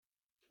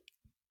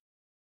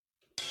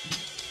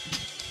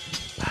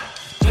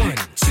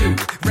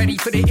ready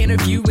for the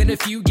interview. And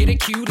if you get a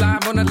cue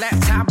live on a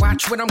laptop,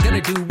 watch what I'm gonna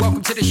do.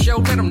 Welcome to the show,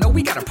 let them know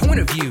we got a point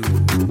of view.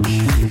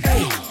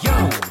 Hey,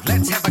 yo,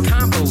 let's have a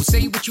combo.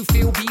 Say what you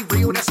feel, be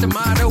real, that's the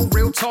motto.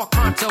 Real talk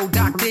pronto,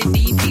 Dr.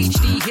 D,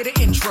 PhD, hit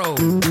an intro.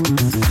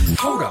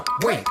 Hold up,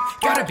 wait,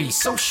 gotta be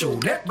social.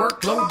 Network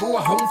global,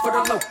 a home for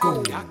the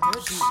local.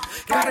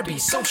 Gotta be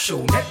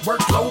social. Network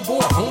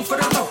global, a home for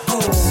the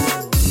local.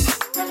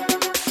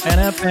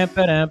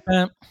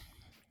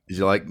 Did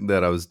you like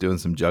that I was doing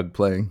some jug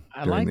playing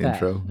during the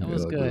intro? That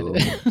was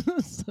good.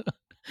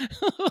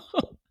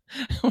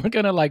 We're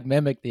gonna like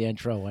mimic the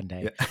intro one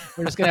day. Yeah.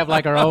 We're just gonna have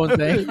like our own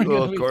thing. A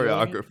little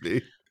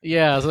choreography.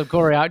 Yeah, some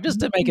choreography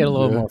just to make it a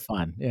little more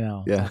fun,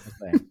 Yeah.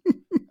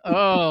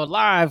 Oh,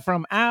 live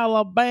from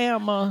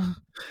Alabama.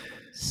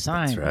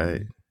 Simon. That's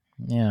right.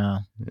 Yeah.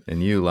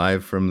 And you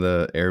live from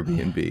the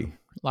Airbnb.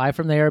 Live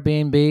from the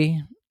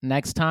Airbnb.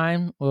 Next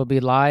time we'll be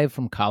live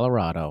from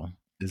Colorado.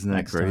 Isn't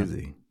that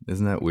crazy?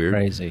 Isn't that weird?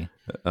 Crazy.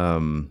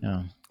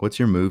 Yeah. What's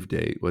your move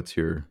date? What's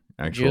your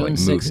actual June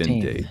 16th. move-in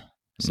date?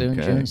 Soon,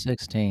 okay. June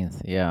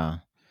 16th. Yeah.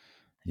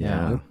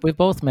 We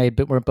both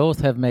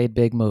have made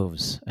big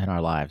moves in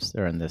our lives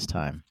during this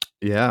time.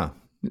 Yeah,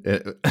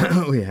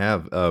 we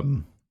have.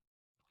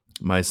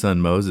 My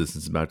son Moses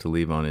is about to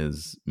leave on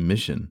his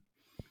mission.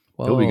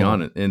 Whoa. He'll be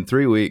gone in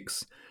 3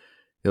 weeks.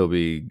 He'll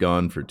be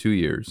gone for 2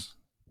 years.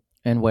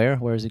 And where?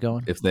 Where is he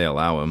going? If they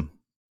allow him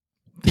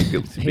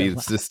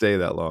to stay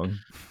that long.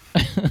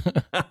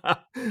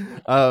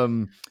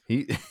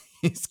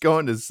 He's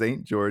going to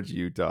St. George,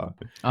 Utah.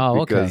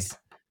 Oh, okay.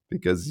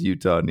 Because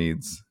Utah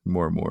needs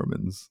more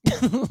Mormons.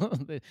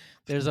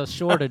 There's a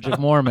shortage of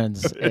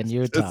Mormons in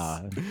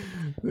Utah.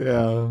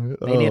 Yeah.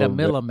 They need a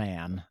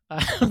middleman.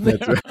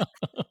 That's right.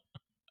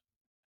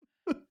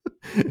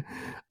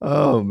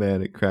 Oh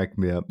man, it cracked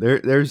me up.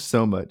 There's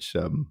so much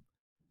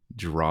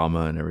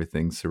drama and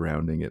everything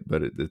surrounding it,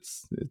 but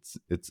it's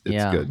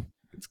good.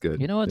 It's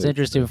good. You know what's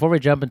interesting? Before we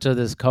jump into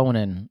this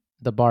Conan,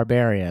 the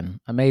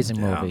Barbarian,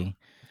 amazing movie.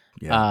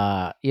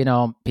 Yeah.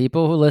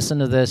 People who listen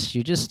to this,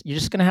 you're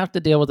just gonna have to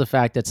deal with the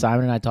fact that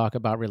Simon and I talk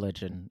about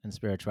religion and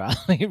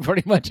spirituality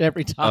pretty much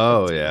every time.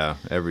 Oh yeah,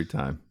 every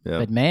time. Yeah.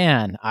 But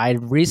man, I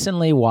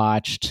recently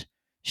watched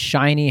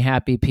Shiny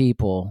Happy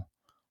People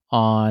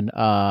on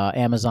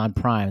Amazon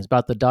Prime. It's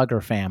about the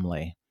Duggar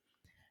family.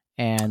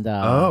 And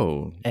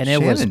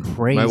it was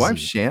crazy. My wife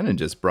Shannon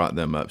just brought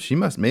them up.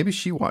 Maybe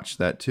she watched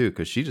that too,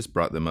 because she just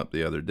brought them up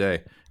the other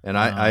day. And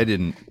I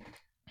didn't.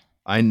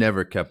 I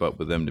never kept up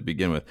with them to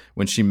begin with.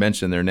 When she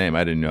mentioned their name,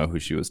 I didn't know who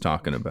she was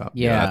talking about.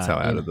 Yeah, that's how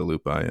out of the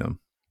loop I am.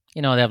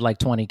 They have like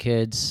 20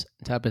 kids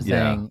type of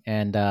thing.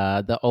 And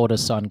the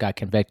oldest son got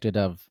convicted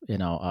of,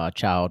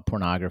 child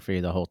pornography,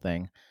 the whole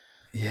thing.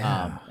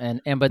 Yeah.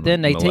 But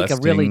then they take a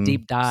really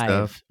deep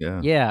dive.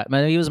 Stuff. Yeah.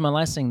 He was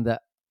molesting the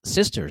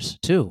sisters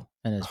too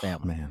in his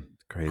family. Oh, man,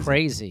 crazy.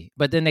 Crazy.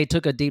 But then they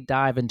took a deep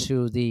dive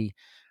into the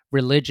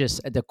religious,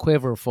 the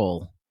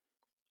quiverful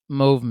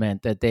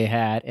movement that they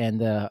had,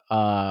 and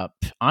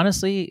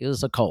honestly, it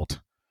was a cult.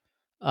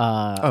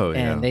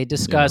 And they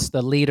discussed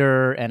the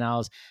leader, and I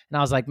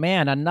was like,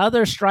 man,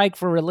 another strike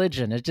for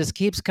religion. It just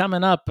keeps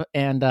coming up,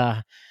 and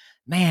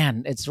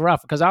man, it's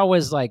rough because I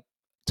always like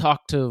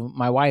talk to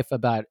my wife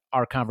about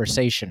our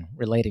conversation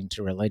relating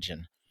to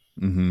religion.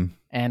 Mm-hmm.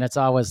 And it's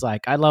always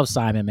like, I love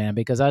Simon, man,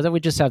 because we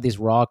just have these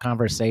raw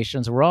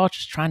conversations. We're all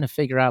just trying to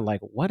figure out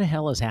like, what the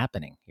hell is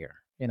happening here?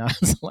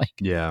 It's like,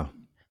 yeah.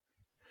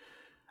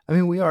 I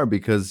mean, we are,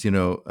 because,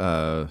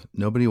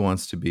 nobody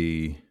wants to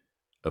be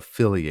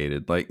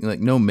affiliated. Like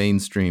no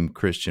mainstream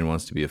Christian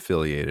wants to be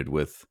affiliated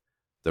with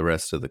the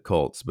rest of the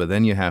cults. But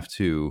then you have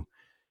to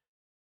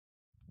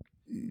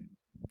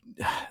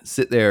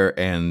sit there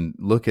and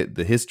look at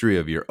the history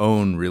of your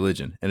own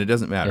religion. And it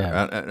doesn't matter.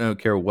 Yeah. I don't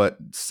care what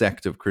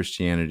sect of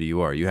Christianity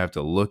you are. You have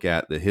to look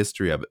at the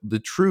history of it, the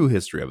true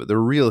history of it, the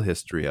real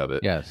history of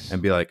it. Yes.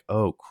 And be like,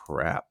 oh,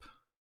 crap.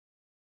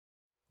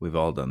 We've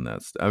all done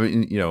that stuff. I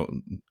mean,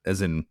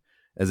 as in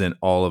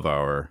all of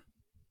our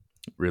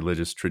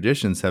religious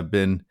traditions have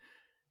been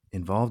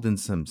involved in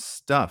some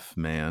stuff,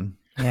 man.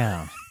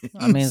 Yeah.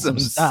 I mean, some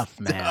stuff,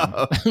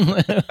 man.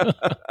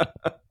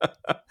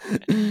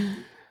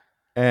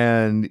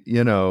 And,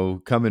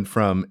 coming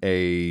from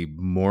a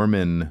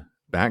Mormon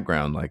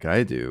background like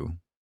I do,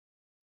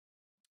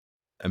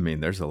 I mean,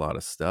 there's a lot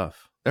of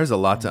stuff. There's a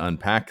lot to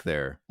unpack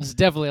there. There's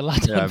definitely a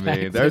lot to unpack.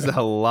 I mean, there's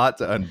a lot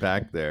to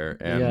unpack there.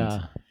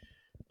 And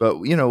but,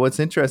 what's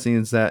interesting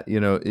is that,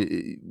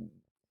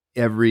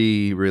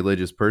 every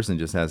religious person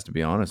just has to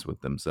be honest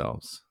with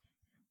themselves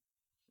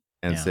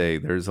and say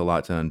there's a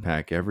lot to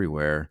unpack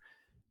everywhere.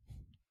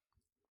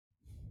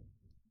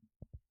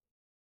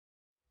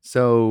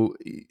 So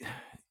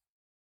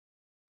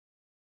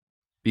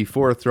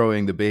before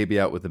throwing the baby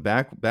out with the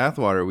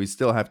bathwater, we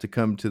still have to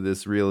come to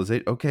this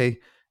realization. Okay,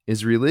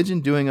 is religion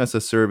doing us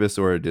a service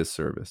or a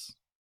disservice?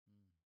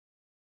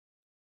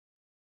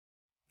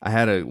 I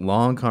had a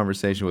long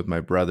conversation with my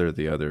brother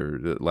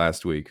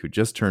last week, who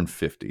just turned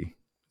 50.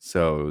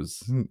 So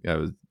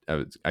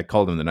I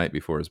called him the night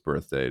before his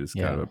birthday. It's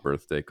kind of Yeah. a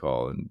birthday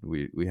call, and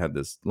we had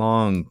this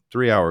long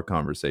 3-hour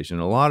conversation.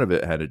 A lot of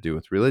it had to do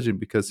with religion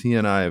because he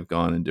and I have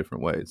gone in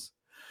different ways.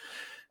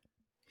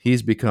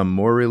 He's become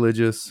more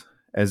religious,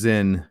 as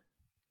in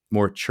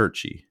more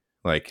churchy,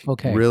 like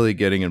Okay. really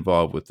getting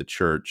involved with the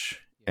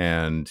church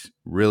and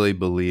really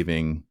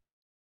believing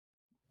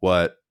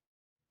what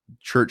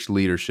church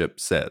leadership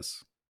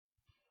says.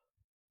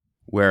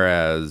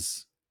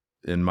 Whereas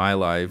in my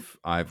life,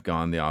 I've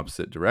gone the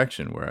opposite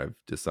direction where I've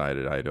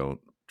decided I don't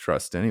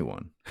trust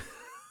anyone.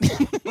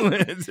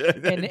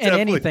 And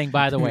anything,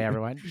 by the way,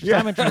 everyone.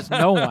 Simon trusts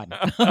no one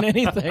on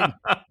anything.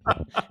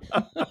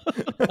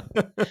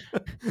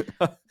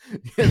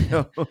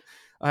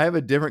 I have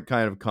a different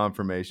kind of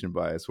confirmation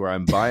bias where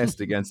I'm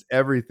biased against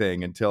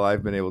everything until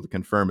I've been able to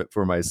confirm it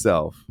for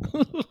myself.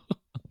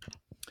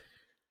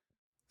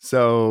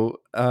 So,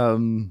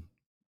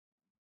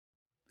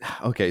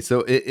 okay.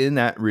 So in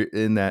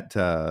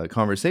that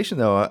conversation,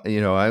 though,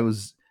 I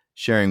was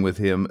sharing with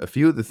him a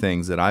few of the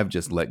things that I've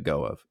just let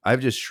go of.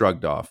 I've just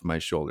shrugged off my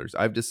shoulders.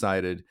 I've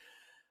decided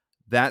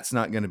that's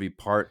not going to be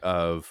part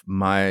of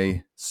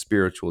my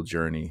spiritual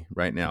journey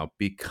right now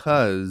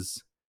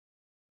because,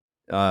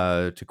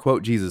 to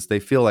quote Jesus, they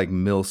feel like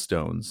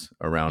millstones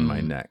around my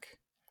neck.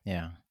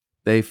 Yeah.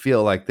 They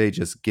feel like they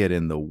just get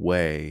in the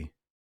way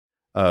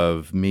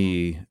of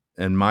me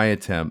and my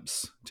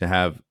attempts to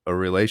have a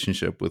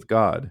relationship with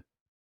God.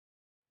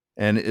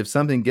 And if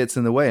something gets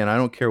in the way, and I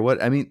don't care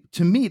what, I mean,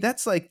 to me,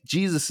 that's like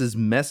Jesus's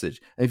message.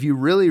 If you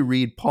really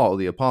read Paul,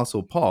 the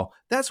Apostle Paul,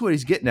 that's what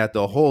he's getting at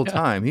the whole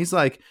time. He's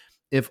like,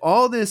 if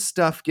all this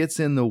stuff gets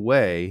in the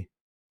way,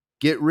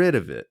 get rid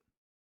of it.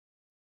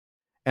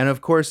 And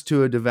of course,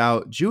 to a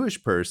devout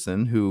Jewish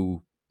person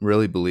who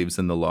really believes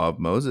in the law of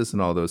Moses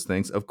and all those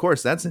things, of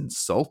course, that's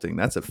insulting.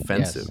 That's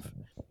offensive.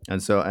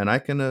 Yes. And I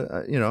can,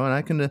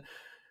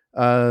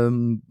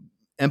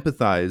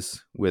 empathize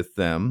with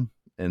them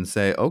and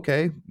say,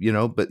 okay,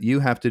 but you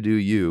have to do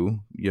you,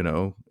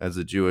 as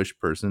a Jewish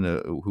person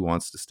who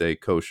wants to stay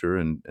kosher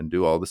and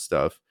do all the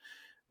stuff.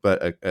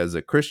 But as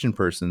a Christian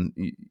person,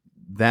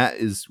 that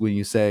is when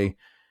you say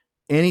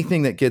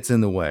anything that gets in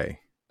the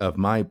way of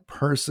my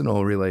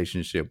personal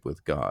relationship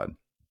with God,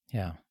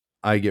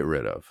 I get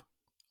rid of.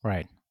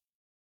 Right.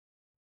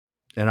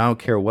 And I don't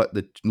care what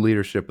the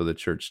leadership of the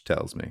church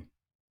tells me.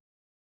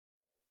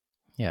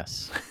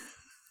 Yes.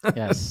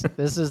 Yes.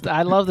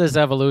 I love this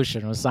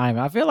evolution with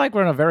Simon. I feel like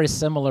we're on a very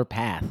similar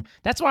path.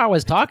 That's why I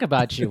was talking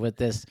about you with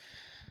this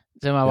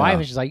to my wife.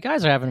 And she's like, you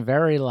guys are having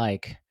very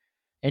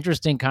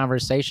interesting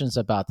conversations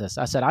about this.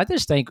 I said, I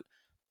just think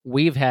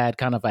we've had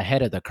kind of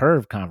ahead of the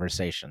curve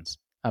conversations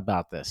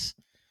about this.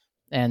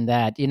 And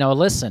that,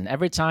 listen,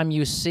 every time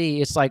you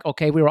see, it's like,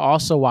 okay, we were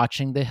also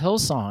watching the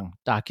Hillsong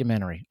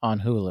documentary on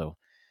Hulu.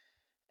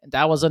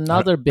 That was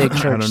another big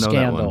church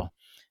scandal.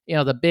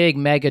 The big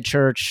mega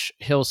church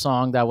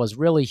Hillsong that was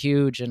really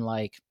huge in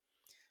let's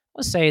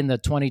say in the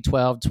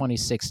 2012,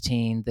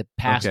 2016, the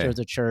pastor of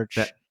the church.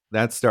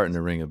 That's starting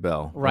to ring a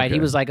bell. Right. Okay. He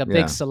was like a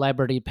big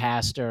celebrity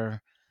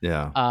pastor.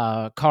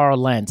 Yeah. Carl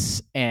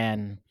Lentz.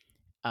 And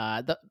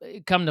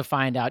come to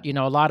find out,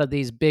 a lot of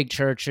these big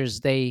churches,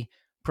 they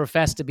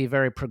profess to be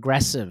very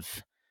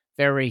progressive,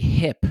 very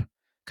hip,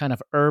 kind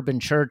of urban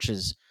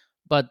churches.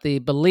 But the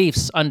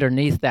beliefs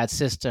underneath that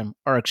system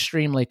are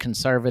extremely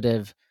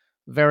conservative,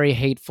 very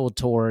hateful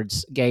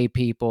towards gay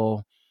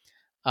people,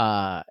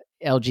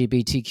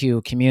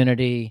 LGBTQ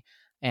community,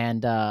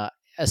 and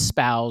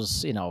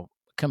espouse,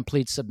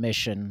 complete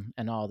submission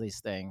and all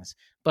these things.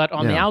 But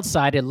on the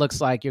outside, it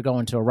looks like you're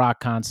going to a rock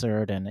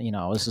concert and,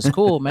 this is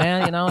cool,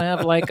 man.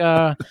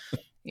 Have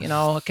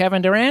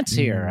Kevin Durant's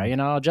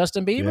here,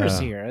 Justin Bieber's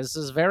here. This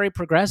is very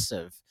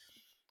progressive.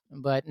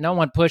 But no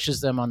one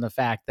pushes them on the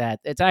fact that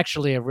it's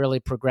actually a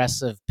really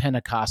progressive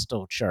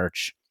Pentecostal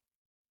church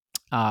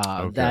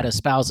that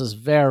espouses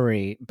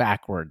very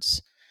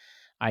backwards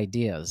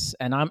ideas.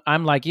 And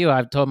I'm like you.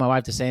 I've told my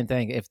wife the same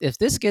thing. If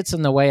this gets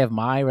in the way of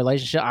my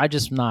relationship, I'm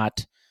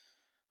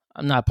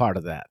not part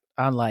of that.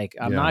 I'm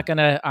not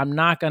gonna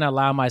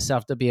allow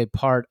myself to be a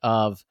part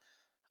of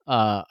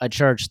a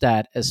church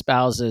that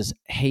espouses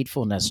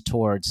hatefulness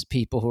towards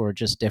people who are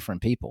just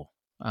different people.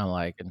 I'm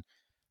like,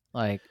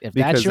 if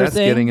that's your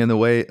thing, getting in the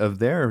way of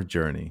their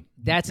journey.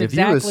 That's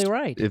exactly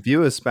right. If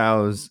you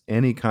espouse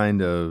any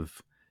kind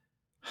of,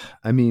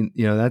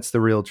 that's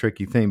the real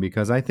tricky thing,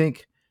 because I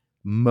think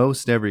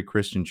most every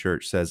Christian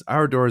church says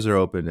our doors are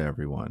open to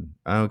everyone.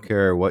 I don't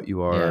care what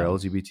you are,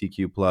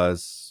 LGBTQ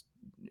plus,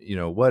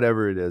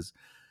 whatever it is.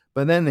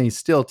 But then they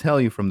still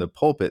tell you from the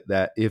pulpit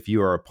that if you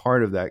are a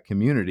part of that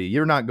community,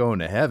 you're not going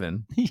to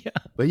heaven. Yeah.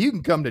 But you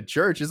can come to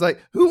church. It's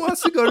like, who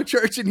wants to go to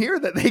church and hear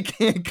that they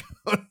can't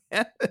go to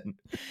heaven?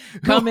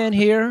 Come in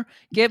here,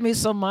 get me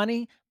some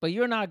money, but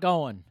you're not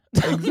going.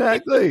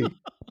 Exactly.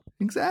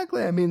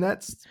 Exactly.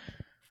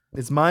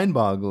 It's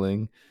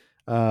mind-boggling.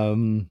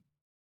 And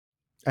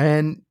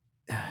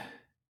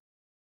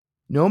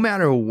no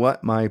matter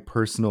what my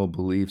personal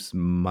beliefs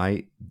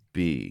might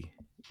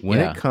when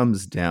it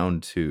comes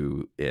down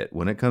to the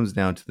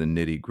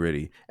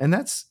nitty-gritty, and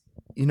that's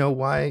you know,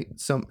 why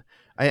some.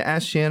 I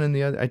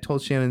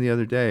told Shannon the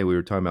other day, we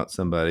were talking about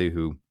somebody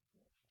who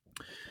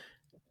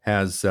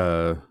has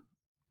a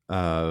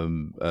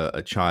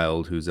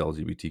child who's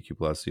LGBTQ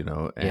plus, you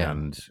know, Yeah.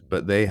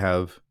 but they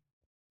have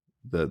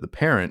the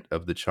parent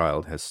of the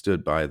child has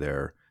stood by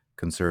their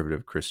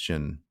conservative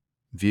Christian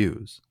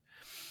views.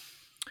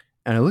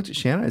 And I looked at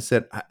Shannon, I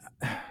said,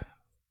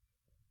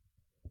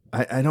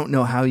 I don't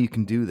know how you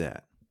can do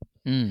that.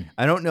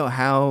 I don't know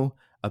how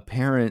a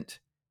parent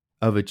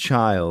of a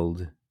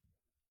child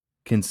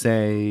can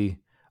say,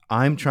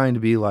 I'm trying to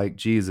be like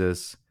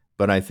Jesus,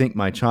 but I think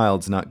my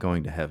child's not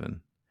going to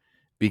heaven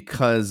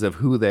because of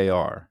who they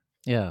are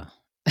Yeah.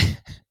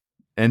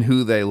 and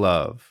who they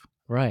love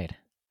Right.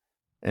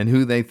 and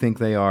who they think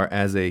they are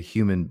as a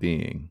human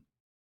being.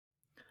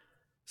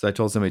 So I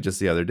told somebody just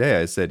the other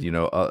day, I said, you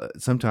know,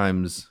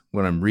 sometimes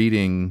when I'm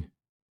reading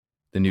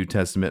the New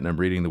Testament and I'm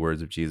reading the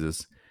words of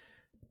Jesus,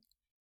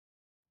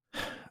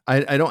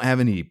 I don't have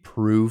any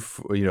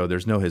proof, you know,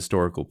 there's no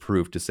historical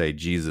proof to say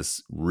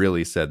Jesus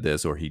really said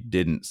this or he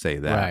didn't say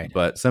that. Right.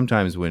 But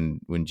sometimes when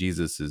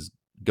Jesus is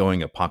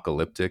going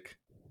apocalyptic,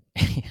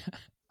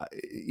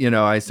 you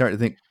know, I start to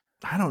think,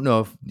 I don't know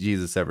if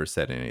Jesus ever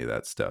said any of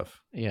that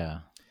stuff. Yeah.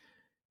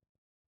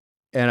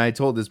 And I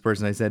told this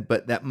person, I said,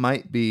 but that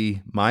might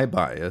be my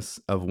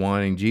bias of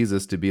wanting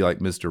Jesus to be like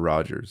Mr.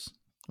 Rogers.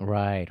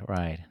 Right.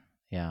 Right.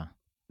 Yeah.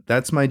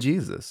 That's my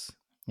Jesus.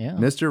 Yeah.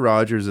 Mr.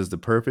 Rogers is the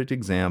perfect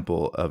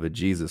example of a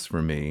Jesus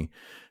for me.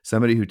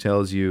 Somebody who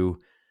tells you,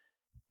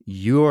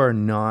 you are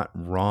not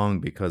wrong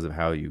because of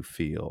how you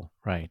feel.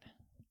 Right.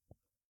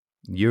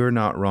 You're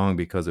not wrong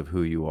because of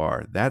who you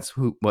are. That's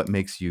what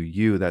makes you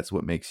you. That's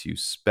what makes you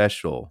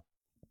special.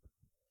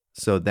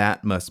 So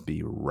that must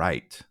be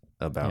right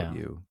about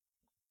you.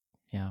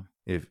 Yeah.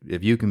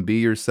 If you can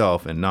be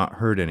yourself and not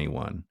hurt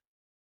anyone,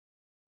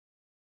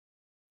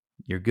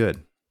 you're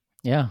good.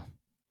 Yeah.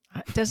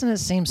 Doesn't it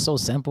seem so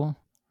simple?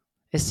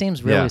 It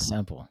seems really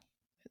simple.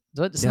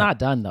 It's not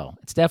done, though.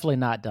 It's definitely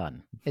not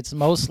done. It's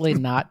mostly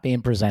not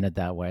being presented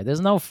that way.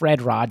 There's no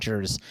Fred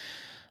Rogers,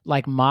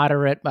 like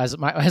moderate, as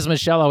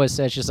Michelle always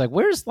says, she's like,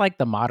 where's like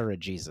the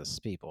moderate Jesus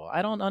people?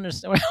 I don't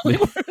understand. Where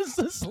is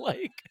this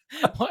like,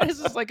 why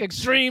is this like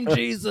extreme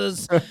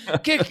Jesus?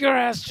 Kick your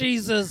ass,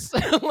 Jesus.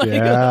 Like,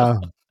 yeah.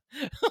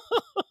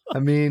 I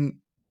mean,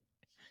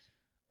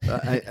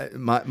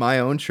 my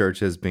own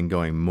church has been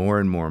going more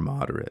and more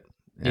moderate,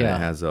 and it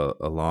has a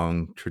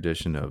long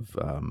tradition of.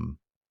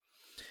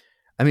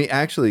 I mean,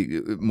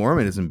 actually,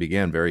 Mormonism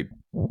began very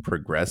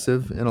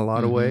progressive in a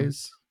lot of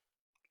ways,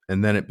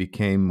 and then it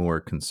became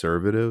more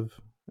conservative,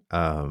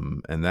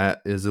 and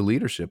that is a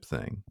leadership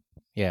thing.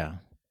 Yeah,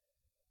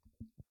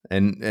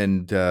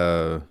 and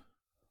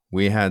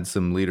we had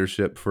some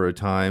leadership for a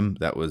time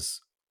that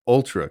was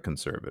ultra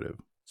conservative,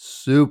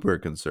 super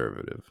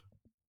conservative,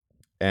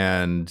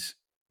 and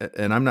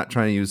I'm not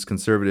trying to use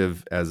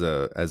conservative as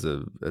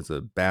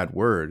a bad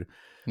word.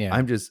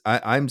 yeah.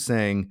 I'm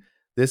saying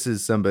this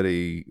is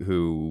somebody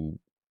who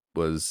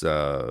was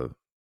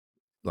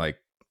like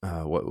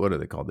what are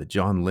they called? The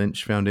John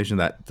Lynch Foundation,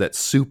 that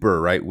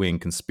super right wing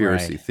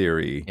conspiracy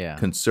theory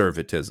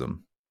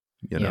conservatism,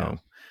 you know.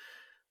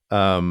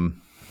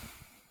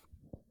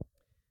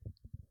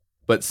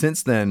 But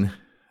since then,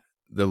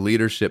 the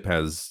leadership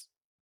has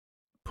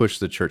pushed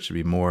the church to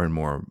be more and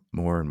more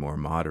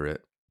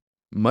moderate,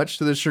 much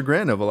to the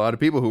chagrin of a lot of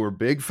people who were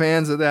big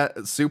fans of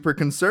that super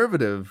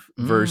conservative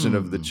version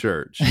of the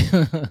church.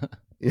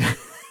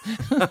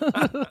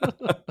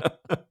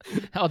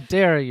 How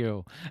dare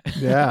you?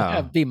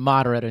 Yeah. Be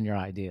moderate in your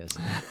ideas.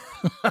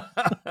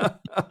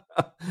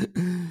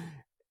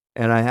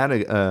 And I had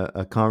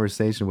a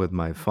conversation with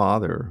my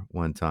father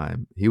one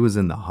time. He was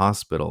in the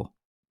hospital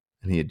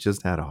and he had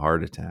just had a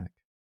heart attack.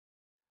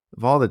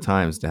 Of all the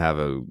times to have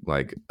a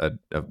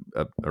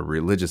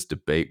religious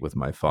debate with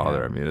my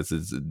father, I mean, it's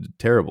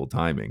terrible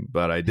timing,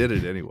 but I did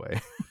it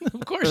anyway.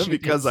 Of course,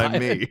 because I'm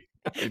me.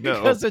 I know.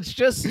 Because it's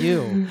just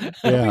you.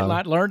 Have we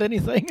not learned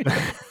anything?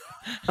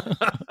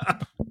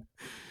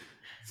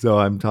 So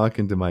I'm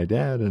talking to my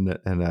dad, and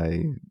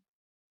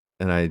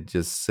I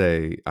just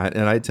say,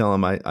 I tell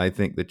him I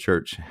think the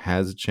church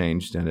has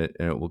changed and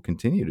it will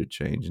continue to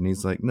change, and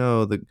he's like,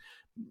 no,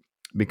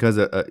 because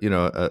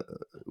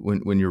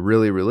when you're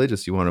really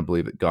religious, you want to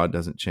believe that God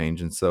doesn't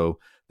change, and so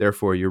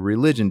therefore your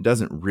religion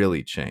doesn't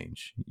really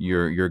change.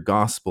 Your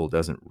gospel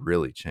doesn't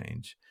really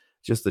change.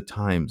 Just the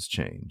times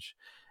change,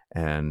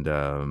 and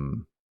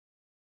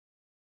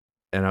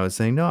I was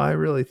saying, no, I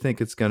really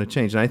think it's going to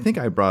change. And I think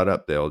I brought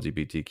up the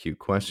LGBTQ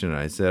question. And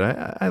I said,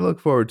 I look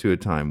forward to a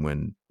time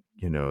when,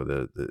 you know,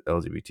 the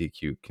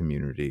LGBTQ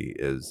community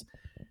is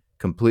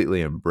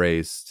completely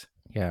embraced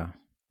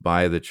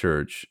by the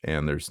church.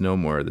 And there's no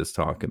more of this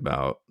talk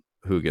about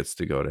who gets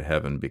to go to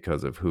heaven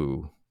because of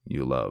who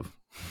you love,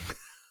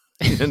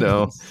 you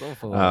know, so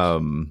foolish.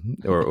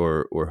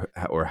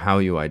 or how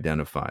you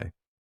identify.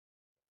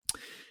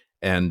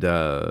 And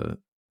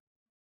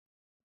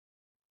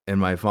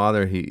my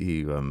father,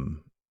 he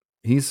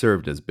he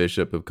served as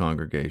bishop of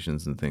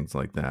congregations and things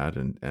like that,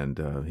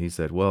 and he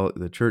said, well,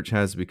 the church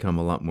has become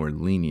a lot more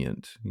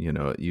lenient.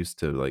 It used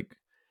to, like,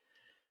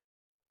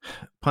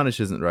 punish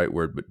isn't the right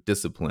word, but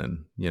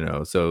discipline.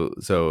 So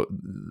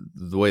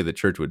the way the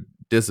church would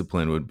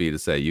discipline would be to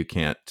say you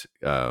can't,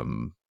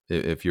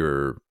 if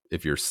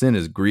your sin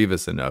is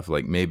grievous enough,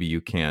 like maybe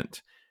you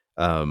can't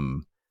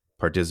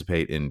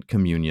participate in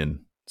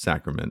communion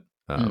sacrament,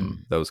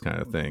 those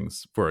kind of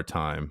things for a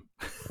time.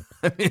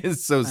 I mean,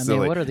 it's so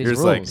silly. What are these There's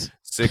rules? like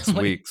 6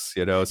 weeks,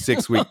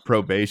 6-week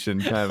probation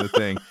kind of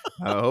thing.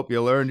 I hope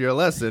you learned your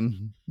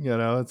lesson.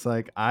 It's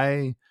like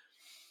I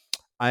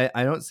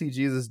don't see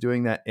Jesus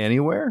doing that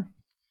anywhere.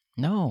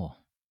 No.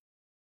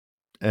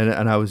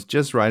 And I was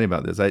just writing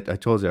about this. I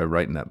told you I was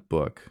writing that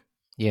book.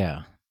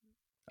 Yeah.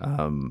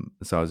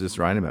 So I was just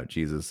writing about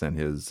Jesus and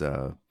his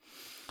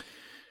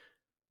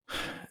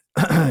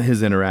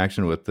his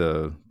interaction with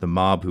the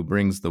mob who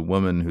brings the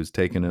woman who's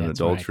taken in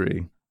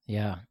adultery. Right.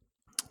 Yeah.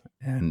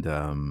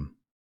 And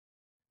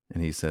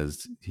he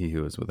says, he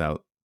who is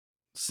without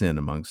sin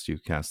amongst you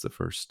cast the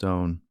first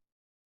stone.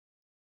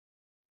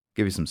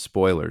 Give you some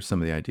spoilers,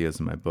 some of the ideas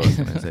in my book.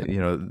 And I say,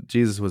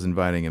 Jesus was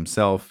inviting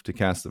himself to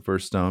cast the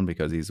first stone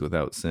because he's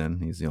without sin.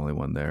 He's the only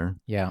one there.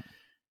 Yeah.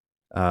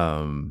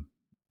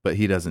 But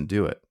he doesn't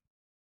do it.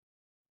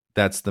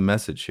 That's the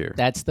message here.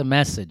 That's the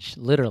message,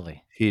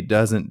 literally. He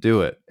doesn't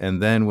do it.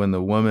 And then when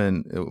the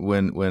woman,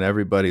 when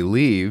everybody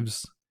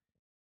leaves,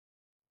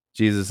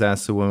 Jesus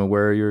asks the woman,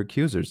 where are your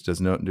accusers? Do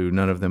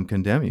none of them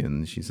condemn you?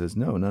 And she says,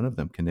 no, none of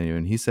them condemn you.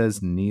 And he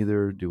says,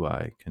 neither do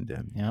I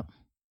condemn you. Yep.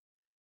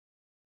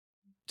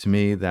 To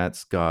me,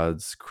 that's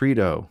God's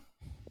credo.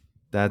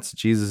 That's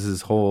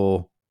Jesus's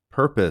whole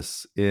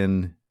purpose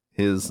in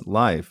his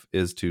life,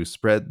 is to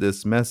spread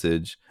this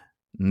message.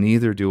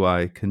 Neither do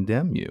I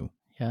condemn you.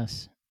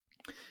 Yes.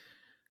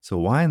 So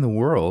why in the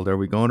world are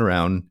we going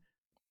around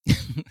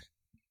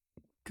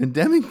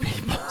condemning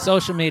people?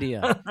 Social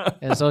media.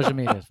 And social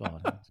media's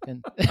fault.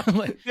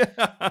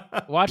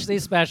 Watch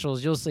these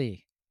specials, you'll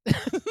see.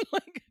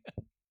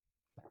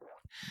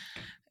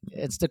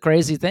 It's the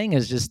crazy thing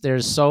is just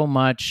there's so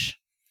much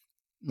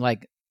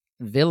like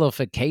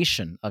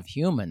vilification of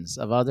humans,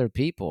 of other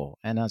people.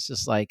 And it's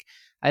just like,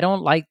 I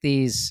don't like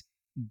these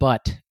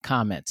but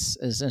comments.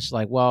 It's just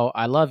like, well,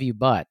 I love you,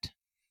 but,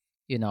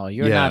 you're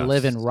not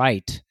living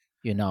right,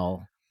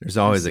 There's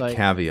always a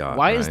caveat.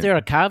 Why is there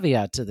a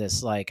caveat to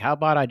this? Like, how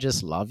about I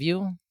just love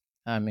you?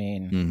 I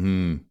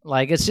mean,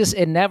 like, it's just,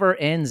 it never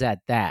ends at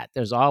that.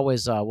 There's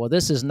always, well,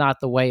 this is not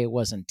the way it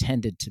was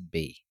intended to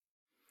be.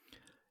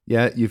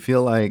 Yeah, you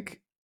feel like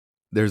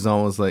there's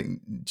almost like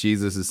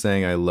Jesus is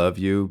saying, I love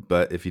you,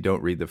 but if you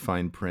don't read the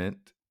fine print,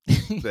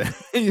 then,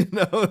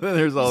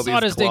 there's all these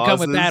clauses didn't come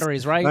with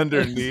batteries, right?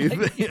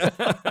 Underneath. You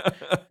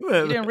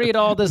didn't read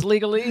all this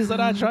legalese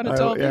that I'm trying to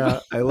tell people.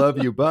 I love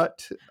you,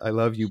 but I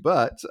love you,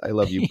 but I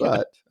love you,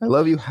 but I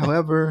love you.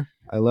 However,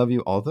 I love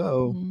you,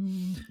 although,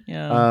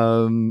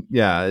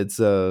 it's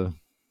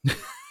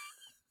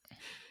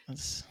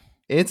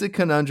a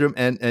conundrum,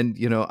 and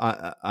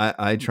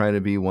I try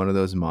to be one of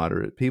those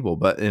moderate people,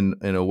 but in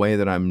a way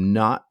that I'm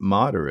not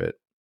moderate,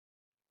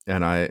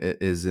 and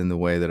is in the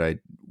way that I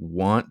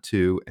want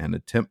to and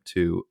attempt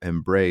to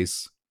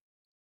embrace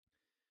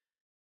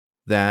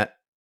that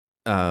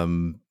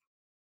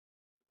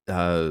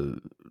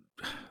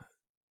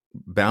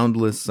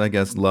boundless, I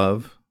guess,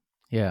 love.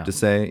 Yeah. To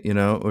say,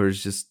 or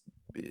it's just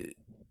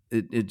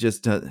it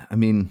just I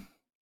mean,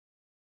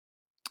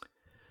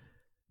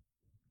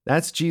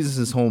 that's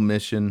Jesus's whole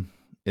mission.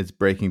 It's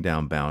breaking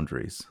down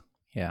boundaries.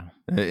 Yeah.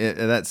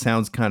 That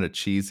sounds kind of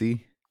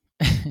cheesy,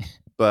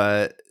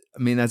 but I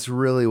mean, that's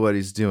really what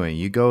he's doing.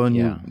 You go and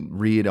you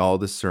read all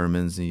the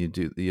sermons, and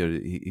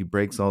he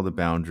breaks all the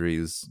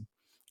boundaries.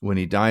 When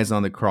he dies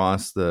on the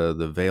cross,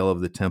 the veil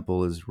of the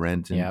temple is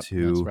rent in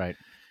two. That's right.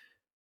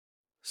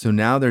 So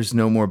now there's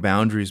no more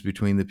boundaries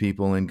between the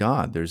people and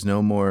God. There's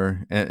no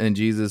more, and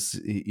Jesus,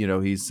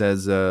 he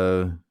says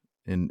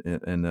in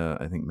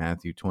I think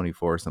Matthew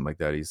 24 or something like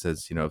that. He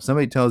says, if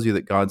somebody tells you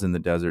that God's in the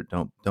desert,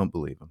 don't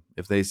believe them.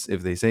 If they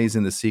say he's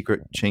in the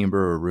secret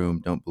chamber or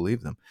room, don't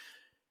believe them.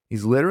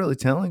 He's literally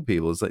telling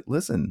people, it's like,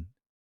 listen,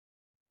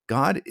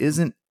 God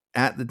isn't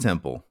at the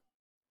temple.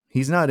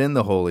 He's not in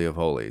the Holy of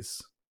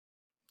Holies.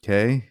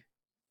 Okay?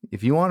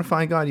 If you want to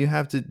find God, you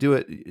have to do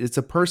it. It's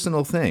a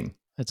personal thing.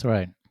 That's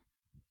right.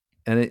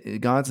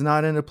 And God's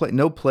not in a place.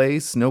 No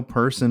place, no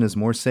person is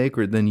more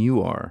sacred than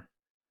you are.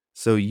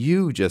 So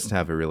you just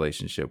have a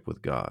relationship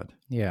with God.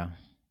 Yeah.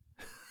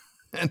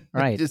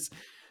 Right.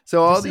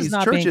 So all these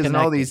churches and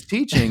all these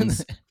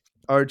teachings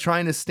are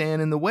trying to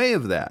stand in the way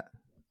of that.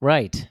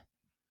 Right.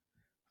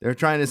 They're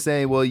trying to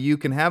say, well, you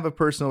can have a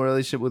personal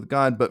relationship with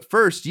God, but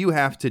first you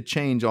have to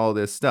change all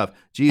this stuff.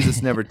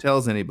 Jesus never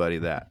tells anybody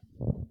that.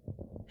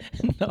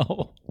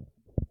 No.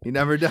 He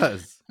never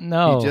does.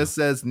 No. He just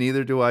says,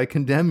 neither do I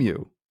condemn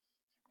you.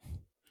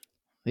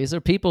 These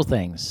are people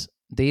things.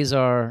 These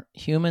are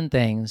human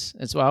things.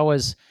 It's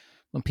always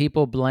when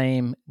people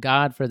blame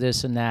God for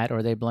this and that,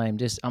 or they blame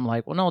this, I'm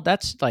like, well, no,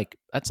 that's like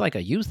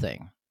a you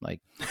thing.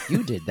 Like,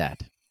 you did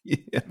that.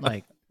 Yeah.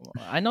 Like,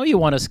 I know you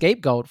want a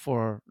scapegoat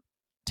for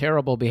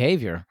terrible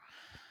behavior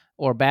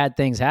or bad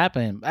things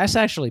happen. That's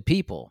actually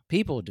people.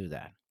 People do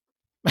that.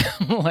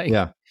 Like,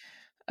 Yeah.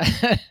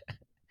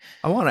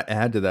 I want to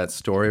add to that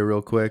story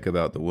real quick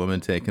about the woman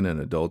taken in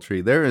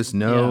adultery. There is yeah,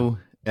 no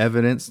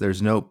evidence,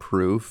 there's no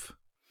proof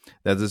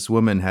that this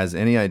woman has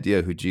any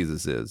idea who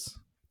Jesus is,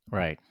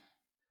 right,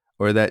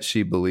 or that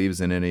she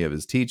believes in any of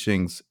his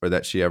teachings, or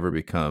that she ever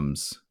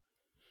becomes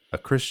a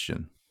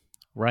Christian.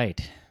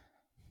 right.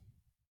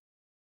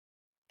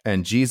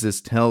 And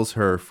Jesus tells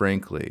her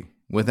frankly,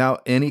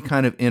 without any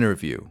kind of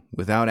interview,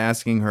 without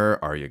asking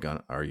her, are you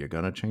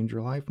gonna change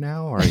your life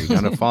now? Are you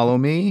gonna follow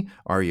me?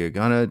 Are you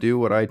gonna do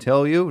what I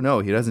tell you? No,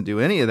 he doesn't do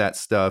any of that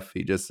stuff.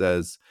 He just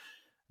says,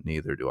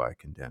 neither do I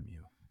condemn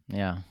you.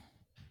 Yeah.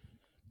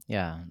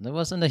 Yeah. There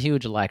wasn't a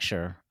huge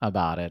lecture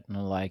about it.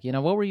 And like,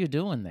 what were you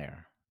doing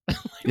there?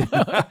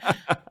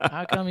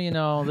 How come,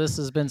 this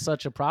has been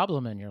such a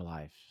problem in your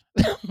life?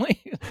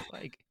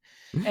 like,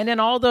 and then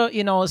all the,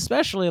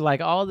 especially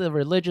like all the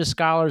religious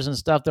scholars and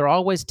stuff, they're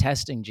always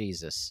testing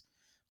Jesus.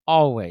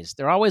 Always.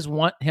 They're always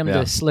want him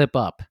Yeah. to slip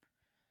up.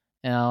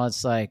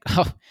 It's like,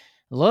 oh,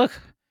 look,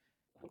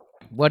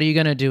 what are you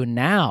going to do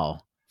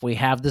now? We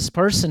have this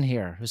person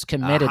here who's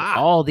committed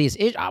all these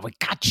issues. Oh, we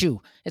got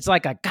you. It's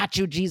like, I got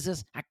you,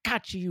 Jesus. I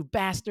got you, you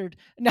bastard.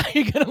 Now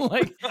you're going to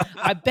like,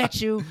 I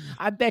bet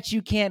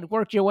you can't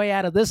work your way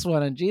out of this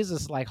one. And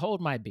Jesus like, hold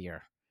my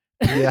beer.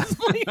 Yeah.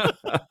 Who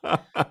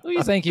do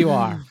you think you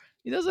are?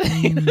 This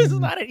is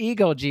not an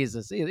ego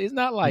Jesus. He's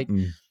not like,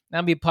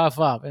 let me puff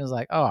up. And it's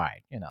like, all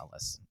right,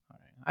 listen.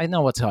 I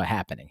know what's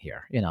happening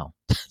here,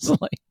 It's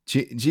like,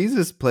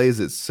 Jesus plays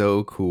it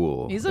so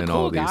cool he's a in cool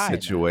all these guy,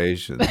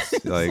 situations.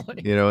 like,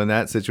 in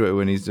that situation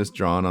when he's just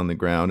drawn on the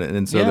ground.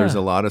 And so Yeah. there's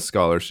a lot of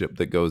scholarship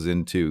that goes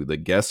into the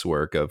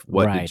guesswork of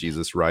what did Right.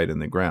 Jesus write in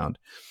the ground.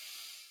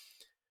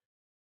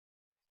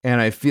 And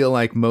I feel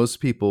like most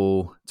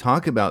people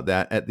talk about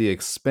that at the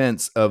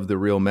expense of the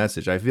real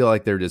message. I feel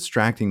like they're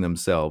distracting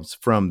themselves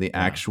from the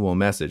actual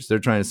message. They're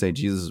trying to say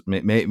Jesus,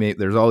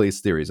 there's all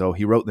these theories. Oh,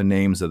 he wrote the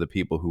names of the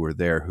people who were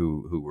there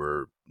who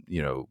were,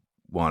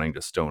 wanting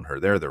to stone her.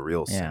 They're the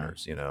real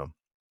sinners,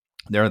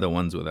 They're the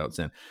ones without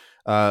sin.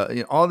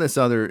 All this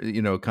other,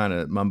 kind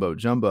of mumbo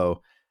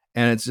jumbo.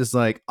 And it's just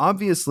like,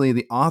 obviously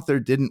the author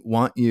didn't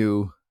want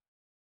you.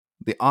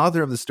 The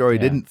author of the story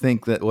didn't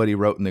think that what he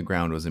wrote in the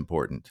ground was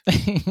important.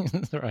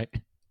 Right.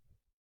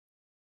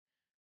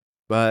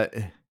 But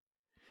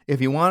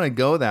if you want to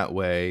go that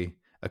way,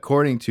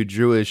 according to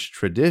Jewish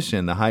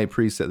tradition, the high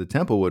priest at the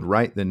temple would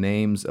write the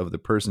names of the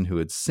person who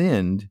had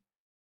sinned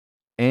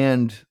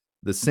and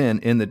the sin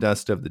in the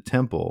dust of the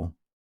temple.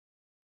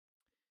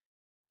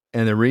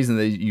 And the reason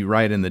that you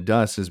write in the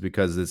dust is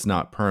because it's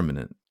not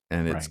permanent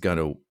and it's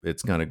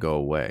gonna go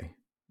away.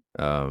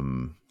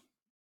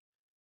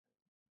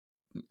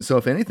 So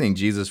if anything,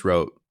 Jesus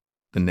wrote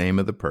the name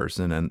of the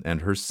person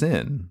and her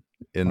sin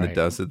in the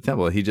dust of the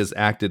temple. He just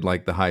acted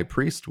like the high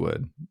priest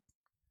would.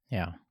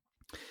 Yeah.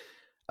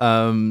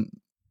 But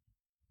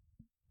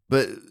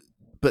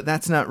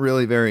that's not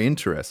really very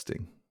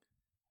interesting.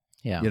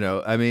 Yeah.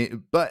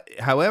 But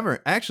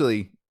however,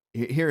 actually,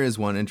 here is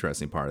one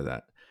interesting part of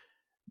that.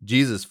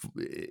 Jesus,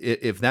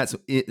 if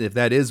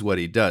that is what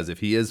he does,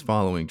 if he is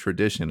following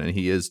tradition and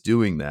he is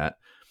doing that,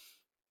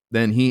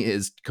 then he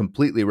is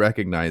completely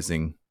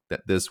recognizing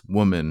that this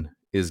woman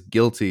is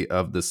guilty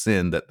of the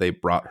sin that they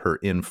brought her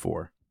in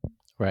for.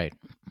 Right.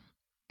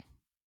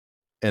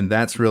 And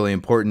that's really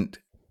important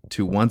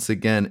to once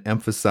again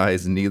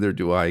emphasize, neither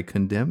do I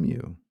condemn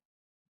you.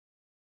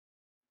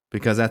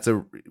 Because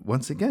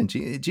once again,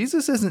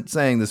 Jesus isn't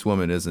saying this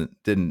woman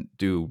didn't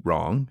do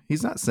wrong.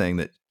 He's not saying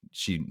that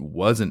she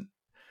wasn't,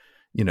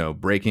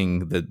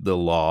 breaking the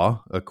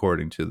law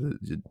according to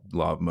the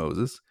law of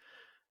Moses.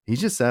 He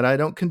just said, I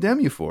don't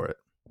condemn you for it.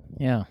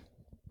 Yeah.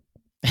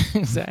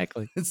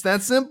 Exactly. It's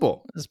that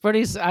simple. It's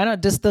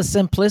just the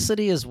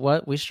simplicity is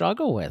what we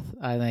struggle with.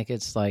 I think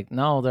it's like,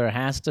 no, there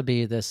has to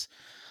be this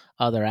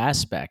other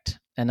aspect.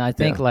 And I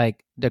think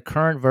like the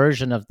current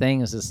version of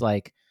things is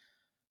like,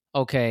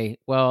 okay,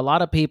 well, a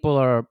lot of people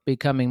are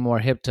becoming more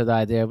hip to the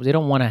idea. They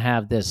don't want to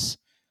have these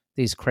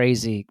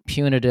crazy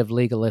punitive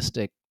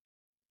legalistic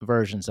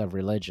versions of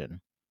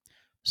religion.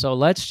 So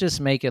let's just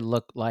make it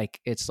look like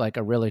it's like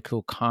a really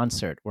cool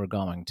concert we're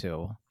going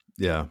to.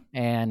 Yeah.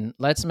 And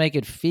let's make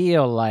it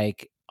feel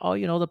like, oh,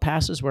 the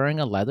pastor's wearing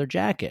a leather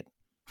jacket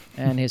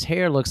and his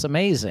hair looks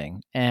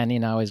amazing. And,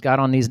 he's got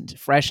on these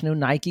fresh new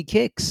Nike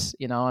kicks.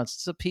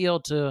 It's appeal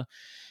to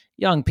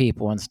young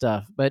people and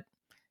stuff. But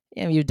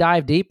you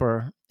dive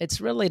deeper,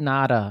 it's really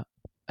not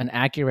an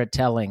accurate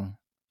telling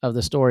of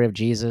the story of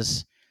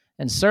Jesus,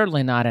 and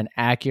certainly not an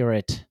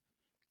accurate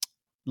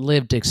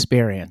lived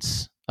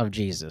experience of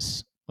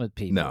Jesus with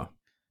people. No.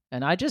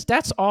 And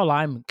that's all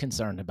I'm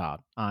concerned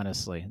about,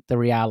 honestly, the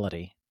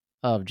reality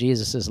of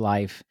Jesus's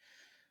life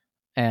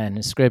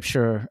and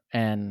scripture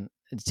and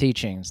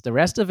teachings. The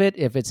rest of it,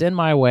 if it's in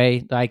my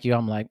way, like you,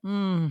 I'm like,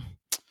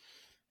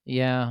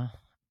 yeah,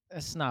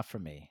 it's not for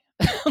me.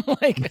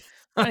 Like,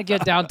 trying to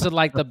get down to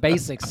like the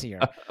basics here.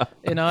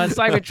 It's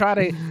like we try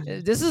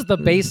to. This is the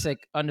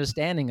basic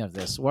understanding of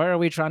this. Why are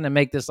we trying to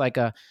make this like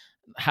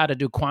how to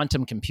do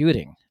quantum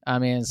computing? I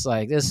mean, it's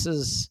like this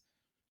is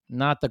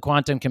not the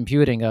quantum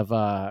computing of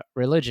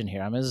religion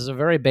here. I mean, this is a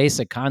very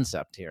basic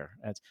concept here.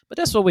 But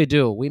that's what we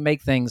do. We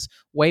make things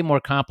way more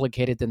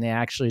complicated than they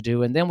actually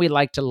do, and then we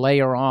like to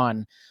layer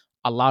on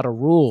a lot of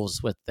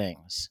rules with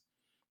things,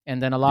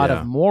 and then a lot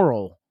of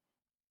moral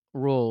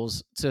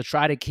rules to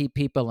try to keep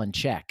people in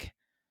check.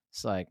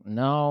 It's like,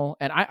 no.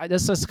 And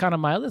this is kind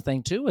of my other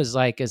thing too, is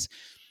like,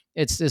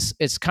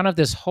 it's kind of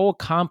this whole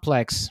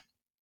complex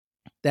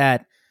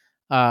that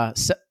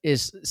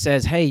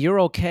says, hey,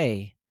 you're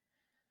okay.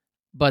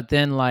 But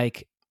then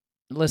like,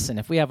 listen,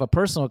 if we have a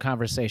personal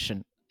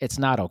conversation, it's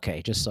not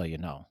okay, just so you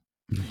know.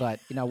 But,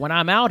 when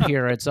I'm out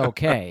here, it's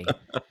okay.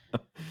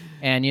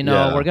 And,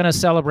 we're going to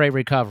celebrate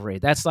recovery.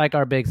 That's like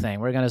our big thing.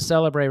 We're going to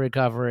celebrate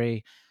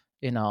recovery.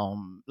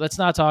 Let's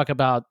not talk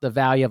about the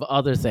value of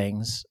other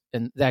things,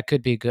 and that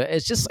could be good.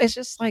 It's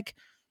just like,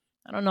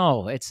 I don't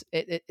know. It's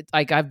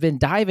like I've been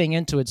diving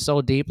into it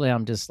so deeply.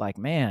 I'm just like,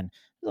 man,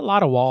 there's a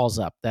lot of walls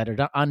up that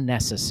are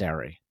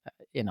unnecessary.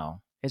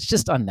 It's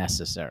just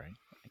unnecessary.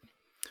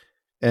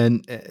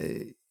 And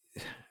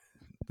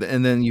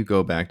then you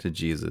go back to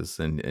Jesus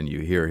and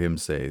you hear him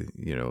say,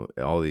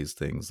 all these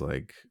things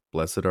like,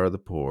 blessed are the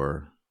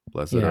poor,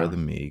 blessed are the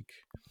meek.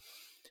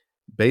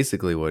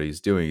 Basically what he's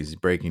doing is he's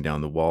breaking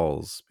down the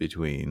walls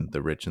between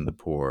the rich and the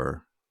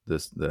poor,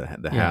 the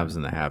haves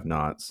and the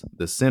have-nots,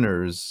 the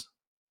sinners,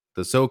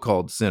 the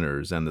so-called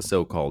sinners, and the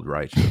so-called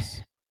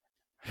righteous.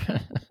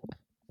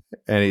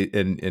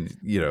 and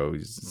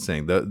he's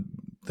saying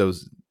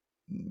those,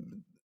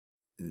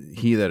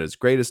 he that is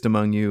greatest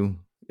among you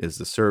is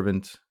the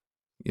servant,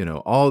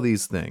 all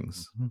these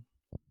things.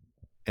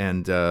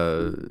 And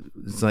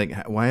it's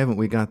like, why haven't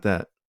we got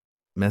that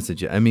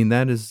message yet? I mean,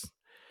 that is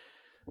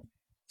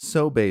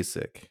so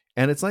basic.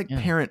 And it's like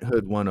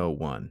Parenthood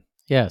 101.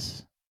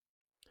 Yes.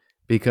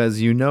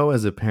 Because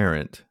as a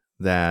parent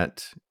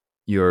that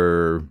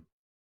you're,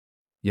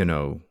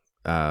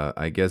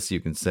 I guess you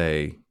can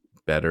say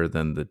better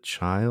than the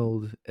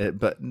child,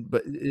 but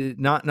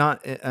not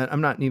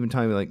I'm not even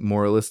talking like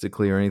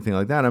moralistically or anything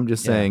like that. I'm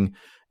just saying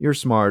you're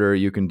smarter,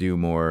 you can do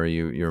more,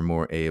 you're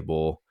more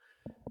able,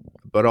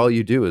 but all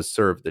you do is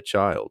serve the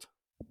child.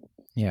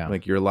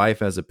 Like your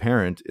life as a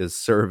parent is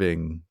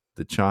serving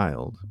the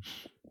child,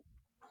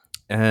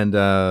 and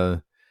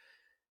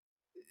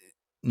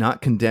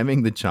not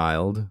condemning the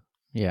child,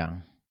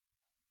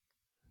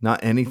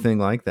 not anything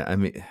like that. I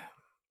mean,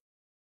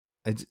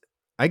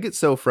 I get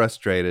so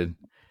frustrated,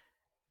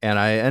 and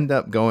I end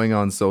up going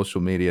on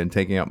social media and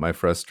taking out my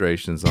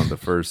frustrations on the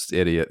first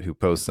idiot who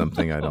posts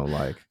something I don't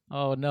like.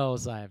 Oh no,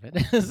 Simon!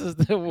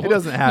 It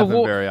doesn't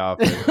happen very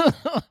often.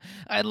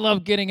 I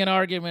love getting in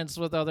arguments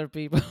with other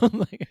people.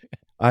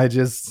 It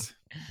just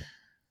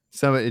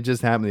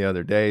happened the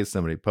other day.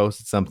 Somebody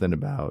posted something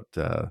about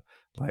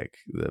like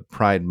the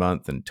Pride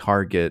Month and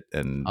Target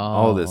and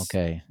all this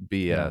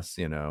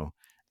BS,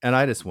 and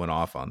I just went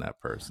off on that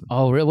person.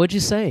 Oh, what'd you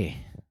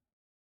say?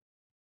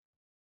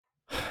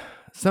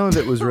 Some of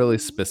it was really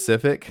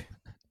specific.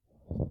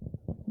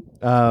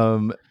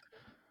 So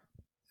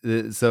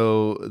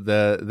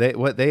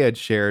what they had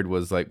shared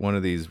was like one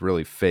of these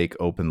really fake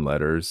open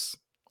letters,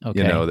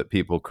 that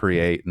people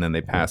create and then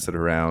they pass it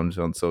around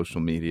on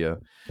social media.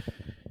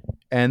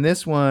 And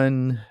this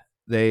one,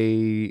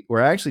 they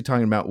were actually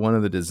talking about one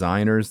of the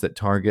designers that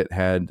Target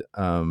had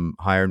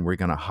hired and were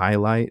going to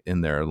highlight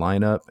in their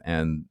lineup,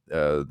 and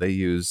they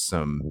used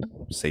some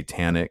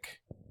satanic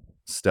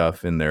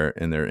stuff in their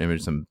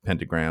image, some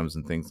pentagrams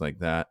and things like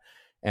that.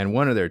 And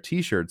one of their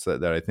T-shirts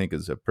that I think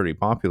is a pretty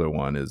popular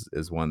one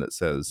is one that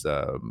says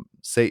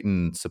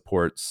Satan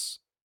supports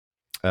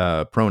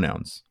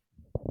pronouns.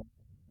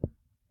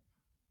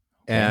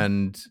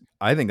 And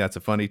I think that's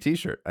a funny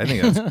T-shirt. I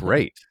think that's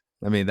great.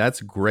 I mean,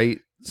 that's great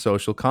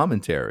social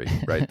commentary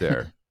right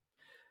there.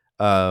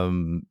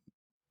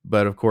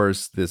 But of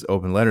course, this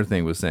open letter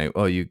thing was saying,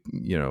 "Oh,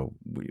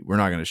 we're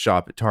not going to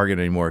shop at Target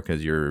anymore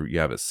because you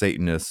have a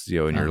Satanist,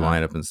 in your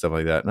lineup and stuff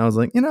like that." And I was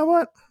like, you know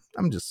what?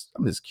 I'm just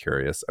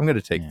curious. I'm going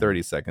to take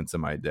 30 seconds of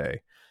my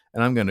day,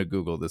 and I'm going to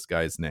Google this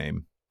guy's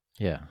name.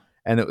 Yeah.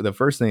 And the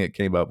first thing that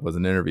came up was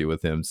an interview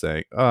with him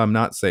saying, "Oh, I'm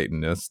not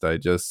Satanist. I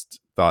just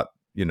thought,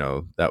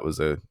 that was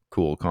a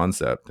cool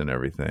concept and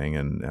everything,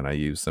 and I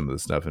use some of the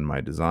stuff in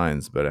my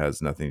designs, but it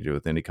has nothing to do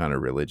with any kind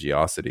of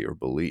religiosity or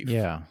belief."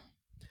 Yeah.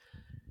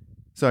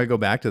 So I go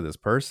back to this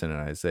person and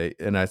I say,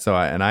 and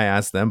I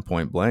ask them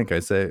point blank,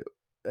 I say,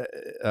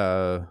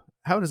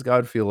 how does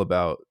God feel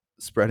about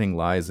spreading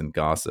lies and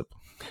gossip?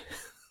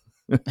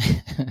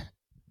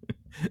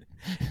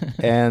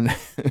 and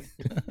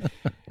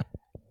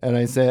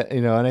I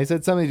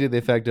said something to the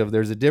effect of,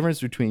 there's a difference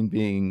between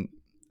being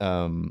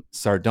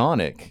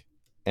sardonic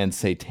and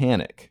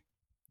satanic.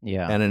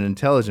 Yeah. And an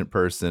intelligent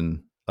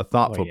person, a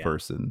thoughtful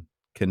person,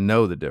 can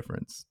know the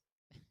difference.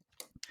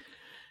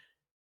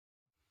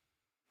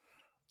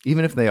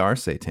 Even if they are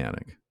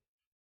satanic,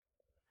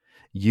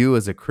 you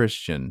as a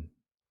Christian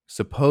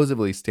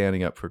supposedly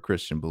standing up for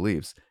Christian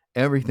beliefs,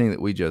 everything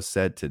that we just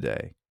said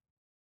today,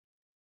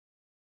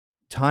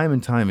 time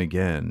and time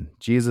again,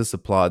 Jesus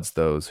applauds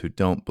those who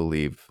don't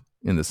believe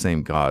in the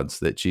same gods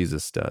that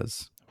Jesus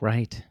does.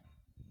 Right.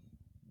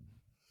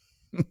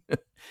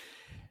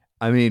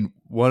 I mean,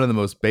 one of the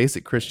most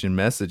basic Christian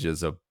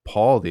messages of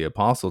Paul, the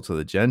apostle to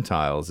the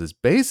Gentiles, is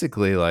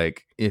basically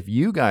like, if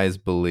you guys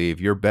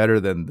believe you're better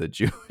than the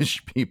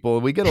Jewish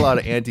people, we get a lot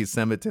of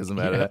anti-Semitism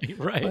out of that.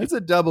 Right. Well, it's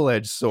a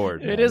double-edged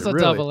sword. It man. is a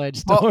really.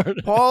 double-edged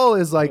sword. Paul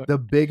is like the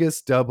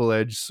biggest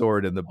double-edged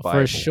sword in the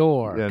Bible. For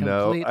sure. You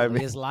know? Completely. I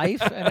mean, His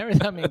life and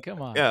everything. I mean,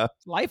 come on. Yeah.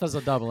 Life is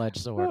a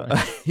double-edged sword.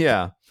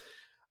 Yeah.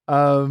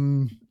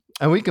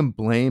 And we can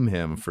blame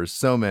him for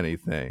so many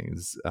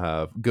things,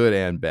 good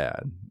and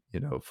bad, you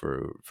know,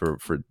 for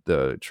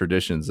the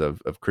traditions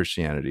of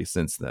Christianity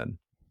since then.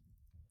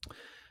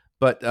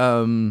 But,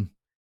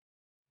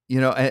 you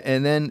know,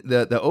 and then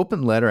the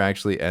open letter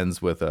actually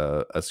ends with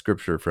a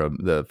scripture from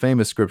the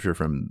famous scripture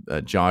from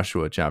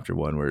Joshua chapter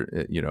 1,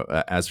 where, you know,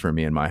 as for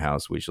me and my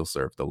house, we shall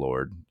serve the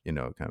Lord, you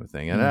know, kind of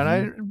thing. And, and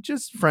I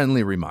just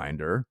friendly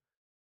reminder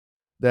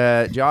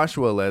that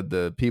Joshua led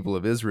the people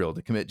of Israel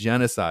to commit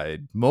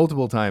genocide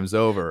multiple times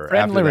over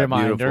after that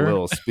beautiful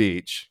little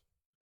speech.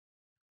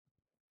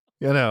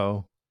 You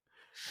know,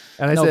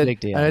 and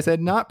I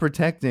said, not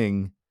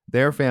protecting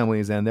their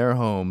families and their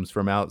homes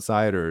from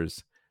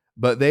outsiders,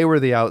 but they were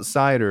the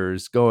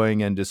outsiders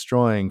going and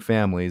destroying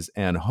families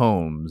and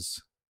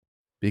homes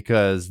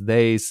because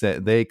they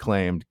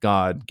claimed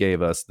God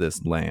gave us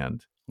this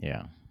land.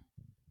 Yeah.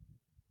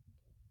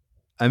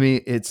 I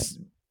mean,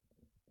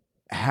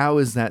 how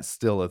is that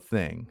still a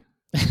thing?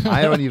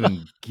 I don't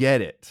even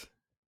get it.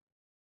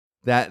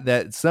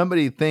 That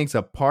somebody thinks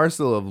a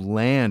parcel of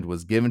land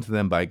was given to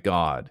them by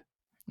God.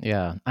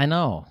 Yeah, I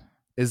know.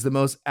 Is the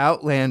most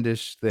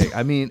outlandish thing.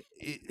 I mean,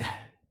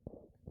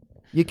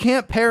 you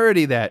can't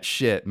parody that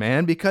shit,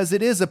 man, because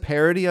it is a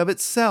parody of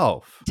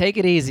itself. Take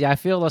it easy. I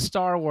feel a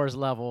Star Wars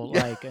level,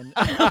 like, and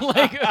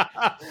like.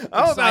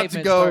 I'm about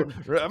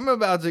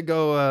to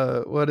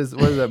go. What is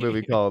that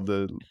movie called?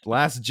 The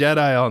Last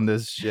Jedi on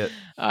this shit.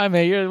 I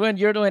mean,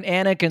 you're doing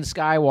Anakin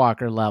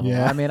Skywalker level.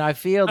 Yeah. I mean, I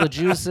feel the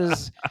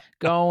juices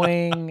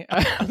going.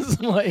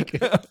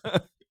 Like,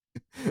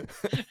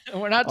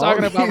 we're not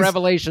talking about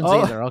Revelations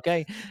either,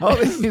 okay?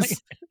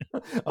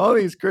 All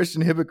these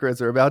Christian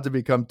hypocrites are about to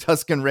become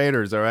Tusken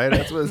Raiders, all right?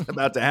 That's what's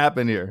about to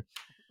happen here.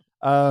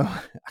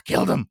 I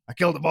killed them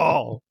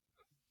all.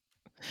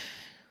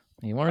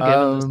 You weren't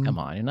giving this. Come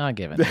on, you're not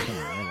giving it. Come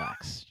on,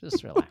 relax.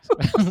 Just relax.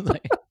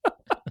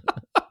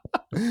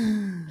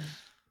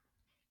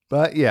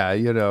 But yeah,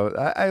 you know,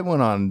 I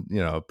went on, you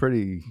know,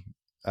 pretty...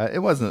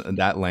 it wasn't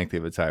that lengthy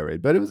of a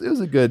tirade, but it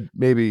was a good,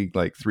 maybe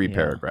like 3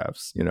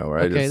 paragraphs, you know, where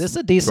okay, this is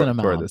a decent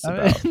amount.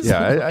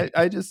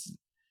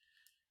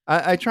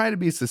 I try to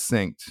be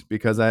succinct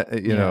because I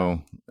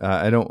don't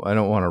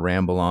want to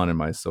ramble on in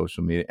my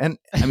social media. And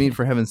I mean,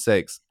 for heaven's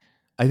sakes,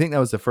 I think that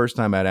was the first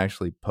time I'd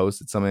actually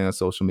posted something on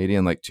social media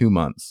in like 2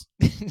 months.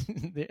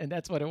 And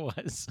that's what it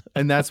was.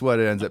 And that's what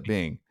it ends up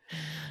being.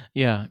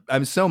 Yeah.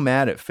 I'm so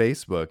mad at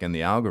Facebook and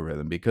the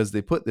algorithm because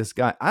they put this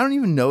guy, I don't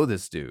even know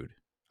this dude.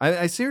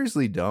 I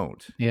seriously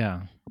don't.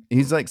 Yeah.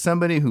 He's like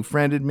somebody who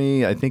friended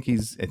me. I think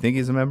he's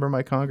a member of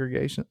my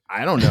congregation.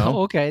 I don't know.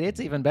 Oh, okay. It's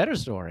even better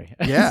story.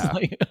 Yeah.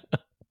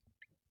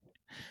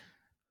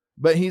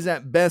 But he's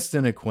at best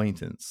an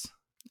acquaintance.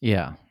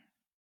 Yeah.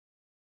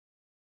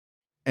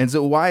 And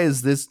so why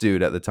is this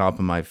dude at the top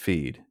of my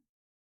feed?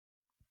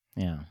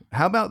 Yeah.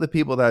 How about the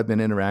people that I've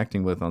been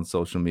interacting with on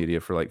social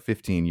media for like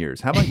 15 years?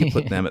 How about you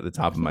put them at the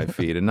top of my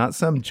feed and not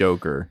some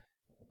joker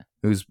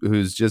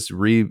who's just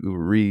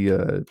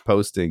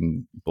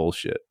posting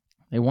bullshit?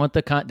 They want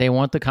the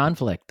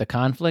conflict. The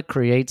conflict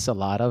creates a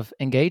lot of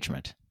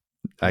engagement.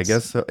 I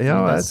guess so. You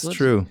know, that's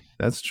true.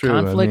 That's true.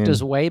 Conflict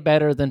is way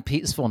better than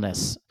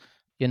peacefulness.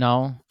 You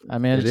know, I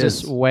mean, it's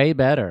just way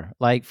better.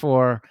 Like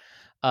for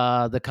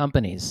the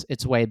companies,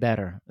 it's way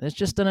better. It's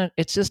just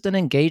an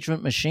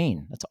engagement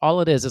machine. That's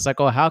all it is. It's like,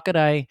 oh, how could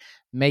I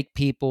make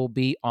people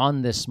be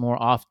on this more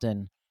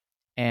often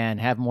and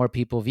have more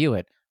people view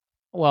it?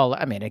 Well,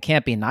 I mean, it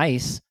can't be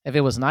nice. If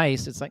it was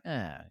nice, it's like,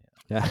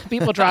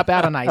 people drop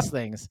out of nice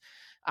things.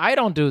 I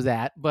don't do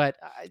that, but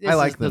I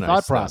like the nice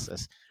thought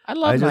process. I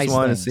love nice things. I just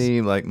want to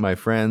see like my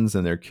friends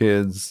and their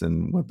kids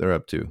and what they're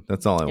up to.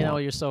 That's all I want. You know,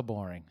 you're so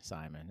boring,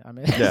 Simon. I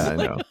mean, yeah, I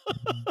know.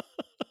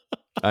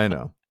 I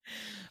know.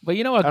 But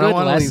you know, a good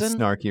lesson.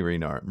 Snarky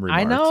remarks.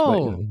 I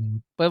know,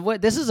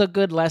 but this is a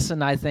good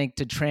lesson, I think,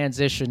 to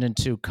transition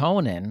into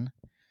Conan.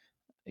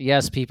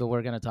 Yes, people,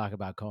 we're going to talk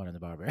about Conan the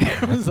Barbarian.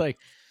 It's like,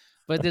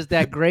 but there's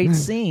that great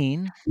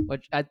scene,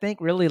 which I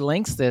think really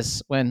links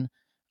this when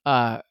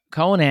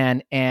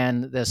Conan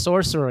and the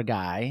sorcerer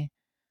guy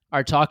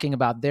are talking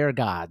about their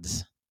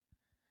gods.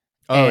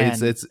 Oh,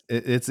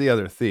 it's the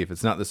other thief.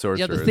 It's not the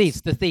sorcerer. Yeah,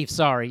 the thief.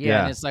 Sorry,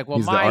 yeah. And it's like, well,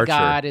 my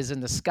god is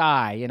in the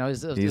sky. You know,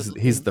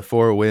 he's the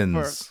four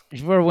winds.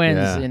 Four winds.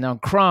 Yeah. You know,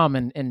 Crumb,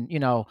 and you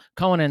know,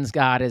 Conan's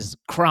god is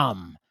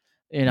Crumb.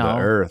 you The know,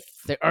 earth.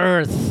 the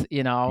earth,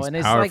 you know, He's and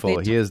it's like powerful.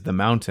 He is the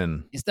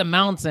mountain. it's the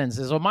mountains.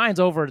 So mine's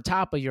over the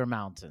top of your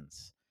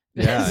mountains.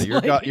 Yeah,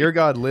 It's your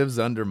God lives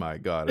under my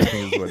God, I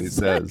think is what he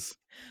exactly. says.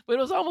 But it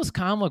was almost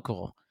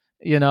comical,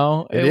 you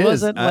know. It It is.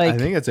 wasn't I like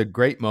think it's a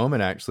great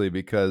moment actually,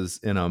 because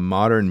in a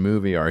modern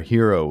movie, our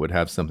hero would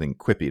have something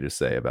quippy to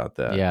say about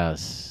that.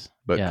 yes,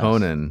 But yes.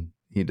 Conan,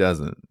 he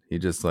doesn't. He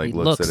just He like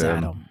looks at looks at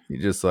him. him. He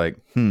just like,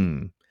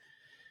 hmm.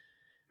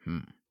 Hmm.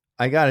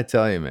 I gotta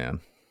tell you, man,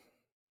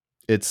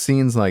 it's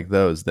scenes like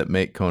those that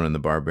make Conan the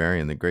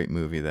Barbarian the great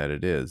movie that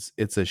it is.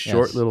 It's a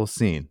short Yes, little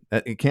scene.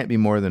 It can't be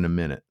more than a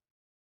minute,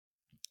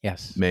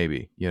 yes,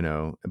 maybe,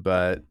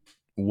 but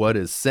what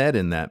is said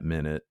in that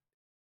minute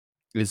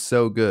is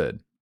so good,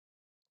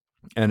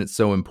 and it's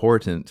so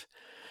important,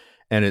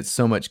 and it's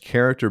so much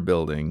character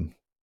building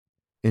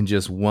in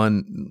just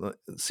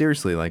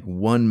seriously, like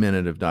 1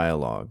 minute of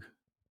dialogue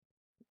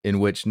in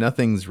which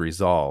nothing's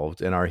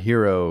resolved and our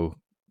hero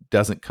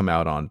doesn't come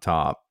out on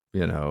top,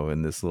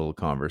 in this little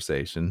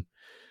conversation.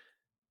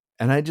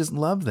 And I just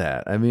love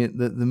that. I mean,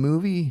 the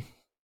movie,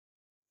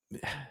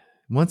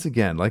 once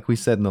again, like we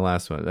said in the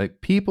last one,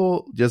 like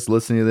people just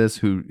listening to this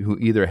who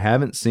either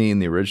haven't seen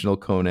the original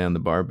Conan the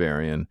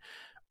Barbarian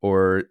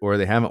or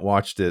they haven't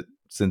watched it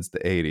since the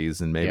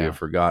 80s and maybe yeah, have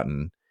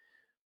forgotten.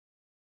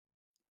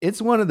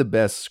 It's one of the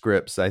best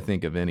scripts, I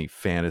think, of any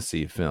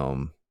fantasy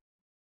film,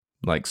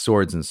 like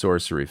swords and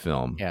sorcery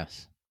film,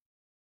 yes.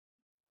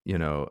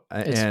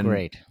 It's and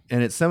great.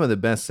 it's some of the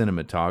best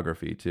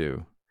cinematography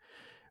too.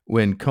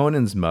 When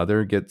Conan's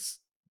mother gets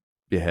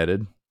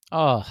beheaded,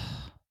 Oh,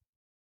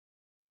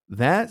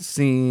 that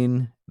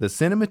scene, the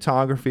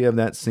cinematography of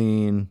that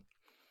scene,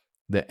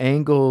 the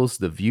angles,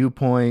 the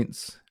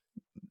viewpoints,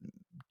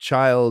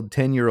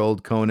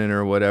 10-year-old Conan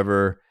or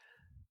whatever,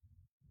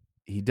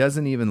 he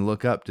doesn't even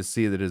look up to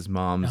see that his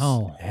mom's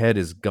no. head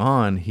is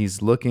gone.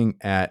 He's looking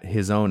at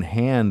his own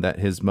hand that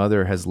his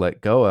mother has let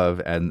go of,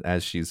 and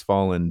as she's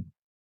fallen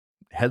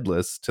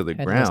headless to the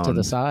Headless to the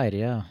ground, side,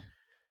 yeah.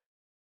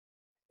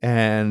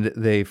 and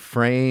they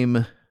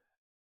frame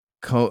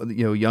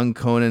young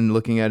Conan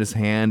looking at his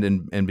hand,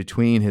 and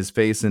between his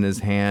face and his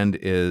hand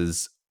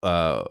is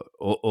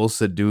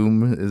Ulsa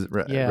Doom, is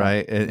Yeah,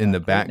 right in yeah, the great name, by the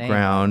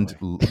background.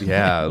 way.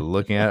 Yeah,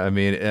 looking at, I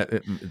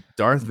mean,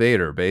 Darth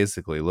Vader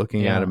basically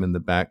looking at Yeah, him in the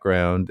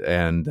background,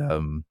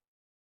 and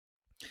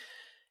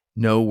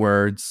no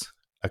words,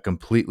 a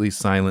completely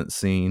silent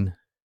scene.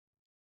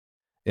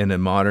 In a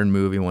modern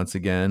movie, once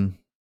again,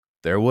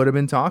 there would have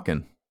been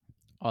talking.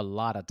 a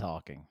lot of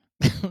talking.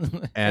 If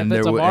And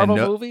it's there a would Marvel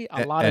movie,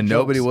 a lot of and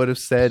nobody jokes. would have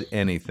said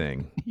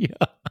anything. Yeah.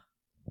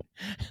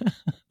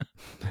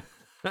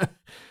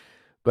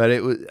 But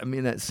it was, I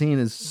mean, that scene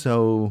is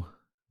so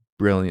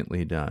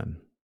brilliantly done.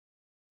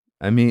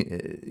 I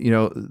mean,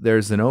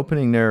 there's an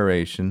opening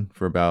narration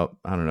for about,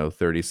 I don't know,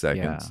 30 Yeah,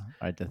 seconds.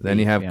 right, the Then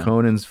you thief, have yeah.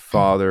 Conan's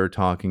father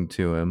talking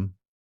to him.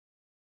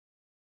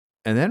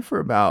 And then for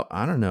about,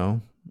 I don't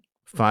know,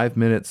 5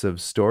 minutes of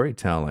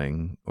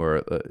storytelling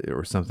or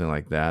something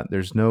like that.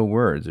 There's no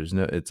words.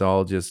 It's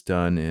all just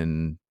done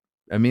in,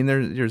 I mean,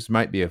 there's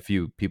might be a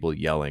few people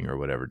yelling or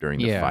whatever during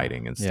the Yeah,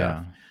 fighting and yeah.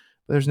 stuff.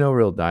 There's no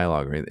real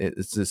dialogue. Right?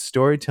 It's the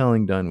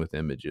storytelling done with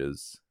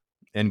images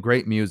and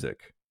great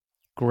music.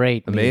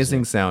 Great Amazing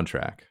music.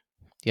 soundtrack.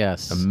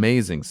 Yes.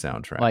 Amazing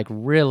soundtrack. Like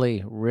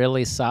really,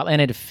 really solid.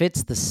 And it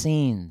fits the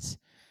scenes.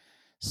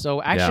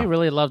 So I actually Yeah.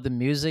 really love the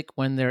music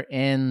when they're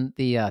in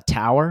the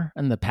tower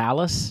and the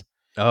palace.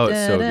 Oh,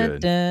 it's so Dun,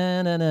 good.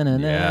 dun, dun, dun, dun,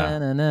 Yeah.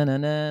 dun, dun,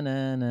 dun, dun,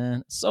 dun,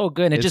 dun. So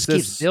good. And it It's just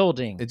keeps this,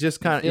 building. it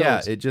just It kind of, yeah,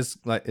 builds. it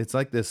just like, it's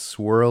like this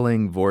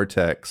swirling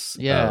vortex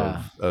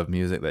Yeah. of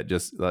music that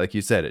just, like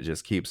you said, it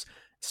just keeps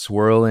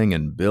swirling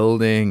and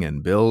building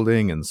and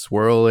building and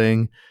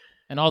swirling.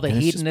 And all the And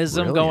it's just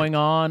hedonism going brilliant.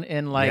 on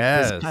in like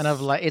this kind of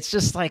Yes. like it's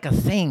just like a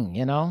thing,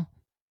 you know?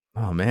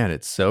 Oh man,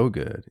 it's so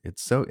good.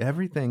 It's so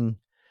everything.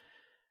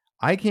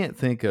 I can't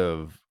think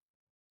of,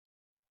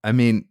 I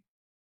mean,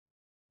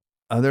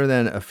 other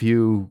than a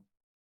few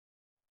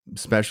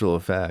special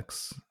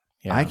effects,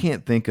 I Yeah.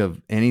 can't think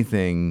of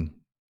anything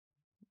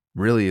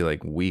really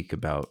like weak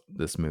about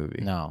this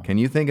movie. No. Can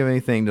you think of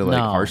anything to like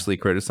No. harshly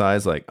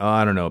criticize? Like, oh,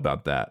 I don't know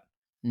about that.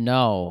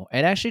 No.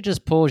 It actually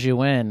just pulls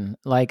you in.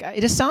 Like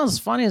it just sounds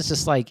funny. It's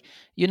just like,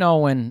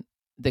 when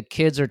the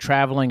kids are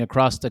traveling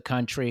across the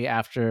country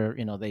after,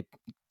 they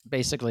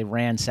basically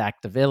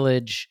ransacked the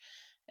village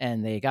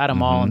and they got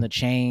them all in Mm-hmm. the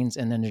chains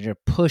and then they're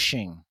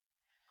pushing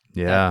that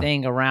Yeah.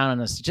 thing around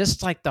and it's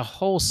just like the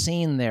whole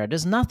scene there.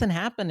 There's nothing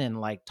happening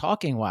like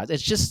talking wise.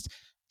 It's just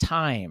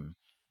time.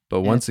 But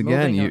And once it's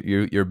again,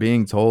 moving you're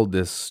being told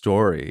this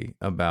story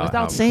about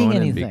without how saying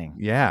Conan anything.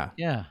 yeah,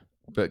 Yeah.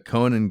 but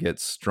Conan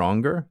gets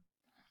stronger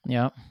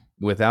Yeah.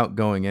 without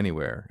going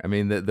anywhere. I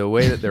mean, the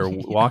way that they're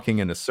Yeah. walking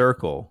in a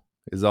circle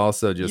is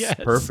also just Yes.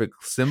 perfect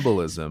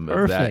symbolism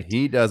of that. Perfect.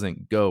 He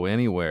doesn't go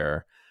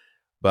anywhere,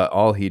 but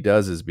all he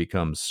does is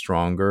become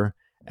stronger,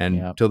 and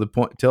Yep.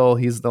 till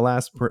he's the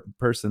last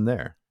person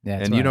there.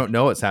 That's And you right. don't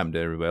know what's happened to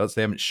everybody else.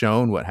 They haven't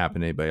shown what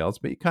happened to anybody else,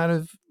 but you kind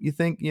of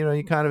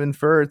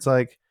infer it's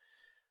like,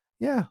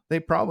 Yeah, they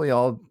probably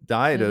all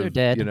died They're of,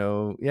 dead.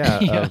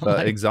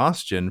 Like,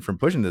 exhaustion from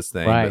pushing this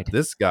thing. right. But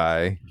this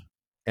guy,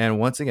 and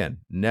once again,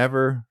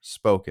 never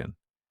spoken.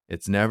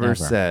 It's never Never.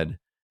 said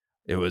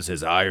it was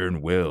his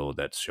iron will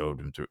that showed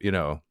him through.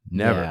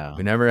 Never. Yeah.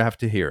 We never have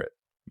to hear it.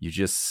 You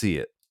just see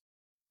it.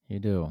 You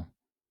do.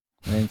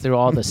 And then through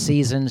all the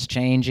seasons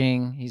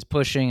changing, he's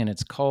pushing and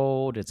it's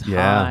cold, it's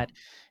hot.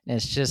 And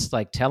it's just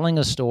like telling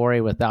a story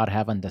without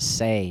having to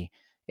say,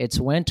 it's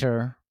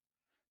winter.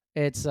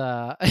 It's,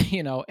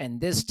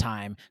 and this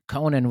time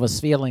Conan was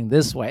feeling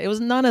this way. It was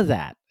none of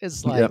that.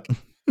 It's like,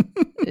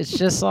 it's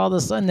just all of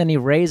a sudden, then he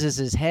raises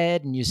his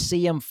head and you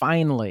see him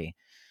finally,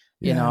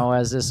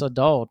 as this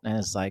adult. And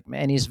it's like,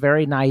 man, he's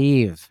very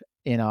naive,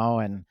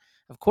 and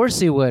of course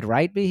he would,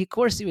 right? Of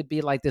course he would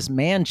be like this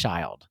man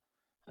child,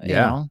 you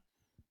know?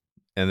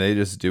 And they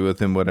just do with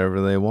him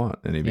whatever they want.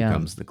 And he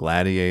becomes the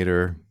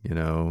gladiator,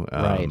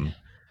 right.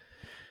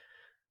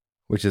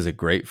 Which is a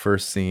great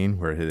first scene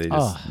where they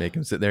just make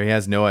him sit there. He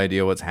has no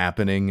idea what's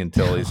happening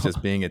until he's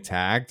just being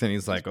attacked. And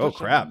he's like, oh,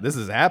 crap, this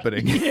is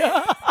happening.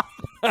 Yeah.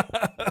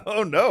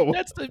 Oh, no.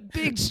 That's the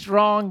big,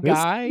 strong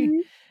guy.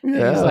 And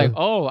he's like,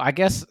 oh, I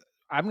guess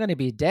I'm going to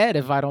be dead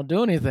if I don't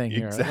do anything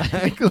here.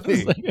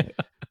 Exactly.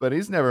 But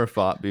he's never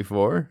fought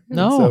before.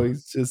 No.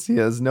 So he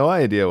has no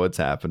idea what's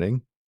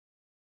happening.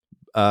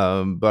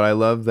 But I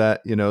love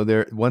that,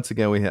 there, once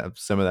again, we have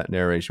some of that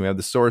narration. We have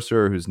the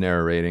sorcerer who's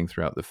narrating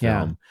throughout the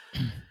film.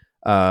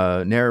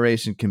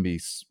 Narration can be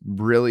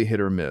really hit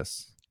or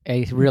miss.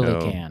 It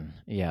really can.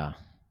 Yeah.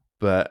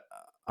 But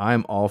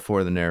I'm all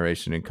for the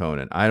narration in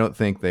Conan. I don't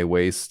think they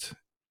waste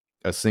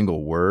a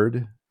single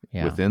word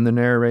within the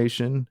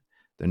narration.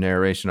 The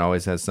narration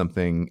always has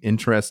something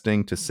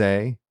interesting to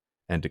say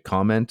and to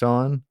comment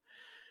on.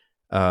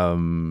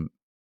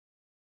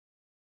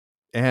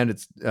 And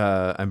it's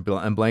I'm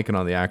blanking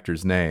on the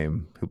actor's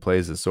name who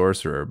plays the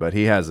sorcerer, but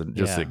he has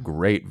just a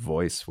great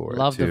voice for it.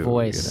 Love the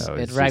voice.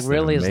 It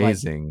really is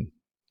amazing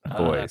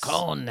voice.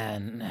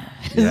 Conan.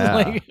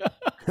 Yeah.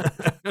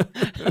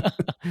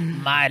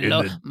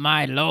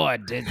 My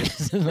lord did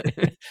this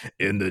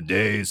in the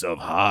days of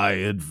high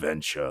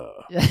adventure.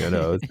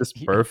 It's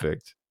just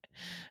perfect.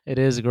 It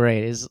is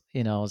great. It's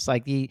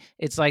like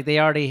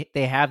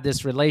they have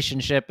this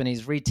relationship, and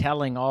he's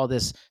retelling all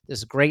this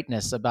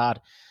greatness about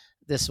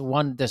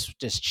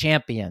this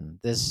champion,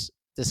 this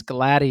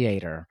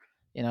gladiator.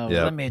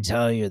 Let me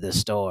tell you the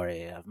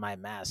story of my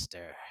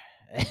master.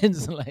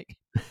 It's like,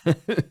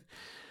 and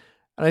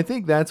I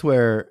think that's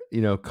where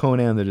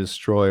Conan the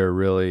Destroyer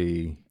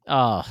really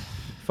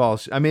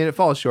falls. I mean, it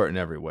falls short in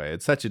every way.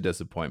 It's such a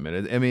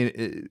disappointment.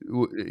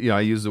 I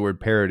used the word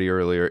parody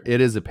earlier.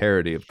 It is a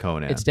parody of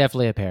Conan. It's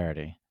definitely a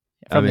parody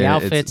from the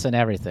outfits and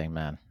everything,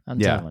 man. I'm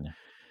telling you.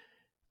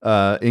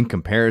 In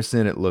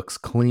comparison, it looks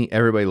clean.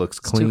 Everybody looks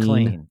clean. It's too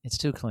clean. It's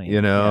too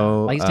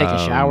clean. Like he's taking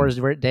showers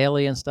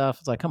daily and stuff.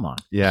 It's like, come on.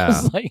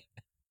 Yeah.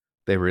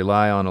 They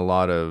rely on a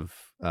lot of,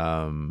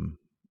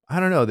 I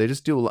don't know. They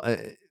just do.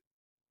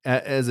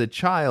 As a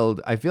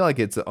child, I feel like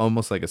it's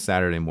almost like a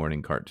Saturday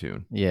morning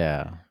cartoon.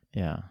 Yeah.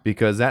 Yeah.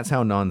 Because that's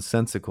how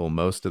nonsensical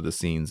most of the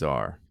scenes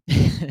are.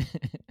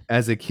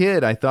 As a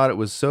kid, I thought it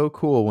was so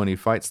cool when he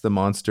fights the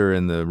monster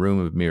in the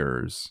room of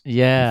mirrors.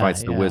 Yeah. He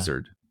fights the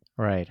wizard.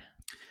 Right.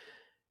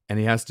 And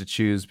he has to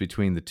choose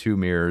between the two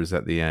mirrors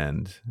at the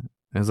end.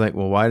 And it's like,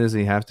 well, why does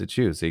he have to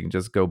choose? He can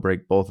just go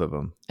break both of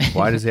them.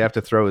 Why does he have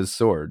to throw his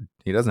sword?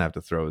 He doesn't have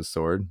to throw his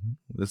sword.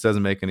 This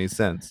doesn't make any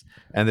sense.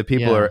 And the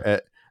people are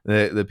at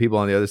the people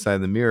on the other side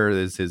of the mirror,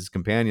 his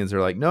companions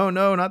are like, no,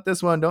 not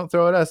this one. Don't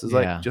throw at us. It's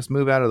like, just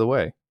move out of the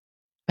way.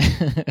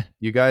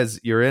 You guys,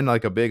 you're in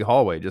like a big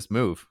hallway. Just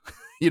move.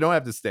 You don't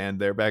have to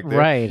stand there back there.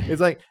 Right. It's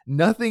like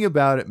nothing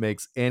about it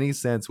makes any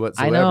sense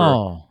whatsoever. I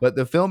know. But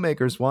the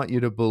filmmakers want you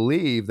to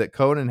believe that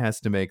Conan has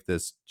to make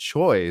this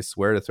choice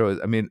where to throw it.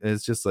 I mean,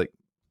 it's just like,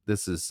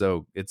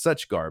 it's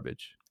such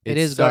garbage. It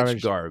is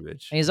such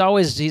garbage. And he's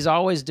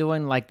always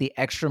doing like the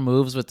extra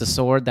moves with the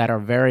sword that are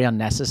very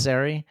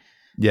unnecessary.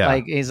 Yeah.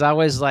 Like he's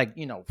always like,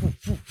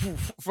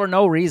 for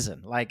no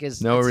reason. Like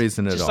it's no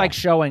reason at all. Just like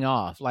showing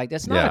off. Like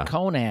that's not a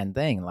Conan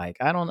thing. Like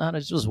I don't know.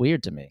 It's just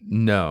weird to me.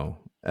 No.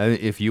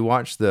 If you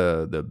watch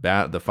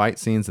the fight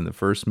scenes in the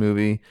first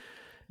movie,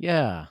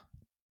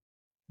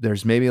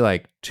 there's maybe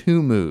like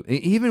two moves.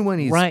 Even when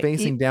he's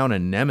facing down a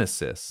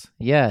nemesis,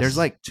 there's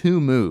like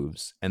two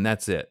moves, and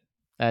that's it.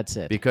 That's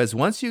it. Because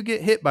once you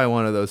get hit by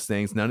one of those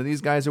things, none of these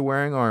guys are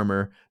wearing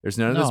armor. There's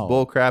none of this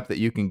bull crap that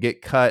you can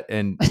get cut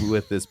and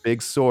with this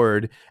big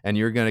sword, and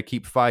you're gonna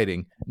keep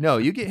fighting. No,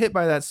 you get hit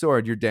by that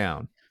sword, you're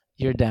down.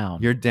 You're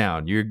down. You're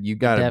down. You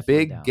got a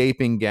big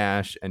gaping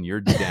gash, and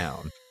you're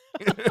down.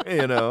 There's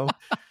and a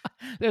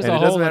it doesn't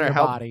hole matter in your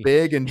how body.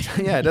 big and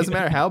it doesn't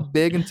matter how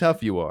big and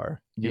tough you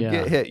are. You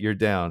get hit, you're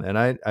down. And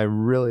I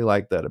really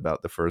like that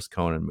about the first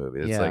Conan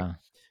movie. It's like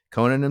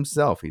Conan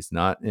himself, he's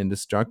not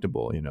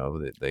indestructible. They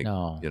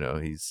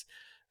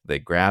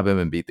grab him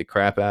and beat the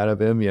crap out of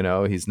him.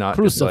 He's not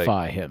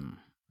crucify him.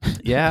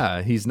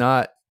 Yeah, he's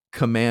not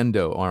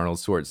Commando Arnold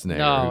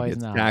Schwarzenegger who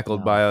gets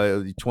tackled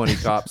by 20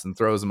 cops and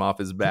throws him off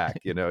his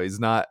back. He's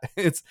not.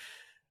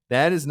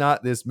 That is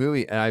not this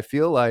movie. And I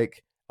feel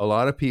like a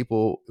lot of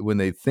people, when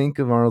they think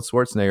of Arnold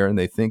Schwarzenegger and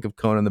they think of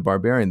Conan the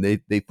Barbarian,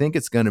 they think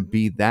it's going to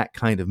be that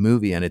kind of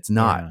movie, and it's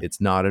not. Yeah.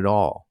 It's not at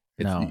all.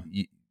 No.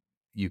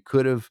 You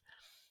could have.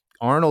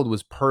 Arnold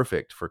was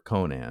perfect for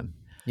Conan,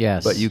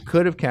 Yes. but you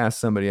could have cast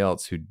somebody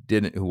else who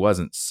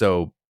wasn't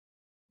so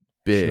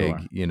big,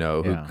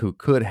 Sure. who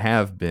could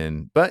have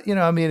been. But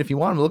I mean, if you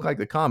want him to look like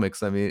the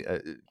comics, I mean,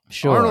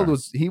 Sure. Arnold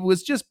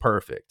was just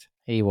perfect.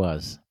 He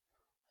was,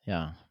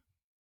 yeah.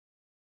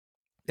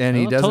 And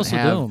he doesn't Tulsa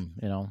have.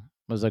 Doom,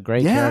 was a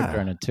great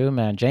character in it too,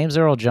 man. James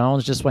Earl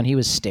Jones, just when he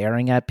was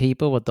staring at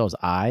people with those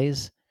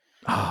eyes.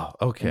 Oh,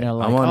 okay.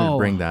 Like, I wanted to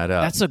bring that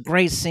up. That's a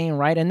great scene,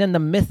 right? And then the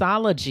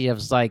mythology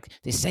of like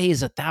they say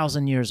he's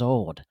 1,000 years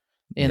old.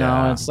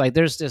 It's like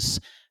there's this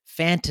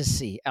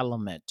fantasy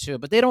element to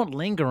it, but they don't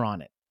linger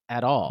on it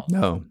at all.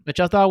 No, which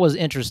I thought was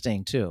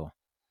interesting too.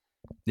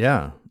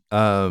 Yeah.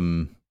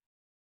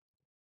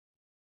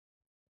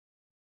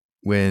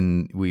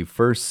 When we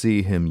first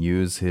see him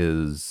use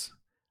his,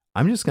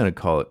 I'm just going to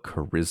call it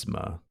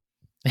charisma,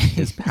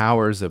 his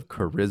powers of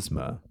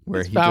charisma,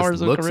 where he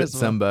just looks at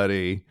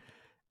somebody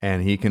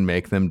and he can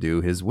make them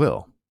do his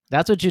will.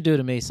 That's what you do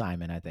to me,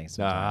 Simon, I think.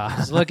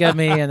 Just look at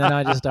me and then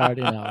I just start,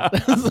 I'm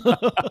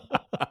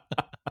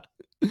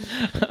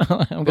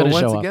but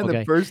once again,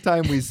 the first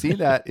time we see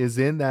that is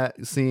in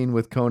that scene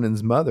with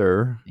Conan's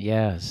mother.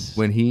 Yes.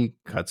 When he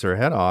cuts her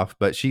head off,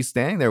 but she's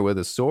standing there with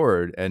a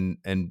sword, and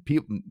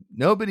people,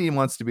 nobody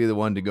wants to be the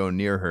one to go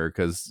near her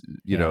because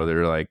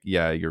they're like,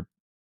 yeah,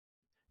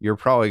 you're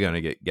probably going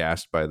to get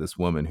gashed by this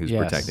woman who's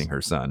protecting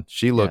her son.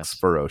 She looks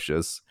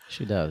ferocious.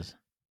 She does.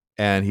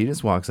 And he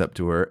just walks up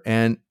to her,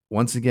 and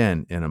once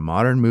again, in a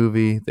modern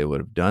movie, they would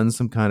have done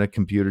some kind of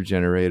computer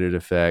generated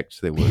effect.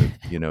 They would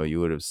have, you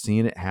would have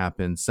seen it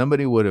happen.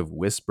 Somebody would have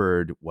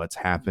whispered what's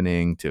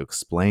happening to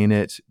explain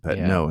it. But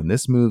no, in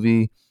this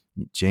movie,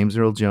 James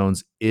Earl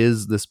Jones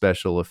is the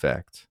special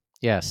effect.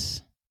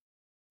 Yes.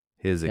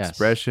 His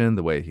expression,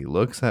 the way he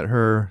looks at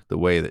her, the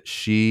way that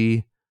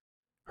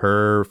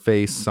her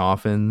face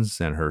softens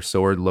and her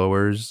sword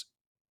lowers,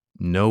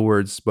 no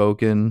words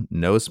spoken,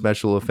 no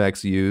special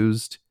effects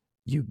used.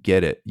 You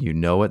get it. You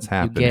know what's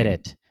happening. You get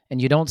it.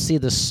 And you don't see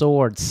the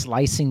sword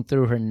slicing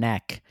through her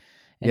neck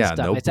and stuff.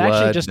 No it's blood,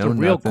 actually just a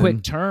real nothing.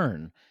 quick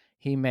turn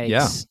he makes.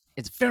 Yeah.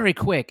 It's very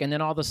quick. And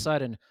then all of a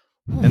sudden.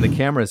 And the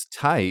camera's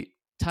tight.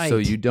 So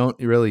you don't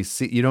really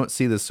see,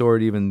 the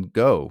sword even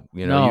go.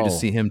 You just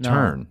see him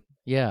turn.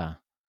 Yeah.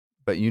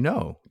 But you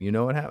know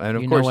what happened. And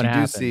of course you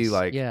do see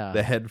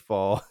the head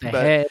fall.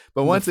 But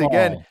once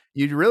again,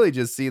 you really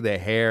just see the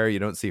hair. You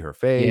don't see her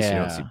face. You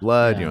don't see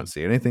blood. You don't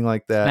see anything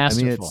like that.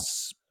 Masterful. I mean,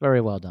 it's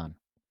very well done.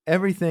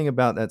 Everything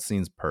about that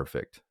scene's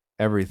perfect.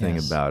 Everything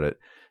about it.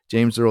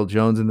 James Earl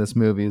Jones in this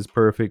movie is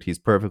perfect. He's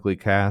perfectly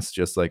cast,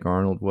 just like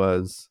Arnold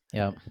was.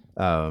 Yeah.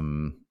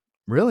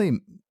 Really,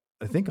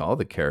 I think all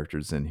the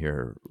characters in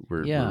here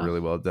were really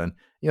well done.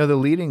 The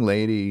leading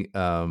lady,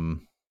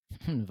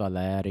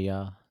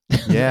 Valeria.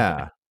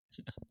 Yeah.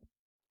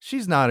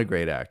 She's not a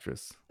great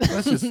actress.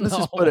 Let's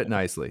just put it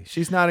nicely.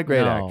 She's not a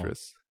great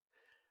actress.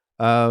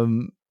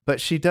 But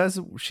she does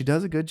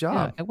a good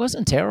job. Yeah, it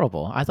wasn't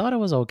terrible. I thought it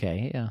was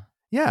okay. Yeah.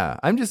 Yeah.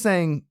 I'm just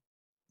saying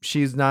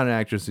she's not an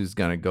actress who's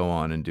going to go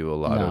on and do a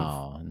lot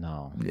of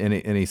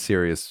any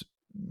serious,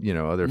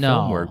 other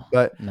film work.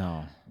 But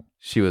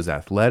she was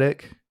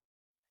athletic.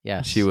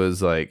 Yes. She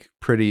was like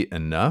pretty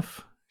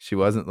enough. She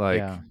wasn't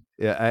like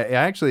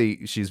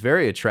she's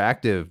very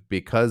attractive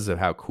because of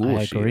how cool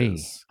she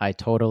is. I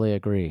totally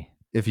agree.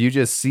 If you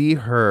just see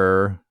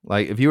her,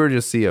 like if you were to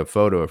just see a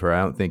photo of her,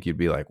 I don't think you'd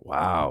be like,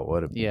 wow,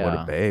 what a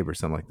babe or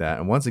something like that.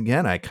 And once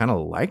again, I kind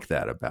of like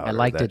that about her. I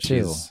liked it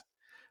too.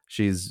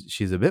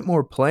 She's a bit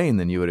more plain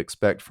than you would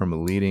expect from a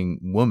leading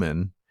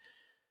woman.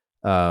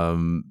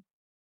 In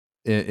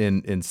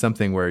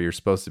something where you're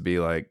supposed to be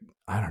like,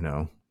 I don't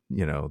know,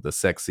 the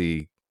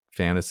sexy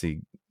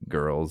fantasy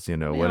girls,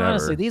 whatever.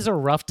 Honestly, these are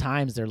rough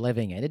times they're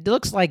living in. It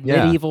looks like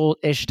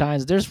medieval-ish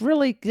times. There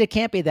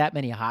can't be that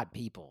many hot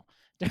people.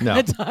 During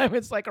the time,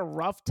 it's like a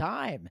rough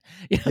time.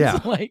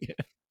 It's like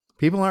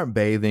people aren't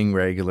bathing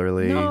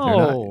regularly.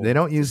 No, they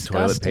don't use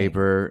toilet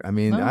paper. I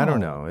mean, I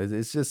don't know.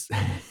 It's just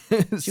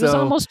she was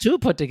almost too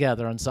put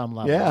together on some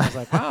level. I was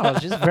like, wow,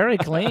 she's very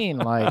clean.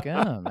 Like,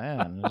 oh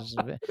man,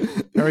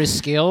 very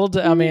skilled.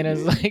 I mean,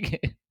 it's like.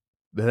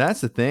 But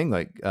that's the thing.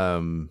 Like,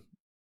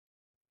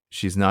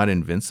 she's not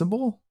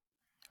invincible,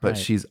 but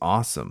she's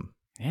awesome.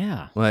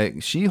 Yeah.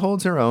 Like she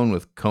holds her own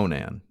with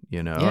Conan,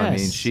 I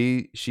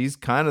mean, she's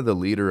kind of the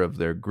leader of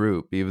their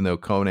group, even though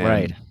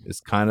Conan is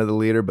kind of the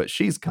leader, but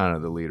she's kind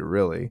of the leader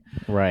really.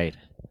 Right.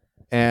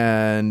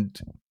 And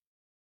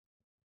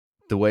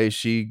the way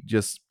she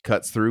just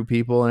cuts through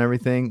people and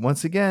everything,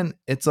 once again,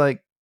 it's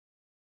like,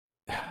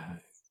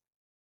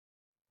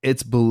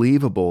 it's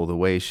believable the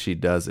way she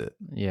does it.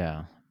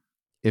 Yeah.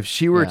 If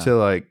she were to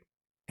like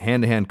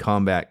hand-to-hand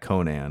combat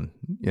Conan,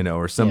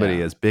 or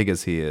somebody as big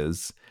as he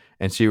is,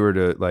 and she were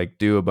to like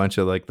do a bunch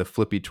of like the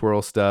flippy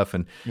twirl stuff,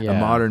 and a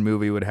modern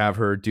movie would have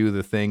her do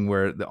the thing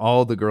where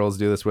all the girls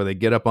do this, where they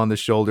get up on the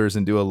shoulders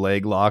and do a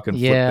leg lock and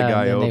flip the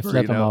guy and then over. they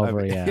flip him over.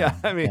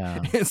 I mean,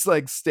 it's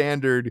like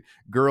standard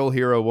girl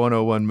hero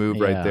 101 move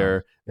right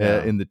there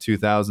in the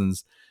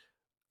 2000s.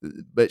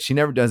 But she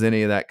never does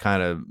any of that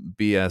kind of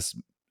BS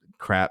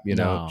crap,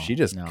 she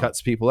just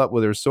cuts people up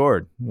with her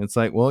sword. It's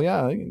like, well,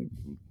 yeah,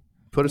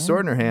 put a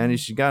sword in her hand, and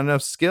she's got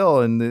enough skill,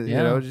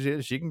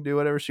 and she can do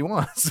whatever she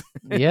wants.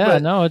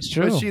 No, it's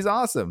true. But she's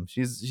awesome.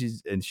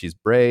 She's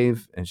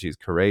brave, and she's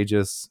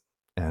courageous,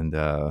 and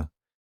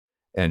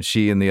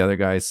she and the other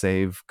guy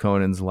save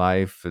Conan's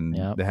life, and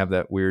they have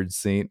that weird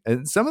scene.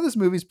 And some of this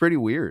movie's pretty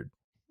weird.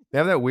 They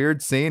have that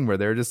weird scene where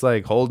they're just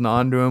like holding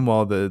on to him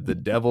while the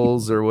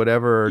devils or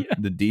whatever,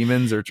 the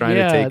demons are trying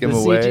to take him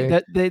away.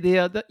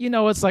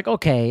 It's like,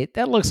 okay,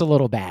 that looks a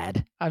little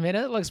bad. I mean,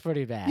 it looks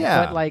pretty bad.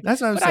 Yeah, but like,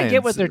 that's what I'm saying. I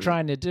get what they're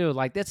trying to do.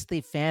 Like, that's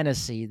the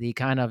fantasy, the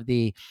kind of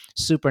the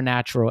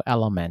supernatural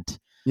element.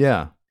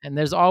 Yeah. And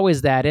there's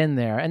always that in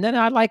there. And then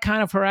I like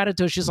kind of her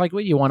attitude. She's like,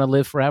 "What, you want to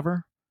live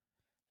forever?"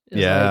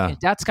 Like,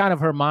 that's kind of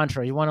her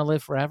mantra. You want to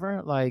live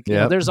forever? Like,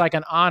 there's like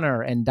an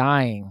honor in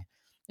dying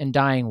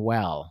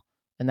well.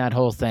 And that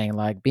whole thing,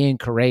 like being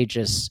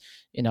courageous,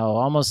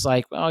 almost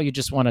like, oh, you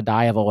just want to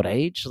die of old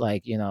age.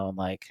 Like,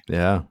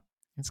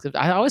 it's good.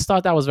 I always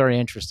thought that was very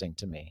interesting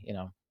to me,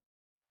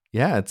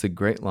 Yeah, it's a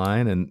great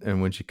line.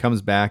 And when she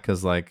comes back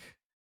as like,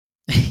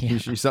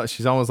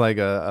 she's almost like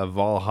a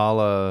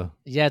Valhalla.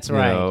 Yeah, that's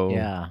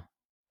right.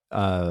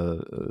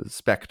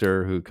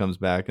 Spectre who comes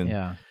back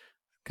and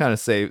kind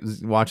of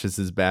watches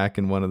his back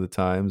in one of the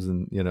times.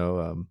 And,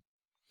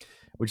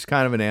 which is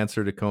kind of an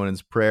answer to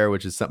Conan's prayer,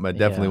 which is something I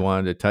definitely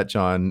wanted to touch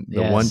on.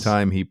 The one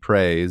time he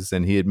prays,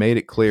 and he had made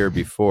it clear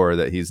before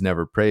that he's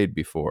never prayed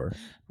before.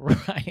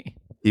 Right.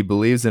 He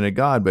believes in a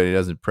God, but he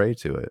doesn't pray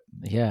to it.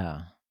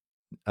 Yeah.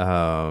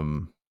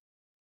 And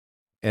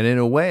in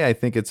a way, I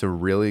think it's a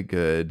really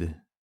good,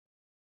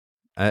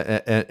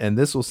 and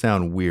this will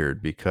sound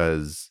weird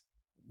because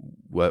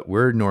what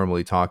we're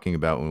normally talking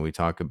about when we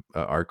talk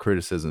our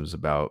criticisms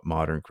about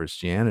modern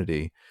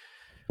Christianity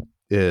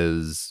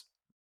is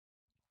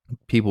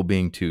people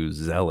being too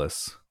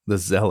zealous. The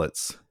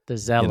zealots.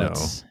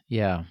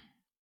 Yeah.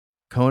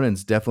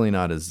 Conan's definitely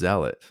not a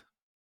zealot.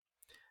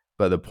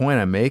 But the point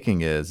I'm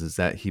making is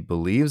that he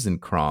believes in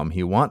Crom.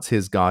 He wants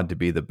his God to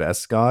be the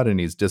best God,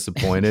 and he's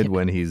disappointed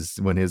when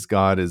his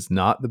God is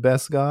not the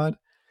best God.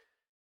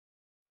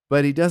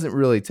 But he doesn't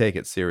really take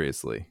it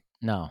seriously.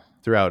 No.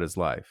 Throughout his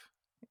life.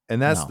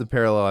 And that's the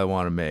parallel I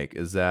want to make,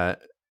 is that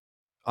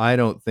I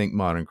don't think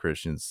modern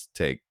Christians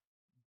take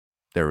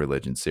their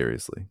religion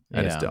seriously.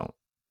 I just don't.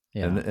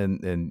 Yeah.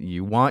 And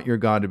you want your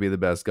God to be the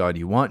best God.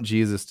 You want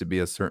Jesus to be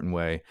a certain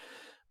way,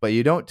 but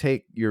you don't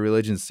take your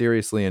religion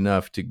seriously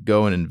enough to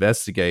go and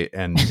investigate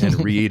and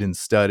read and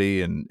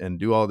study and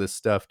do all this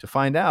stuff to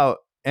find out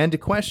and to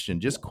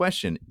question. Just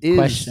question.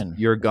 Is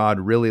your God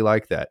really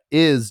like that?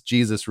 Is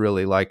Jesus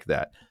really like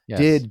that? Yes.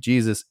 Did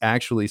Jesus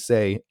actually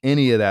say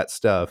any of that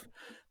stuff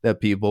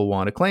that people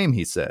want to claim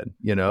he said?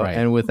 Right.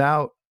 And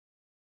without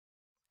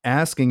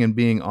asking and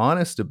being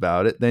honest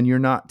about it, then you're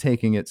not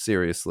taking it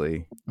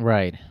seriously.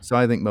 Right. So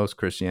I think most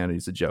Christianity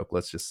is a joke.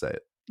 Let's just say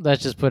it.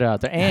 Let's just put it out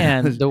there.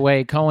 And the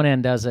way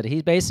Conan does it,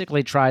 he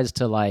basically tries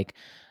to like,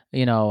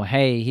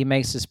 hey, he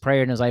makes this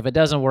prayer and is like, if it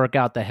doesn't work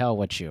out, the hell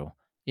with you.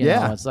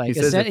 Know, it's like, he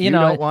says, if you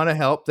don't want to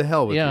help, the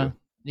hell with you.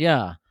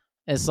 Yeah.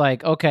 It's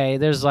like, okay,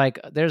 there's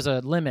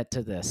a limit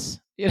to this.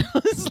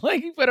 It's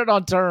like he put it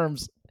on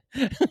terms.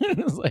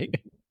 It's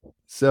like,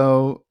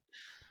 so,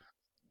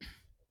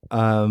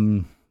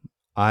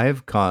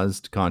 I've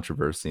caused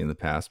controversy in the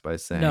past by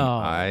saying,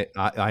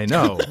 I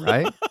know,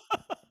 right?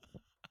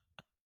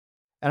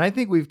 And I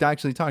think we've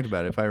actually talked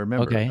about it, if I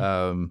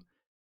remember,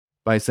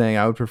 by saying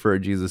I would prefer a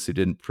Jesus who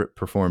didn't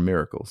perform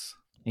miracles.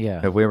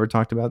 Yeah. Have we ever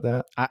talked about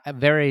that?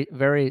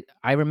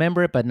 I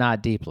remember it, but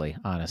not deeply,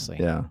 honestly.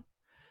 Yeah.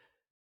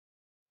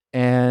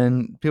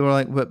 And people are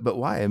like, but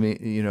why? I mean,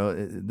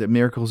 the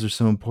miracles are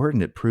so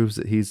important. It proves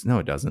that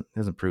it doesn't. It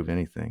doesn't prove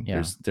anything.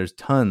 Yeah. There's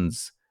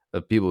tons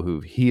of people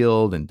who've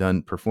healed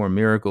and performed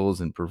miracles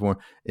and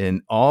performed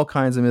in all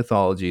kinds of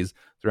mythologies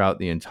throughout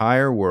the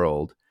entire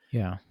world.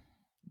 Yeah.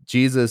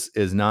 Jesus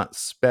is not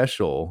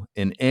special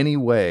in any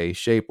way,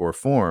 shape, or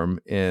form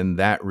in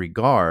that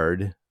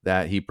regard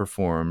that he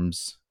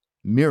performs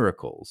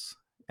miracles.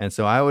 And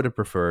so I would have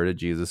preferred a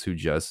Jesus who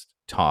just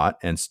taught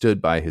and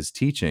stood by his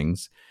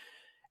teachings.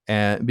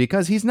 And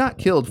because he's not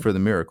killed for the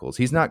miracles,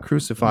 he's not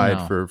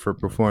crucified for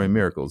performing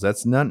miracles.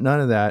 That's none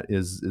of that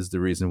is the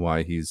reason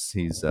why he's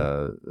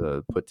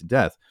put to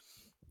death.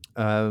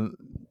 So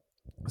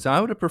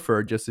I would have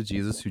preferred just a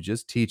Jesus who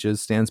just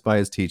teaches, stands by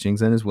his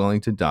teachings, and is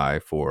willing to die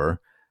for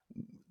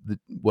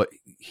what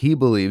he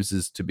believes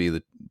is to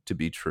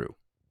be true.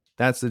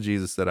 That's the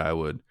Jesus that I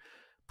would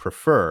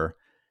prefer.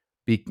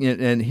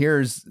 And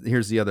here's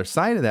the other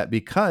side of that,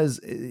 because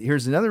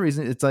here's another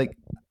reason. It's like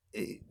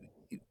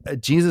a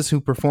Jesus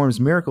who performs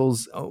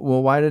miracles.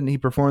 Well, why didn't he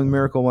perform the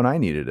miracle when I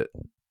needed it?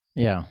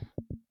 Yeah.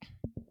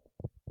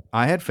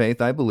 I had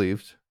faith. I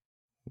believed.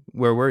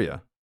 Where were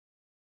you?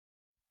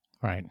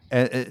 Right.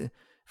 And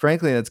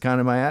frankly, that's kind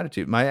of my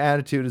attitude. My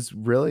attitude is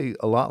really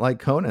a lot like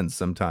Conan's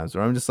sometimes,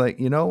 where I'm just like,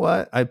 you know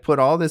what? I put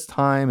all this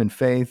time and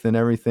faith and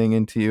everything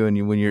into you, and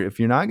if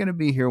you're not going to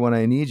be here when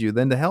I need you,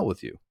 then to hell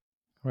with you.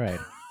 Right.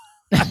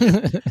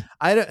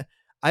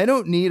 I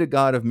don't need a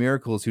God of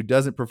miracles who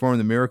doesn't perform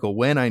the miracle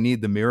when I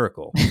need the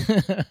miracle.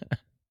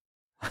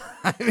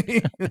 I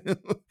mean,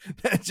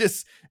 that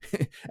just,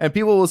 and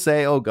people will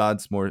say, "Oh,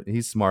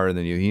 he's smarter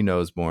than you. He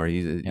knows more.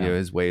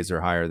 His ways are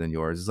higher than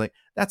yours." It's like,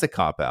 that's a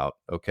cop out.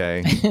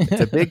 Okay.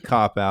 It's a big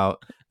cop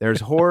out.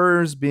 There's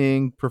horrors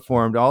being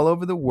performed all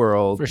over the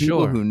world. For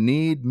people sure. who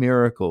need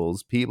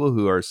miracles, people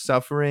who are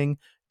suffering,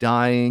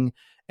 dying,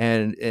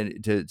 and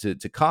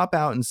to cop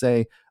out and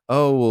say,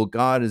 "Oh, well,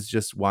 God is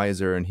just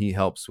wiser and he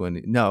helps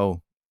when."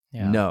 No,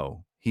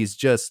 he's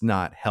just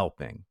not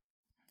helping.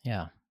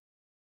 Yeah.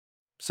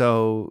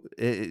 So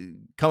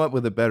come up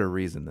with a better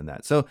reason than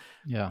that. So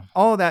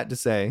all that to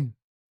say,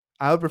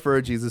 I would prefer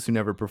a Jesus who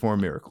never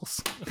performed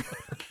miracles.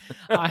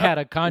 I had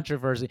a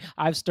controversy.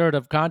 I've stirred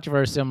up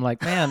controversy. I'm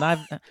like, man, I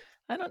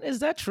don't. Is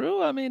that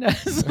true? I mean,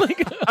 it's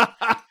like,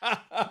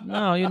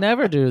 no, you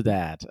never do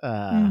that.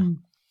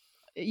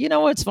 You know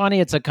what's funny?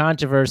 It's a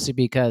controversy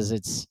because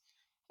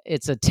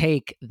it's a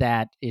take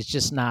that is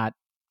just not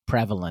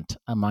prevalent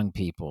among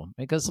people,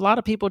 because a lot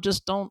of people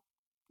just don't.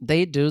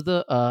 They do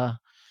the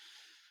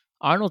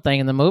Arnold thing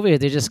in the movie.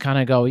 They just kind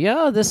of go,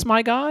 yeah, this is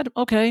my God.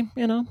 Okay,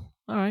 all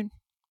right.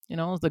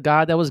 The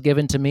God that was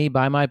given to me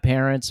by my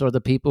parents or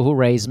the people who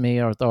raised me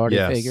or authority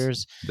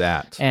figures.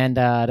 And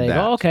they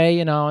go,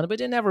 okay, but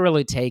they never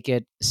really take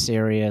it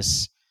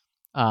serious.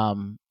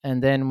 And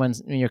then when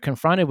you're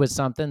confronted with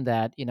something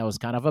that, is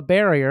kind of a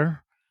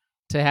barrier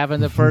to having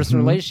the first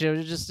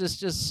relationship, it's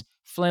just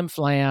flim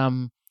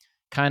flam,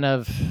 kind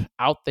of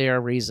out there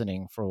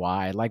reasoning for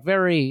why, like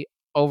very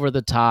over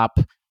the top,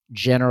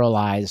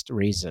 generalized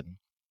reason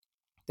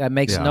that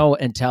makes has no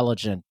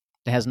intelligent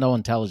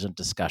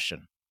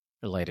discussion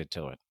related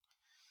to it.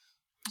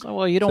 So,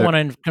 well, you don't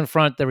want to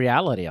confront the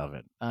reality of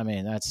it. I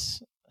mean,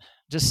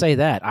 just say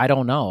that. I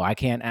don't know. I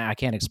can't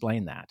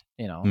explain that.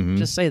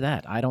 Just say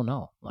that. I don't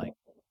know. Like,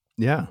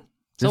 yeah,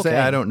 just say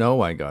I don't know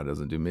why God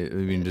doesn't do me. I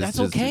mean, that's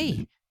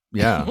okay.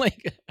 Yeah.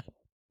 Like,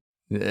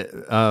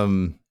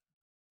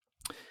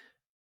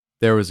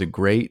 there was a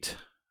great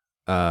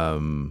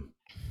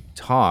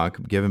talk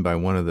given by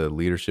one of the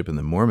leadership in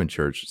the Mormon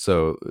church.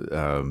 So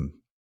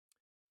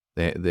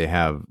they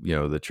have,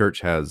 the church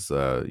has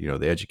the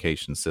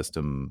education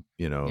system,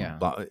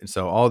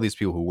 so all these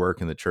people who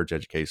work in the church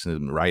education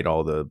system write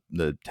all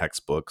the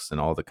textbooks and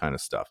all the kind of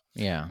stuff.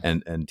 Yeah.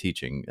 And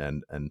teaching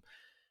and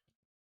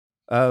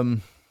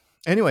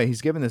anyway,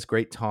 he's given this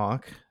great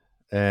talk.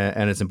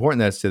 And it's important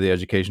that's to the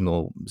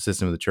educational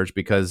system of the church,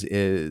 because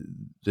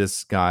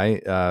this guy,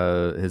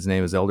 his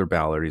name is Elder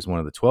Ballard. He's one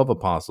of the 12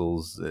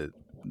 apostles, the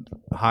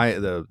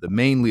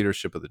main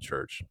leadership of the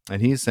church.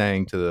 And he's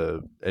saying to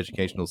the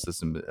educational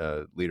system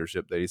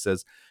leadership that he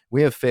says,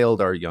 we have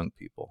failed our young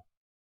people.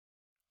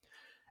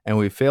 And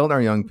we failed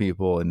our young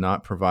people in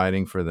not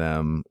providing for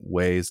them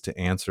ways to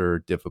answer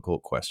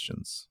difficult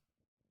questions.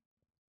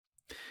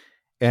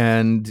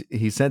 And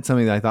he said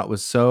something that I thought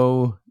was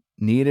so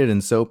needed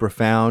and so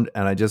profound,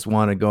 and I just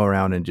want to go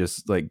around and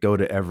just like go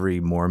to every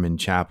Mormon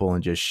chapel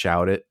and just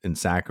shout it in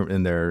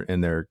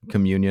their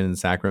communion and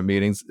sacrament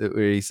meetings,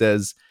 where he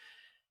says,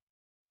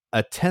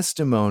 a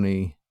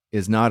testimony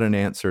is not an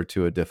answer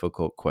to a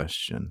difficult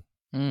question.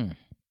 And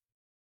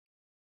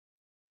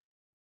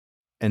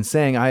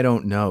saying I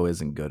don't know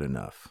isn't good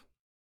enough,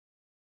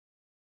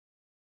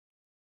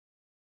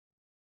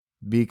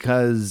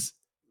 because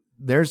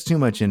there's too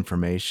much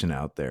information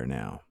out there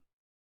now.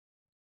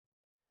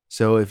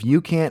 So if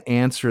you can't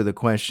answer the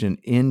question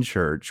in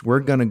church,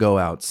 we're going to go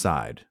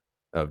outside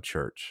of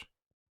church.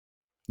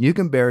 You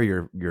can bear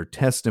your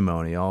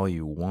testimony all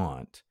you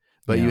want,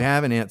 but you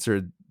haven't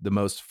answered the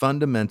most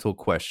fundamental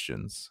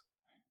questions.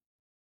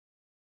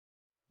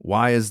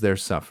 Why is there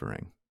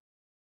suffering?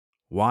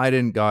 Why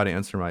didn't God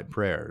answer my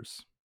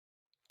prayers?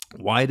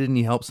 Why didn't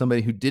he help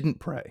somebody who didn't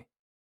pray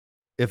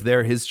if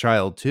they're his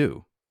child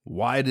too?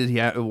 Why did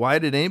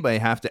anybody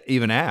have to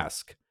even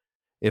ask?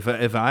 If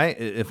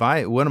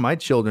one of my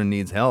children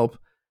needs help,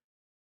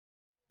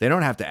 they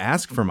don't have to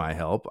ask for my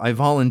help. I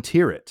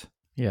volunteer it.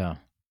 Yeah.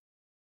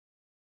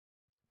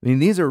 I mean,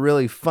 these are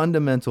really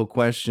fundamental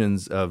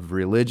questions of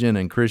religion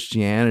and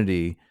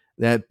Christianity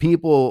that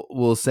people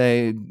will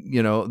say,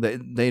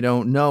 they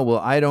don't know. Well,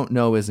 I don't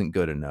know isn't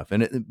good enough.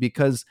 And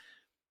because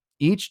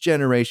each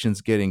generation's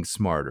getting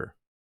smarter.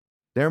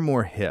 They're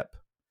more hip.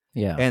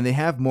 Yeah. And they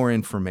have more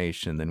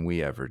information than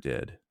we ever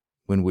did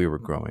when we were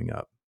growing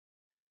up.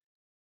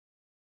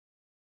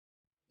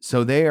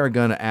 So they are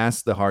going to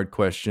ask the hard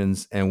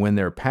questions. And when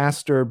their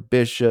pastor,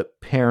 bishop,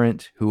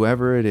 parent,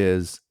 whoever it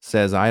is,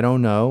 says, I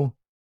don't know,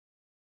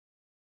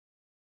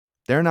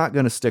 they're not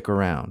going to stick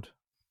around.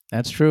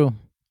 That's true.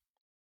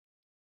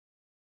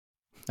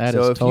 That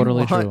is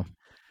totally true.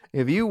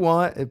 if you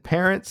want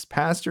parents,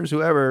 pastors,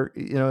 whoever,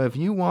 if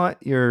you want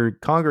your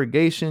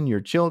congregation,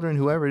 your children,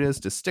 whoever it is,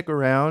 to stick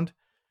around,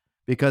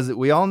 because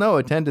we all know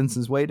attendance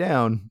is way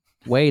down,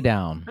 Way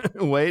down.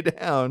 way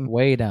down.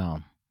 Way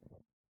down.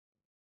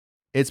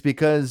 It's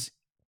because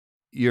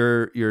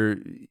you're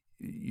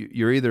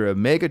either a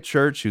mega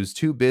church who's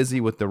too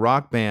busy with the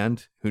rock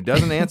band, who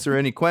doesn't answer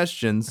any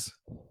questions,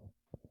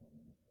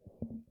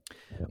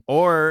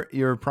 or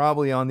you're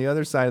probably on the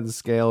other side of the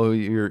scale.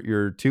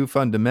 You're too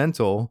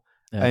fundamental.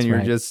 That's and you're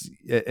right. just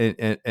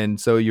and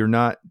so you're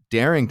not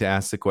daring to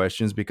ask the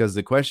questions because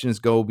the questions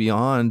go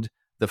beyond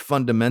the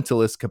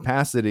fundamentalist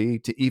capacity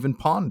to even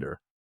ponder.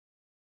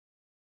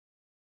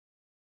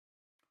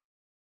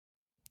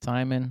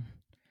 Simon,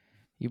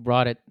 you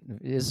brought it.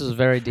 This is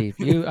very deep.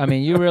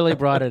 You really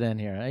brought it in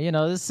here.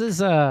 This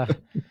is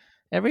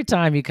every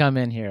time you come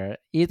in here,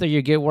 either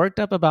you get worked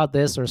up about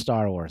this or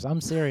Star Wars.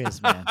 I'm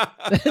serious, man.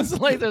 It's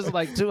like there's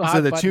like two hot.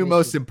 So the two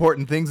most issues.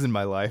 important things in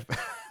my life,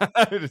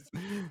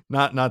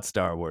 not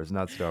Star Wars,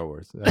 not Star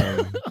Wars.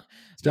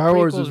 Star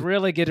Wars is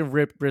really getting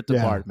ripped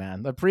apart,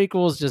 man. The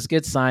prequels just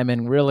get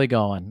Simon really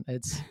going.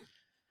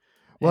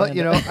 Well,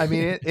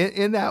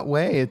 in that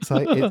way, it's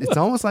like it's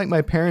almost like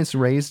my parents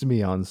raised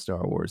me on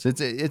Star Wars.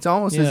 It's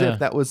almost as if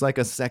that was like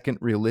a second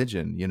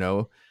religion,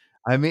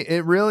 I mean,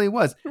 it really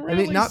was.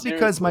 Really, not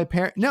because my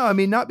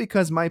not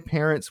because my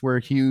parents were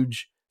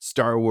huge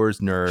Star Wars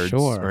nerds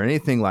or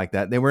anything like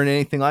that. They weren't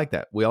anything like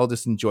that. We all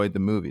just enjoyed the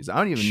movies. I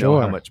don't even know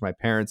how much my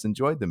parents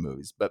enjoyed the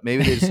movies, but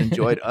maybe they just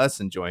enjoyed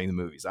us enjoying the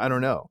movies. I don't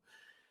know.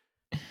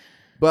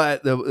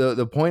 But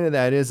the point of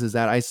that is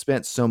that I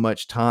spent so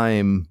much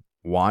time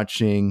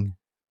watching,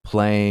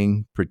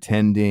 playing,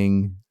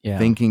 pretending,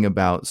 thinking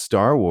about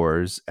Star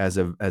Wars as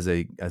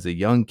a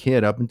young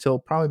kid up until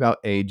probably about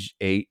age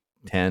 8,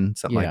 10,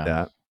 something like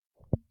that.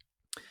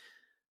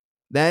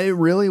 That it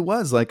really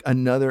was like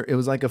it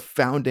was like a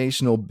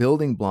foundational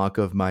building block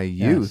of my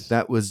youth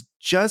that was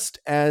just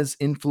as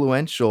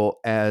influential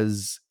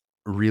as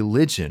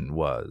religion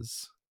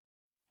was,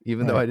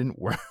 even though I didn't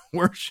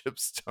worship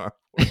Star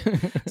Wars.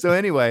 So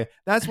anyway,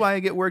 that's why I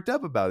get worked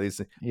up about these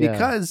things,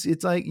 because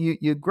it's like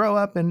you grow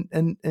up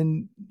and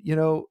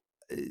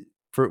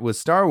with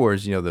Star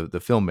Wars,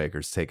 the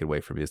filmmakers take it away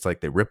from you. It's like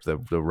they rip the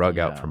rug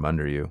out from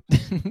under you.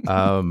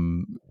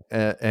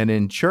 And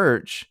in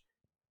church,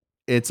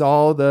 it's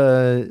all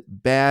the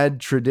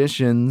bad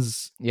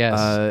traditions,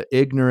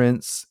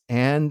 ignorance,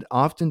 and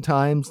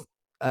oftentimes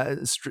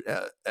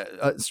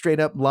straight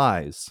up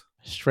lies.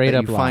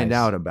 You find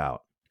out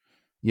about.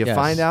 You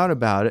find out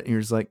about it, and you're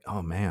just like,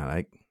 oh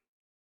man,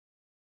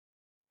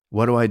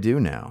 what do I do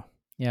now?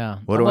 Yeah.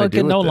 What do I do?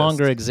 It can no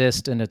longer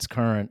exist in its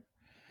current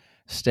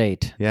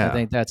state. I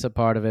think that's a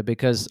part of it,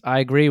 because I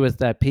agree with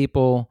that.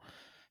 People,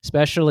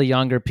 especially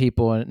younger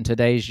people in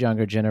today's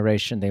younger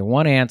generation, they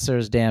want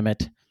answers, damn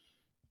it.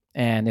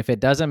 And if it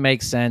doesn't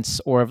make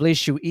sense, or at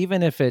least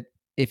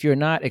if you're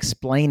not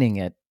explaining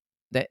it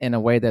in a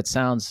way that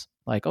sounds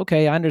like,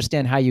 okay, I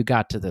understand how you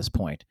got to this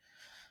point,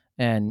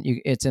 and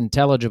it's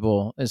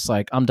intelligible, it's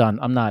like, I'm done.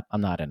 I'm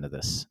not into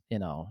this,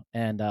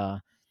 and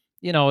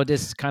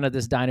this kind of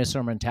this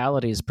dinosaur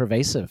mentality is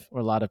pervasive for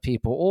a lot of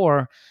people.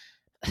 Or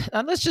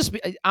I'm going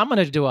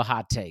to do a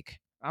hot take.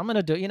 I'm going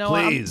to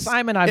do,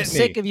 Simon, I'm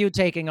sick of you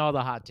taking all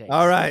the hot takes.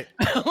 All right.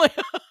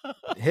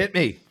 Hit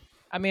me.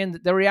 I mean,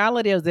 the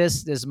reality of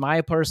this is,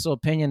 my personal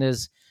opinion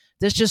is,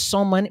 there's just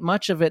so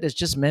much of it is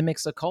just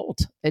mimics a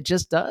cult. It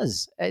just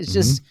does. It's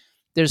just,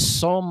 there's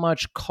so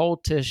much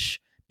cultish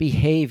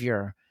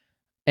behavior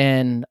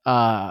in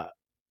a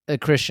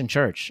Christian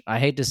church. I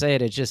hate to say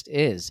it. It just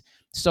is.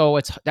 So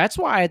that's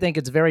why I think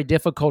it's very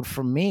difficult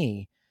for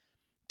me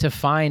to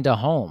find a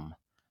home,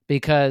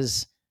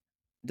 because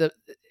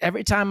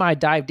every time I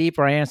dive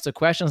deeper, I answer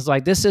questions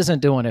like, this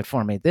isn't doing it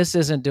for me. This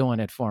isn't doing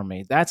it for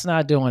me. That's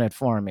not doing it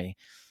for me.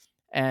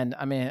 And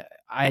I mean,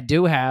 I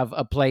do have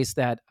a place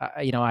that,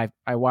 I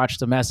watch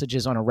the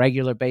messages on a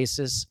regular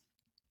basis.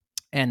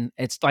 And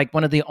it's like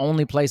one of the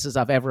only places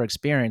I've ever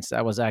experienced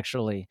that was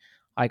actually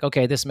like,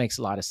 okay, this makes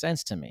a lot of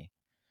sense to me.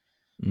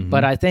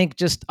 But I think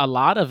just a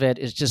lot of it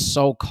is just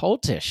so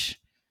cultish.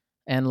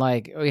 And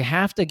like, we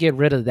have to get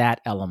rid of that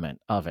element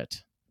of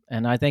it.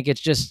 And I think it's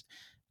just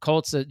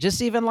cults,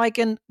 just even like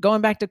in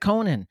going back to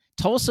Conan,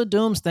 Tulsa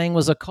Doom's thing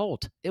was a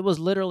cult. It was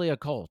literally a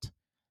cult.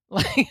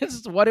 Like,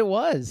 it's what it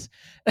was.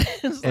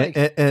 It's like,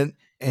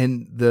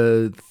 and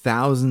the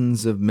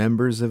thousands of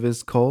members of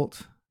his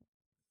cult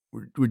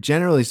were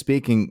generally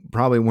speaking,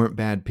 probably weren't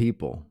bad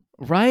people.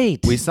 Right.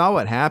 We saw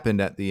what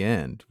happened at the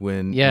end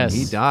when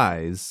he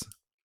dies.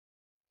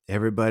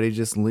 Everybody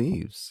just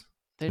leaves.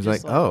 It's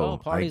like, oh,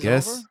 I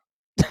guess.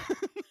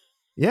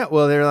 Yeah.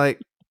 Well, they're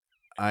like,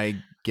 I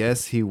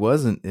guess he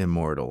wasn't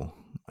immortal.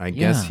 I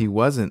guess he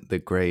wasn't the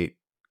great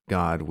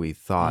God we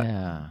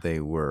thought they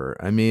were.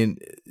 I mean,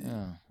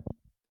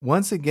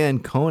 once again,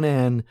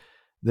 Conan,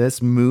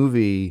 this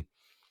movie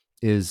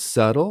is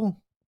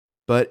subtle,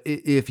 but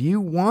if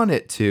you want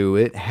it to,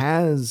 it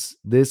has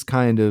this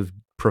kind of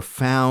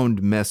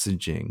profound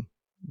messaging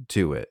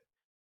to it.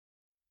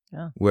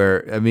 Yeah.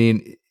 Where, I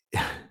mean,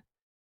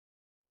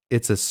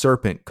 it's a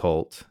serpent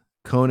cult.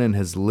 Conan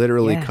has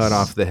literally cut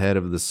off the head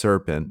of the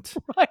serpent.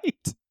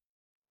 Right.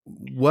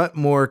 What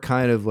more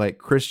kind of like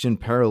Christian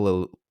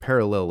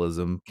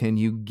parallelism can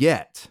you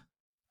get?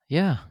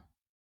 Yeah.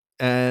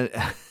 And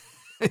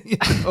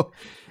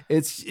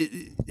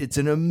it's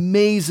an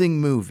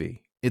amazing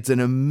movie. It's an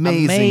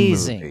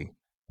amazing movie.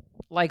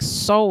 Like,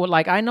 so,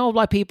 like, I know,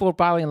 like, people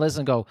probably listen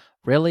and go,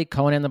 really,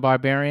 Conan the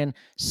Barbarian?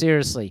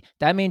 Seriously,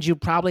 that means you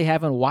probably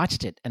haven't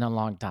watched it in a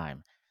long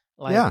time.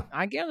 Like,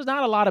 I guess there's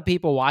not a lot of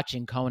people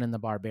watching Conan the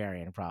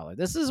Barbarian, probably.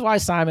 This is why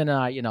Simon and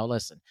I,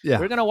 listen,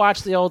 we're going to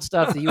watch the old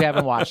stuff that you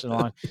haven't watched in a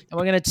long, and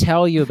we're going to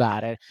tell you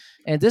about it.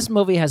 And this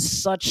movie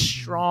has such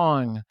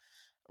strong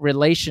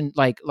relation,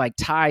 like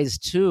ties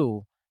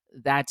to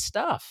that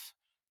stuff.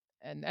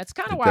 And that's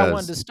kind of why I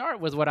wanted to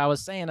start with what I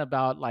was saying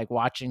about like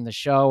watching the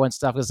show and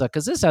stuff,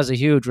 because this has a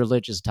huge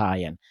religious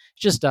tie-in. It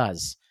just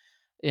does.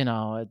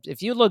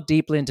 If you look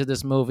deeply into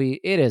this movie,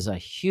 it has a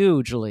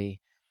huge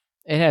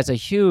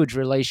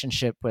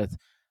relationship with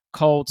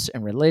cults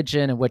and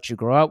religion and what you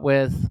grow up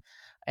with,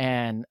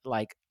 and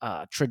like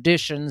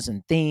traditions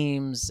and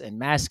themes and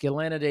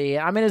masculinity.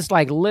 I mean, it's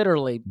like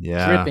literally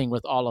dripping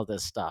with all of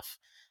this stuff.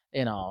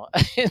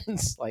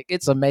 It's like,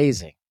 it's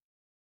amazing.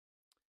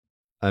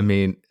 I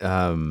mean,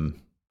 I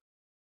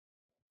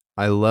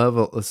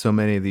love so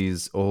many of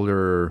these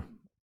older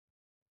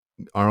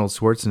Arnold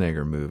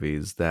Schwarzenegger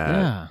movies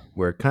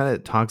where kind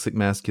of toxic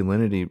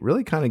masculinity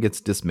really kind of gets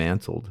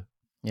dismantled.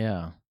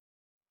 Yeah.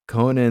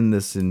 Conan,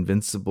 this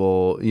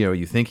invincible,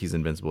 you think he's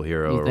invincible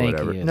hero or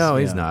whatever. No,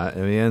 he's not.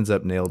 I mean, he ends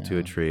up nailed to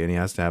a tree, and he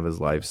has to have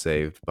his life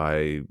saved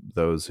by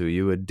those who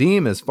you would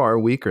deem as far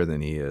weaker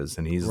than he is.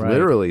 And he's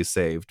literally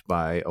saved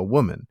by a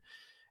woman.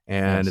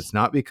 And it's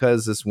not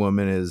because this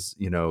woman is,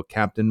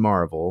 Captain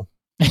Marvel.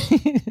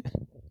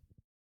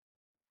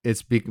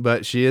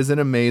 But she is an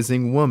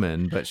amazing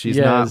woman, but she's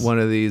not one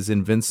of these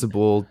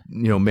invincible,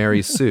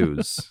 Mary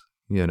Sues,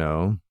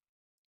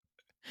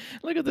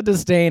 Look at the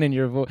disdain in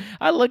your voice.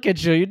 I look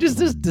at you. You're just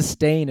this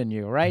disdain in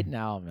you right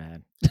now,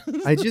 man.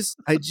 I just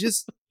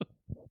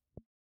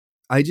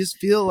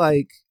feel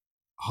like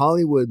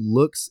Hollywood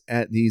looks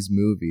at these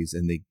movies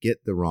and they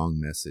get the wrong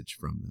message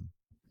from them.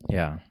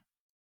 Yeah.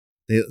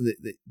 They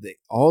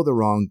all the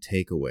wrong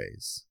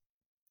takeaways.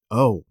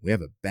 Oh, we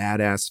have a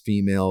badass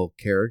female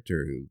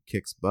character who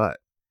kicks butt.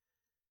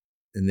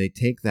 And they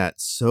take that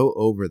so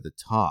over the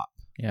top.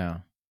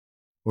 Yeah.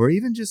 Or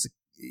even just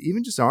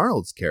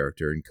Arnold's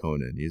character in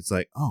Conan. It's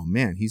like, oh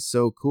man, he's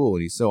so cool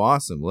and he's so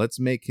awesome. Let's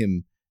make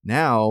him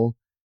now.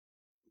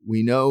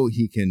 We know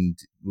he can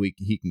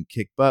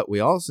kick butt. We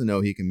also know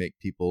he can make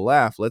people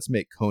laugh. Let's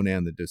make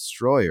Conan the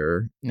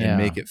Destroyer and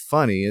make it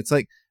funny. It's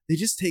like they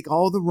just take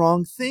all the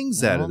wrong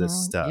things out of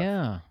this stuff.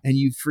 Yeah. And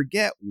you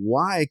forget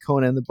why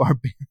Conan the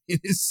Barbarian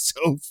is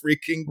so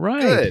freaking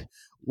good.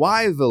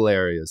 Why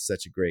Valeria is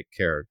such a great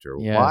character.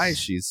 Yes. Why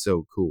she's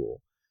so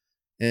cool.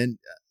 And,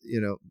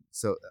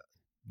 so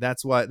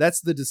that's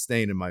the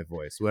disdain in my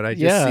voice. When I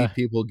just see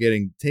people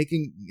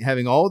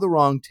having all the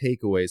wrong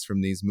takeaways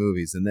from these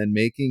movies and then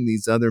making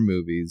these other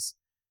movies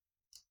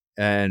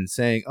and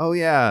saying, oh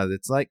yeah,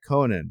 it's like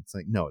Conan. It's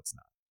like, no, it's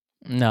not.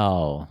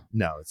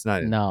 No, it's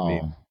not. No. I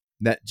mean,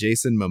 that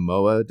Jason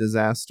Momoa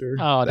disaster.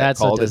 Oh,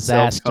 that's a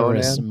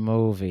disastrous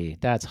movie.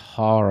 That's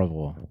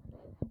horrible.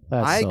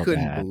 I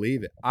couldn't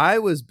believe it. I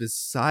was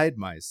beside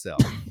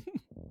myself.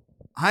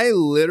 I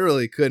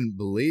literally couldn't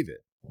believe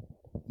it.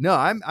 No,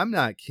 I'm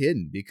not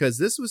kidding, because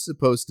this was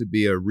supposed to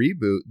be a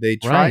reboot. They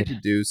tried to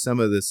do some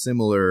of the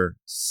similar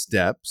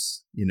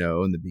steps, in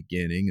the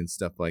beginning and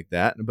stuff like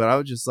that. But I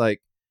was just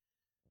like,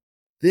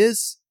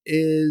 this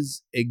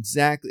is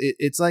exactly.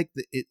 It's like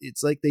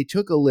they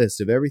took a list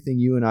of everything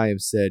you and I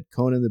have said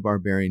Conan the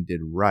Barbarian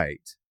did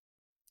right,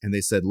 and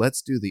they said,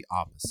 let's do the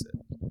opposite.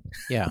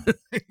 Yeah,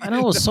 I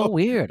know, it was so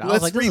weird. I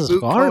was like, this is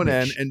reboot garbage.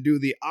 Conan and do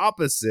the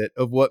opposite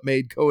of what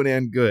made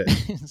Conan good.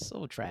 It's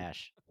so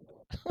trash.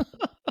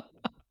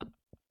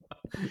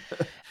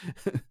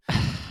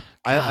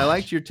 I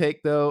liked your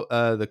take though,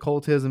 the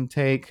cultism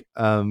take.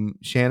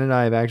 Shannon and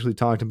I have actually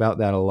talked about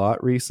that a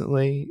lot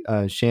recently.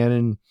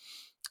 Shannon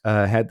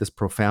had this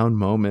profound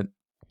moment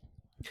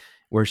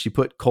where she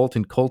put cult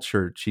and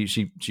culture.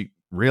 She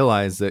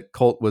realized that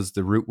cult was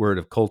the root word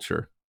of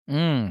culture.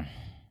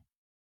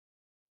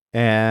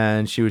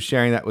 And she was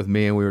sharing that with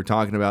me, and we were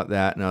talking about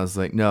that, and I was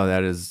like, no,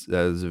 that is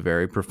a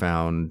very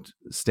profound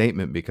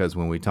statement, because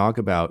when we talk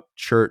about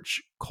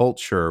church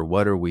culture,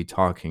 what are we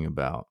talking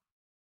about?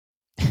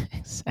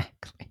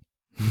 Exactly.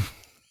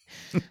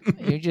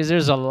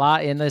 There's a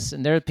lot in this,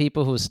 and there are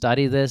people who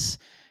study this,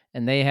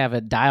 and they have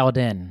it dialed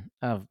in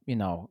of,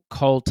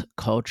 cult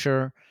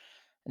culture.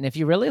 And if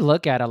you really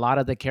look at a lot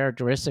of the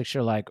characteristics,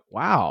 you're like,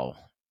 wow.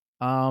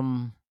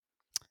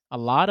 A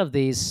lot of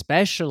these,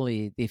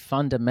 especially the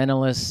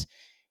fundamentalist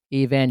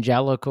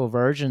evangelical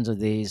versions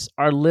of these,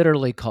 are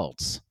literally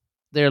cults.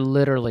 They're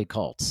literally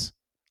cults.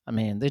 I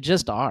mean, they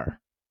just are.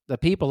 The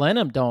people in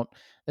them don't.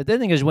 The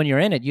thing is, when you're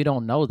in it, you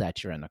don't know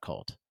that you're in a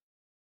cult.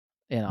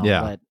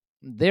 But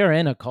they're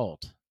in a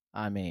cult.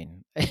 I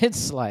mean,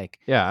 it's like,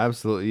 Yeah,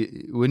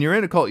 absolutely. When you're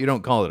in a cult, you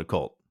don't call it a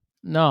cult.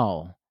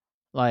 no.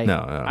 Like,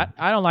 No, no.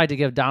 I don't like to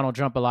give Donald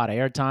Trump a lot of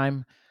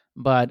airtime,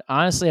 but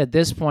honestly, at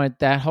this point,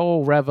 that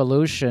whole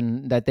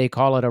revolution that they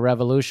call it a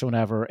revolution,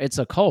 whatever, it's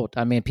a cult.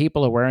 I mean,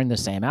 people are wearing the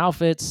same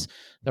outfits.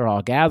 They're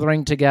all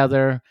gathering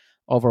together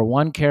over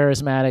one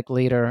charismatic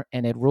leader,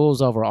 and it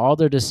rules over all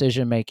their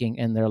decision making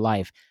in their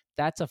life.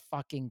 That's a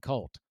fucking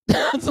cult.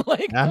 That's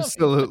like,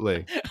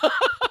 Absolutely.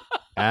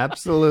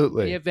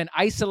 Absolutely. you've been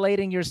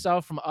isolating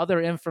yourself from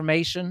other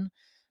information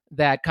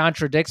that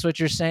contradicts what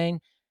you're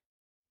saying.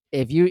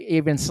 If you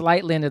even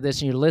slightly into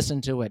this and you listen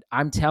to it,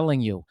 I'm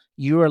telling you,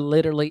 you are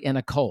literally in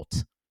a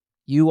cult.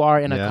 You are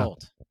in a Yeah.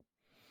 cult.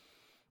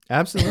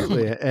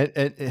 Absolutely.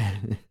 And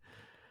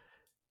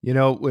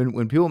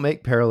when people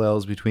make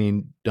parallels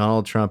between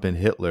Donald Trump and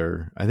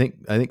Hitler, I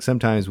think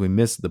sometimes we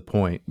miss the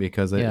point,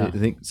 because Yeah. I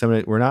think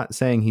we're not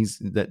saying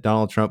that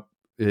Donald Trump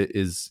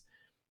is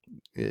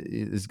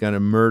going to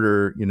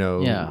murder,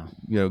 Yeah.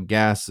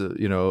 gas,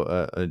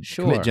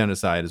 Sure. commit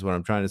genocide is what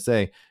I'm trying to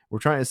say. We're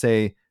trying to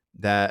say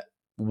that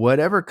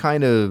whatever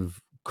kind of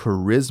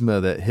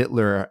charisma that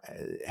Hitler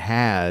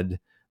had,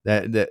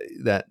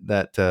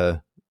 that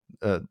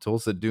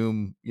Tulsa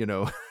Doom,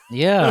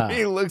 Yeah.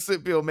 he looks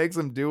at people, makes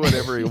them do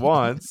whatever he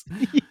wants.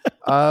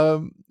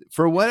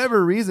 For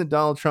whatever reason,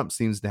 Donald Trump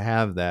seems to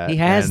have that. He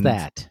has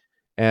that.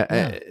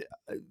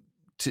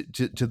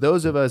 To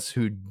those of us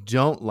who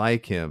don't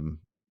like him,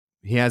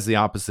 he has the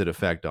opposite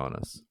effect on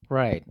us.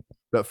 Right.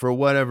 But for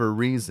whatever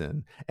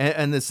reason,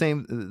 and the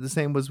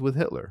same was with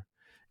Hitler.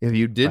 If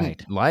you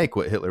didn't like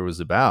what Hitler was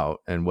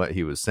about and what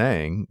he was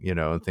saying,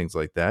 and things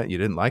like that, you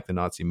didn't like the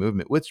Nazi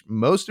movement, which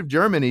most of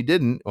Germany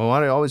didn't. I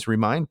want to always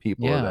remind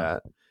people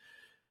of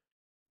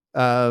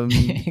that.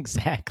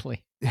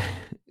 Exactly.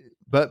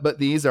 But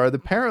these are the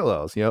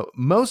parallels.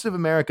 Most of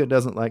America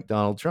doesn't like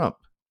Donald Trump.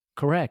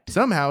 Correct.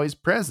 Somehow he's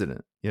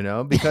president,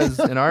 because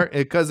in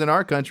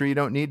our country, you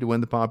don't need to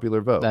win the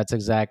popular vote. That's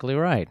exactly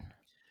right.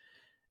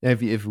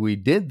 If we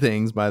did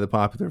things by the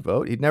popular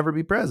vote, he'd never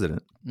be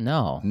president.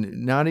 No.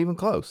 Not even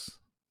close.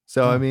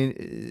 So, I mean,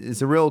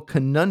 it's a real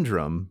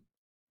conundrum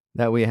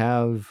that we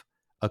have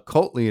a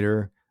cult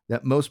leader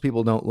that most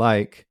people don't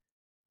like,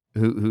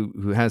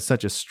 who has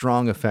such a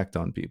strong effect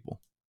on people.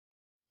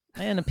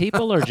 And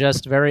people are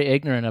just very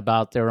ignorant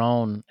about their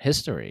own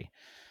history,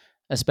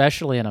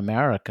 especially in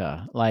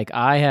America. Like,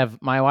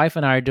 my wife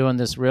and I are doing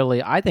this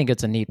I think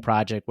it's a neat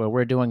project where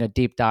we're doing a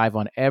deep dive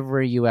on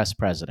every U.S.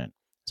 president.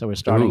 So we're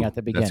starting at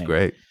the beginning. That's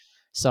great.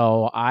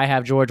 So I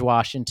have George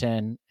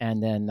Washington,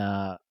 and then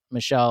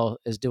Michelle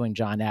is doing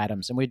John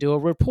Adams, and we do a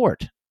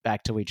report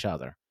back to each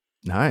other.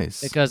 Nice.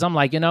 Because I'm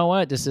like, you know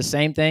what? It's the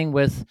same thing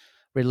with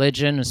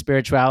religion and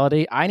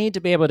spirituality. I need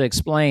to be able to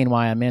explain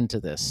why I'm into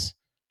this,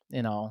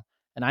 and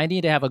I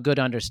need to have a good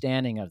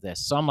understanding of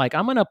this. So I'm like,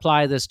 I'm going to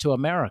apply this to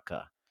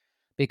America,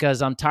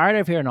 because I'm tired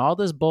of hearing all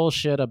this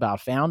bullshit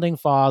about founding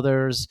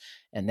fathers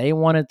and they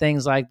wanted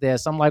things like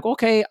this. I'm like,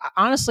 okay,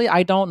 honestly,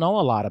 I don't know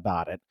a lot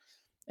about it.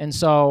 And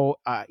so,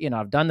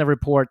 I've done the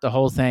report, the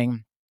whole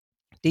thing,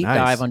 deep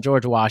dive on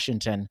George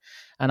Washington.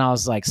 And I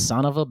was like,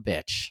 son of a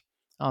bitch.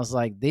 I was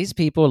like, these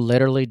people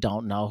literally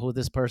don't know who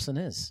this person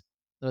is.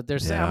 They're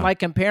saying, I'm like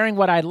comparing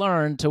what I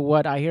learned to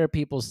what I hear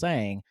people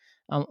saying,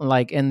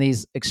 like in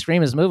these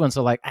extremist movements.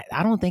 So like,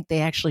 I don't think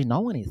they actually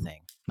know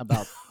anything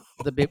about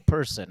the big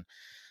person,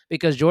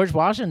 because George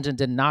Washington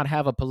did not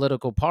have a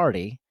political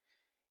party.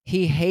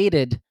 He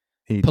hated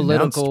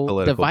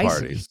political devices.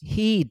 Parties.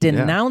 He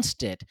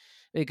denounced it,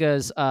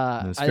 because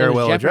in his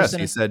farewell address,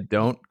 he said,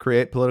 don't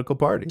create political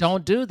parties.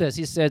 Don't do this.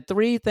 He said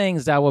 3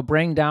 things that will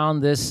bring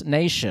down this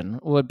nation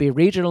would be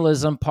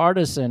regionalism,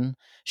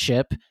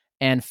 partisanship,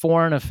 and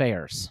foreign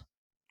affairs.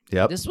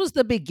 Yep. This was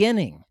the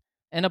beginning.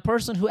 And a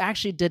person who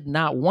actually did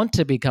not want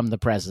to become the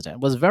president,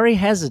 was very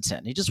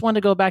hesitant. He just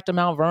wanted to go back to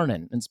Mount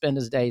Vernon and spend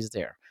his days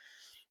there.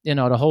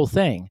 The whole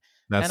thing.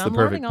 That's the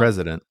perfect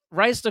president.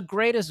 Rice's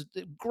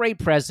the great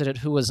president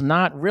who was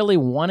not really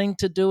wanting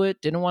to do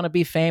it, didn't want to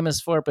be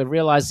famous for it, but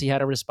realized he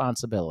had a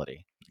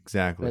responsibility.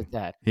 Exactly. With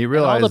that. He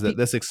realized that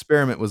this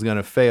experiment was going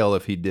to fail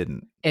if he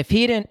didn't.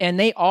 And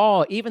they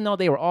all, even though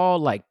they were all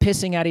like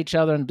pissing at each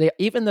other, and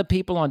even the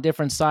people on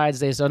different sides,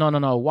 they said,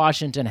 no,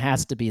 Washington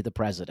has to be the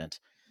president.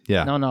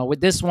 Yeah. No,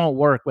 this won't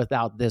work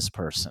without this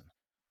person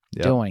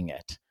doing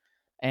it.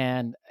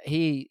 And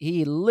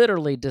he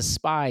literally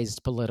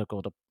despised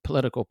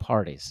political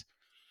parties.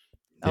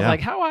 I was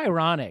like, how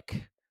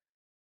ironic.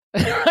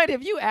 Right?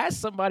 If you ask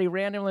somebody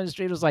randomly in the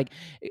street, it was like,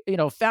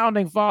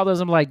 founding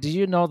fathers, I'm like, do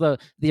you know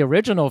the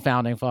original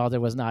founding father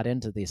was not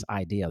into this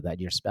idea that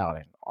you're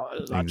spouting? Oh,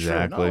 it's not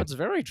true. No, it's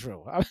very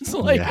true. I was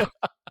like,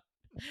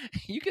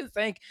 you can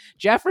thank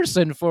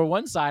Jefferson for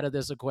one side of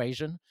this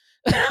equation.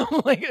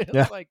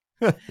 Like,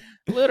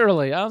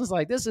 literally, I was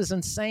like, this is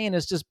insane.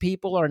 It's just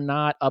people are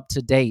not up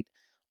to date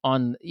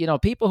on,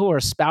 people who are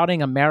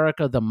spouting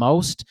America the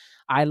most.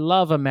 I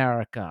love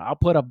America. I'll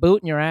put a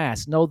boot in your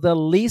ass. Know the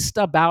least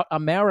about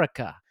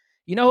America.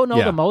 You know who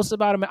knows the most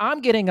about America?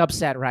 I'm getting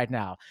upset right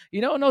now.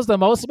 You know who knows the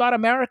most about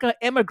America?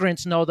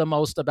 Immigrants know the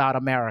most about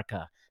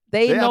America.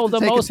 They have know to the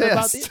take a most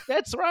about test.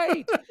 that's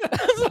right.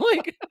 It's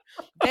like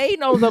they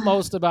know the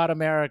most about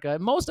America.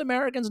 Most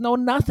Americans know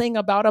nothing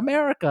about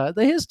America.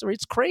 The history,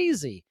 it's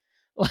crazy.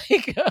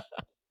 Like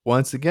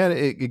Once again,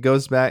 it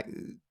goes back.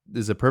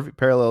 There's a perfect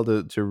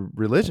parallel to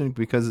religion,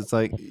 because it's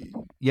like,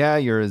 yeah,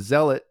 you're a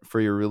zealot for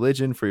your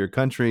religion, for your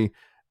country,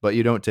 but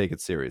you don't take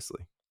it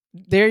seriously.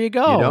 there you You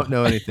go. don't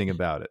know anything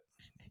about it.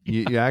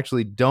 You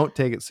actually don't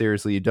take it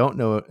seriously. You don't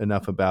know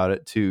enough about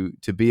it to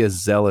be as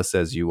zealous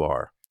as you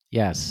are.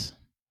 Yes.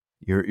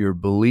 You're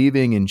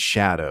believing in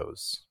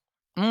shadows.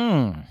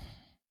 Mm.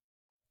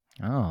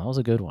 Oh, that was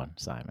a good one,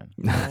 Simon.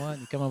 You know what?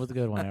 You come up with a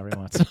good one every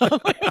once in a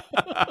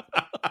while.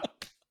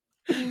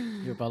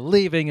 You're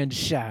believing in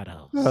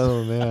shadows.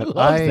 Oh I man,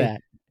 love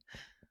that.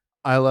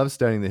 I love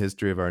studying the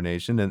history of our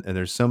nation, and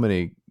there's so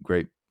many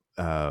great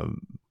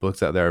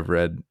books out there. I've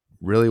read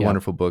really Yep.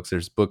 wonderful books.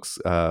 There's books.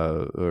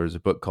 There's a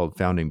book called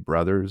Founding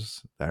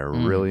Brothers that I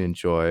Mm. really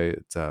enjoy.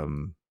 It's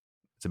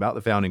about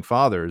the founding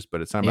fathers,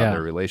 but it's talking about Yeah.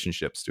 their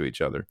relationships to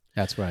each other.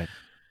 That's right.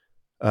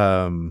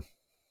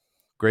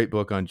 Great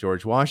book on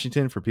George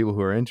Washington for people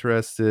who are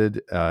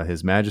interested.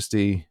 His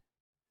Majesty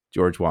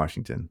George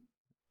Washington,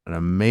 an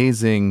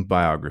amazing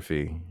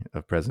biography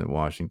of President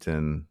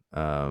Washington.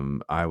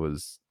 I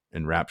was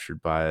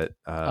enraptured by it.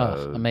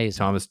 Amazing.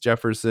 Thomas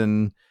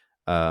Jefferson,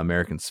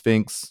 American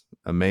Sphinx,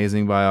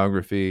 amazing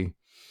biography.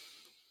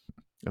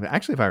 I mean,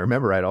 actually, if I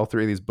remember right, all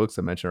three of these books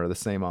I mentioned are the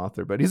same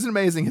author, but he's an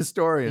amazing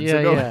historian.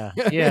 Yeah,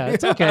 So yeah.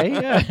 It's okay.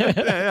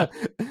 Yeah.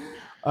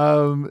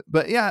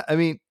 But yeah, I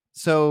mean,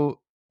 so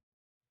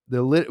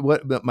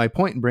but my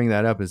point in bringing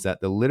that up is that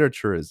the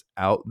literature is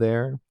out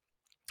there.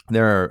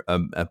 There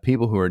are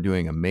people who are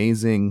doing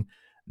amazing,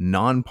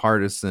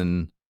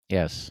 nonpartisan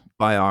Yes.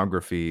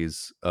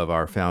 biographies of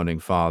our founding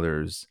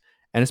fathers,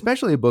 and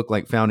especially a book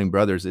like Founding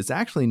Brothers. It's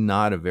actually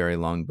not a very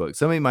long book.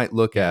 Somebody might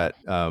look at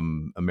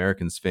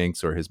American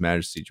Sphinx or His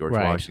Majesty George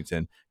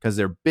Washington because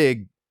they're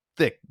big,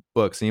 thick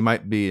books, and you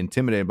might be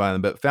intimidated by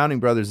them. But Founding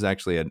Brothers is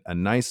actually a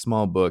nice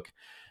small book,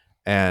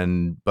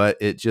 but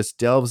it just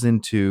delves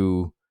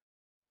into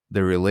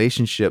the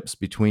relationships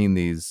between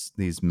these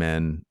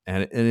men,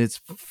 and it's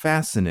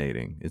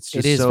fascinating. It's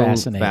just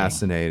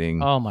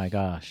fascinating. Oh my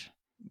gosh.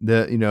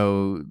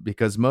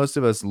 Because most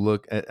of us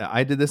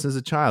I did this as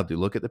a child. You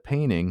look at the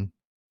painting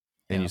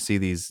and you see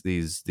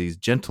these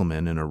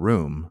gentlemen in a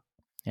room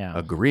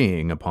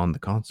agreeing upon the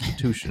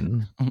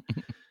Constitution.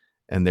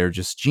 And they're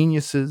just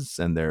geniuses,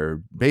 and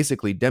they're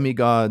basically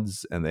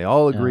demigods, and they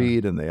all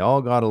agreed, and they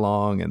all got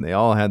along, and they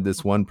all had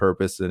this one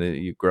purpose. And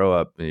you grow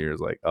up and you're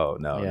like, oh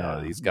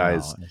no, these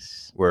guys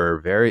were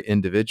very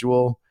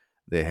individual.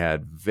 They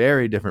had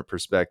very different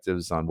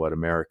perspectives on what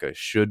America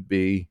should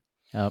be.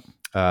 Yep.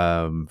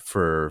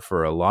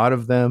 For a lot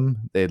of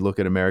them, they'd look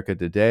at America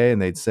today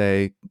and they'd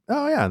say,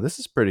 oh yeah, this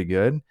is pretty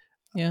good.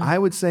 Yeah. I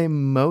would say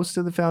most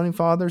of the founding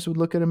fathers would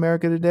look at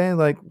America today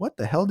like, what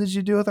the hell did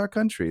you do with our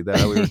country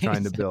that we were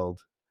trying to build?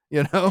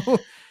 And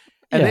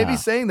they'd be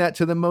saying that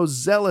to the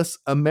most zealous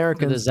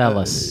Americans.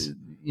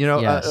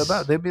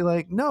 They'd be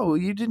like, no,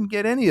 you didn't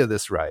get any of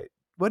this right.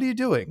 What are you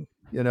doing?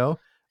 But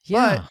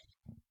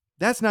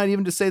that's not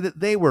even to say that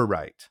they were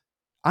right.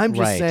 I'm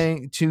just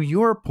saying, to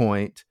your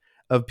point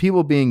of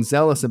people being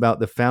zealous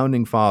about the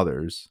founding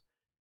fathers,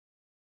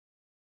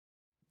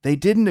 they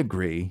didn't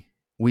agree.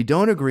 We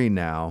don't agree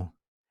now.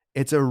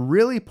 It's a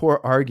really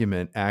poor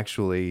argument,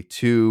 actually,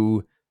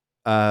 to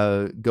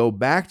go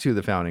back to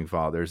the founding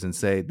fathers and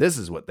say, this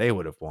is what they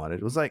would have wanted.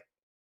 It was like,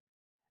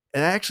 it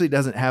actually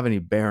doesn't have any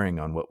bearing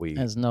on what we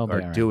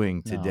are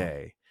doing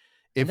today.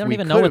 If they don't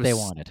even know what they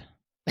wanted.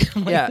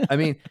 Yeah, I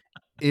mean,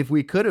 if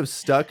we could have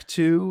stuck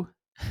to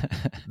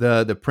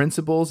the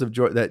principles of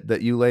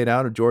that you laid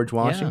out of George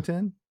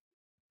Washington,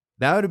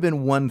 that would have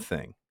been one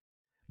thing,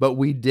 but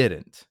we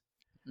didn't.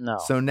 No.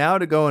 So now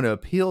to go and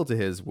appeal to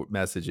his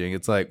messaging,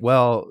 it's like,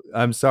 well,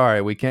 I'm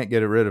sorry, we can't get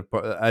rid of,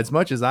 as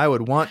much as I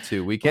would want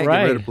to, we can't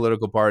get rid of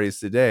political parties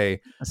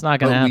today. That's not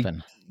going to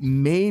happen.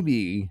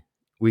 Maybe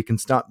we can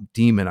stop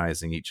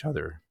demonizing each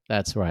other.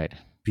 That's right.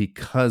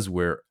 Because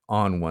we're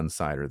on one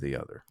side or the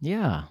other.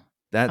 Yeah.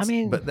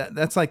 But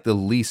that's like the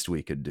least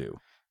we could do.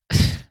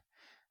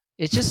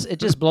 It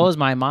just blows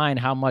my mind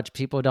how much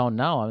people don't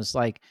know. I was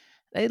like,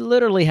 they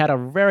literally had a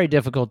very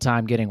difficult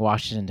time getting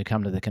Washington to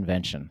come to the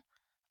convention.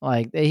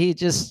 Like he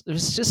was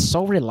just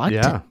so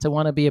reluctant to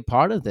want to be a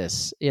part of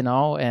this,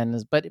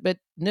 but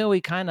knew he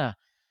kind of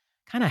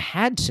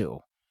had to.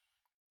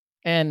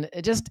 And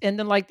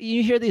then like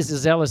you hear these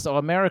zealous,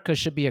 America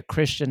should be a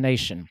Christian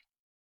nation.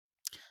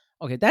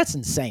 Okay, that's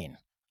insane.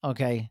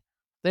 Okay,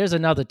 there's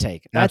another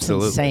take. That's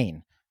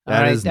insane.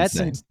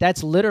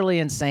 That's literally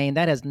insane.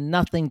 That has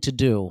nothing to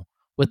do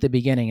with the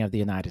beginning of the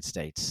United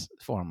States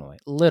formally.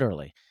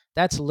 Literally,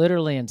 that's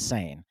literally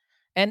insane.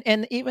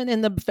 And even in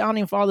the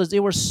founding fathers,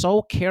 they were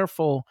so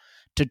careful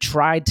to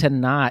try to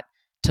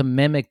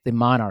mimic the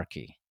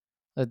monarchy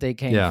that they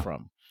came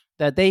from,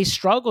 that they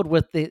struggled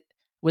with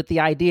the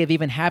idea of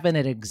even having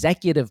an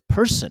executive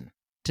person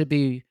to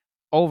be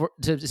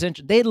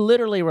they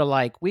literally were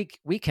like, we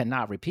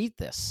cannot repeat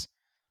this.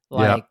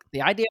 Like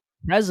the idea of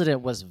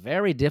president was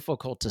very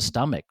difficult to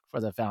stomach for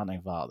the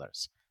founding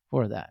fathers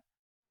for that.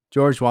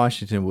 George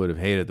Washington would have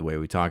hated the way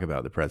we talk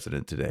about the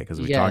president today,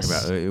 because we talk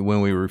Yes. about,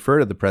 when we refer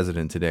to the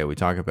president today, we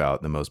talk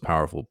about the most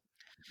powerful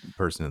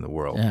person in the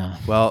world. Yeah.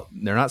 Well,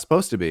 they're not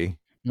supposed to be.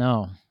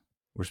 No.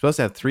 We're supposed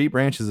to have 3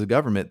 branches of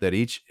government that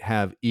each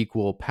have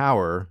equal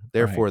power.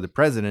 Therefore, the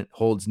president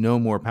holds no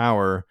more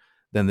power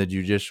than the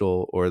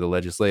judicial or the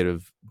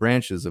legislative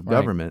branches of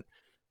government.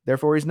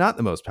 Therefore, he's not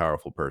the most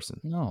powerful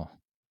person. No.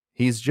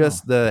 He's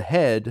just the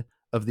head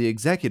of the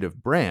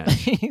executive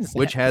branch,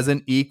 which has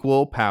an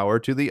equal power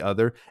to the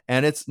other.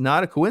 And it's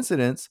not a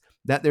coincidence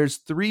that there's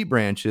 3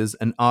 branches,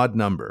 an odd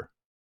number.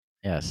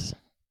 Yes.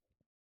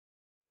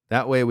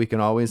 That way we can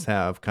always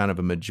have kind of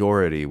a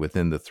majority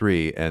within the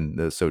 3,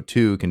 and so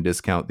 2 can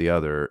discount the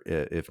other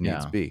if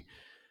needs be.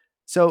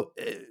 So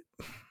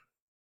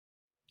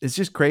it's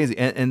just crazy.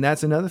 And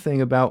that's another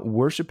thing about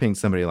worshiping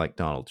somebody like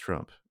Donald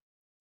Trump.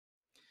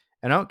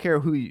 And I don't care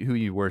who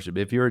you worship.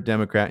 If you're a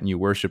Democrat and you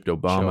worshiped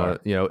Obama,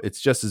 it's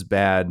just as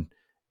bad,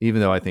 even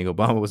though I think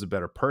Obama was a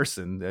better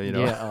person,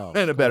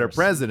 and a better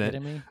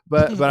president.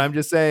 But I'm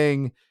just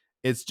saying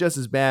it's just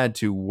as bad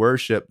to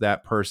worship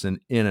that person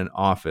in an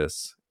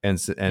office and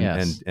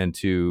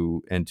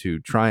to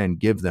try and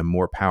give them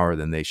more power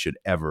than they should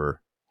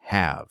ever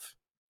have.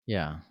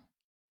 Yeah.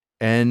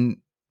 And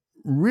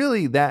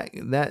really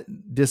that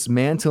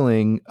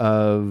dismantling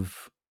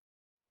of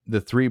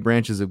the 3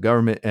 branches of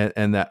government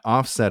and that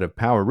offset of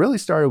power really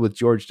started with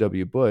George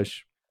W.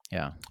 Bush.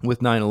 Yeah. With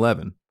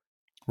 9/11.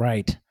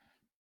 Right.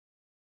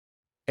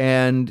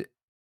 And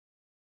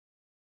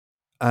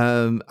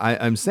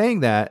I'm saying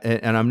that,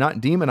 and I'm not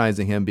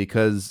demonizing him,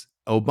 because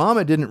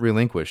Obama didn't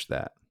relinquish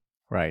that.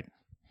 Right.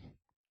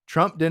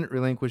 Trump didn't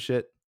relinquish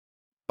it.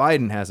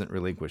 Biden hasn't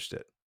relinquished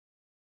it.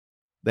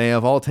 They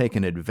have all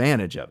taken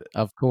advantage of it.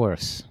 Of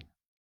course.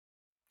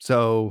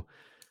 So,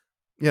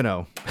 I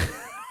know,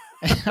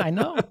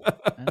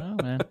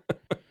 man.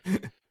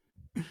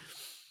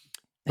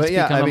 But it's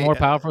become a more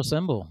powerful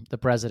symbol, the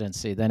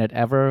presidency, than it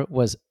ever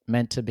was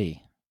meant to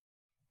be.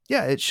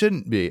 Yeah, it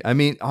shouldn't be. I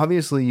mean,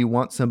 obviously, you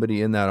want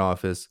somebody in that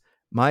office.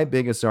 My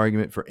biggest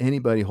argument for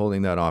anybody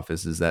holding that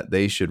office is that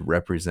they should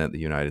represent the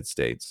United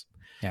States.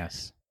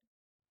 Yes.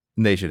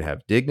 And they should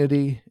have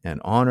dignity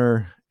and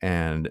honor,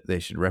 and they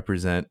should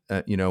represent,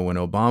 when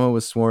Obama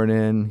was sworn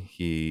in,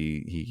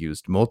 he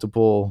used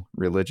multiple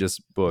religious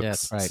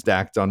books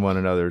stacked on one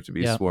another to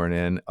be sworn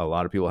in. A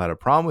lot of people had a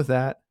problem with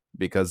that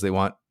because they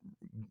want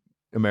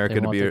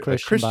America to be a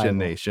Christian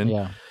nation.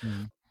 Yeah.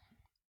 Mm-hmm.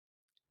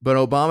 But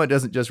Obama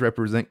doesn't just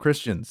represent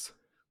Christians.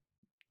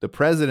 The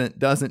president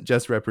doesn't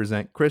just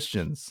represent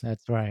Christians.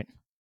 That's right.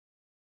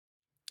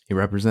 He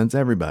represents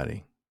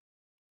everybody.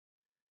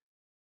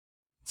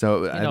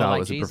 So I thought it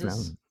was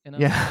Jesus, a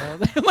profound.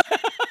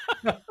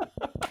 Yeah.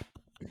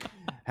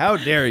 How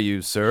dare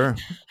you, sir?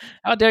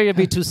 How dare you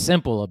be too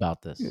simple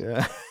about this?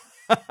 Yeah.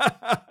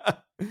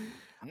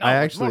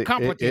 No, it's more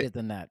complicated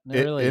than that.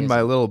 In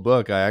my little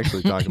book, I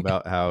actually talk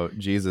about how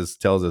Jesus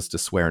tells us to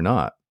swear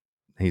not.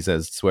 He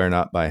says, swear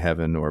not by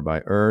heaven or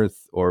by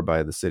earth or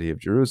by the city of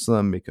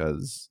Jerusalem,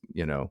 because,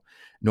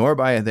 nor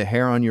by the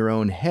hair on your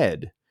own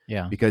head,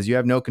 because you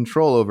have no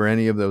control over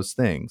any of those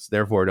things.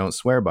 Therefore, don't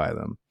swear by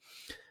them.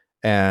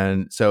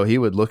 And so he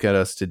would look at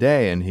us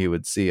today and he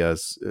would see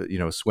us,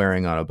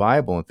 swearing on a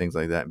Bible and things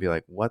like that and be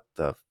like, what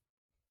the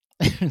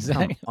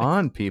exactly. Come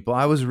on, people.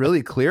 I was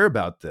really clear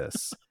about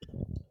this.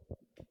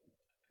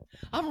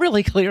 I'm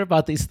really clear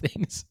about these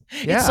things.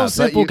 Yeah, it's so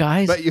simple,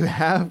 guys. But you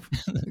have,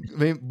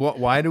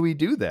 why do we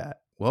do that?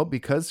 Well,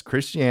 because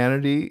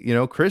Christianity,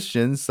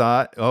 Christians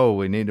thought,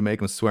 we need to make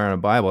them swear on a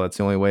Bible. That's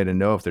the only way to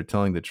know if they're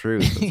telling the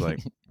truth. It's like,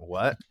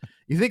 what?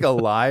 You think a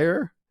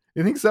liar?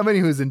 You think somebody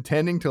who's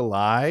intending to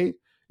lie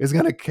is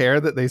going to care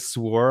that they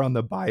swore on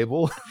the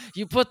Bible?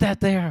 You put that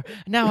there.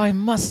 Now I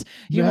must.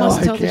 You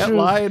must tell the truth. I can't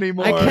lie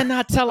anymore. I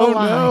cannot tell a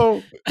lie.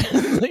 No.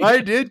 I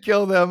did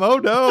kill them. Oh,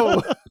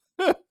 no.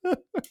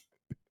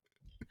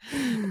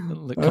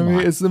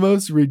 It's the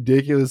most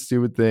ridiculous,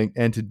 stupid thing.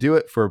 And to do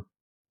it for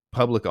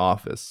public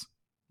office,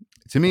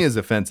 to me, is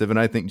offensive. And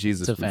I think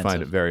Jesus would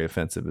find it very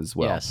offensive as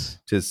well. Yes.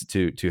 Just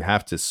to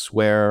have to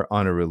swear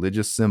on a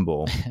religious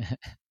symbol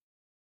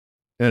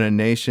in a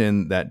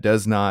nation that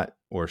does not,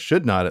 or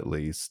should not at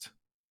least,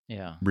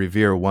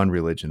 revere one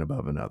religion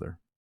above another.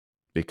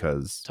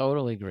 Because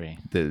totally agree.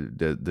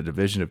 The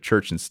division of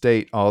church and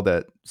state, all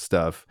that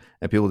stuff,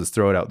 and people just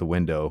throw it out the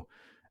window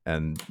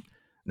and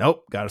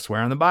nope, got to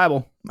swear on the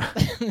Bible.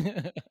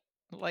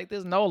 Like,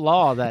 there's no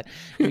law that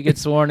you get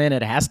sworn in.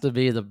 It has to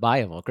be the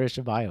Bible,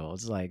 Christian Bible.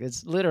 It's like,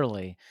 it's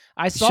literally,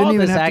 I saw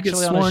this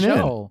actually on a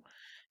show.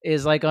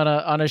 Is like on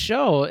a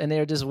show, and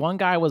they're just, one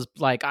guy was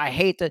like, I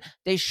hate that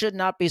they should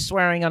not be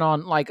swearing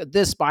on like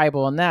this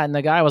Bible and that. And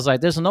the guy was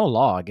like, there's no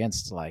law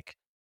against like,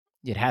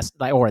 it has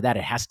like, or that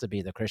it has to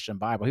be the Christian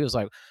Bible. He was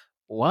like,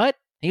 what?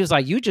 He was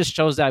like, you just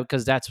chose that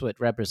because that's what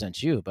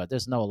represents you, but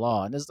there's no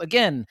law. And this,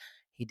 again,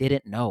 he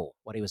didn't know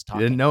what he was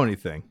talking about. Didn't know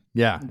anything.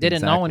 Yeah.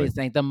 Didn't know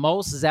anything. The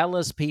most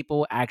zealous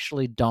people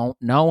actually don't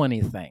know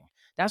anything.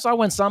 That's why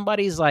when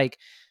somebody's like,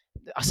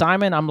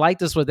 Simon, I'm like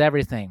this with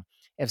everything.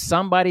 If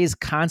somebody's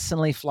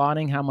constantly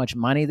flaunting how much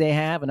money they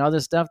have and other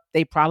stuff,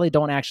 they probably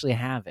don't actually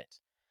have it.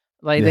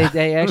 Like Yeah.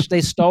 they actually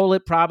they stole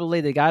it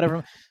probably. They got it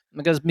from,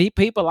 because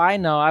people I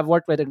know, I've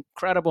worked with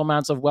incredible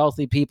amounts of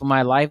wealthy people in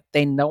my life.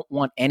 They don't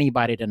want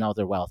anybody to know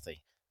they're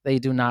wealthy. They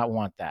do not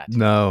want that.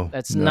 No,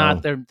 That's not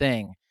no. their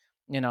thing.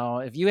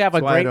 If you have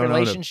That's a why I great don't own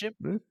relationship,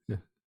 yeah.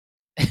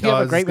 if you No, have I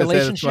a was just great gonna say that's why I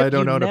relationship, you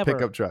don't own a never.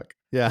 pickup truck.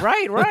 Yeah.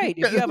 Right.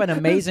 If you have an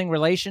amazing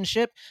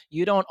relationship,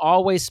 you don't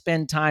always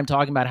spend time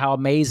talking about how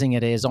amazing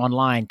it is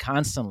online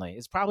constantly.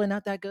 It's probably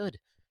not that good.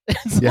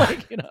 It's Yeah.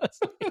 like,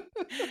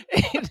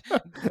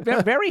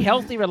 very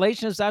healthy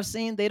relationships I've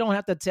seen, they don't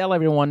have to tell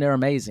everyone they're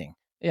amazing.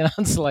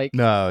 It's like,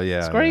 No, it's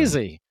yeah, yeah.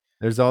 crazy.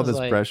 There's all It's this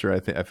like, pressure. I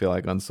feel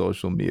like on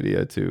social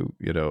media to,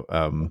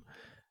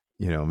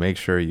 make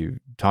sure you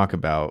talk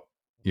about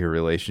your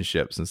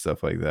relationships and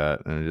stuff like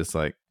that. And it's just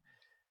like,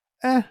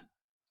 eh,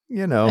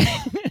 you know,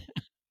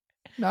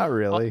 not I'll,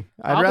 really.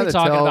 I'd I'll be rather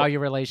talking about tell. your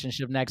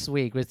relationship next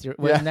week with your,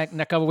 Yeah, next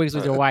couple of weeks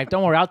with your wife.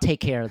 Don't worry, I'll take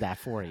care of that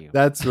for you.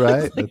 that's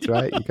right. That's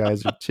right. You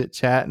guys are chit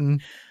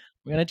chatting.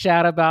 We're gonna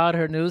chat about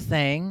her new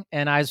thing,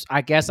 and I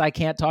guess I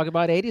can't talk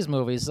about '80s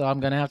movies, so I'm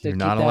gonna have to You're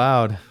not keep that,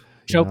 allowed. You're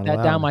choke not that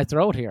down allowed. my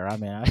throat here. I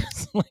mean,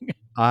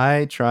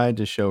 I tried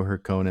to show her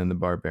Conan the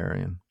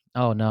Barbarian.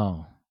 oh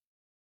no.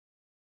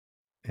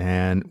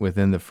 And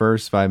within the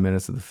first 5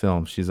 minutes of the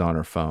film, she's on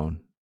her phone.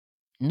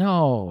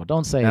 No,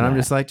 don't say And that. I'm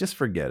just like, just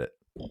forget it.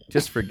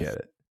 Just forget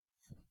it.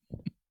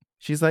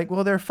 She's like,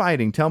 well, they're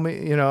fighting. Tell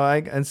me,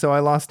 and so I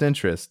lost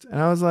interest.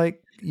 And I was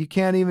like, you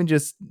can't even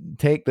just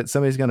take that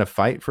somebody's going to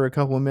fight for a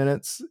couple of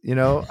minutes.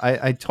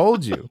 I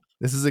told you,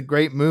 this is a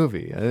great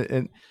movie.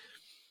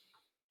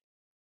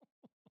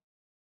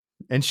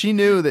 And she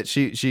knew that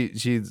she's,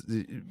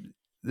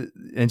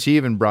 and she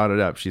even brought it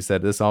up. She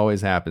said, this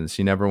always happens.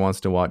 She never wants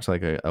to watch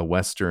like a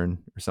Western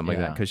or something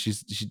like that, because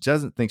she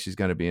doesn't think she's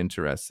going to be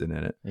interested in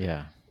it.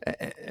 Yeah.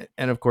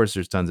 And of course,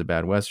 there's tons of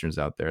bad Westerns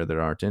out there that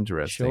aren't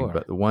interesting. Sure.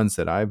 But the ones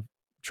that I've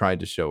tried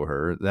to show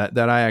her that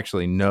I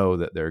actually know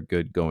that they're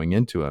good going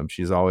into them,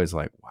 she's always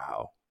like,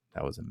 wow,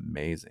 that was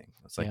amazing.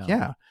 It's like,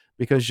 yeah,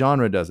 because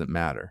genre doesn't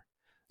matter.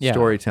 Yeah.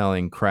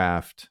 Storytelling,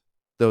 craft,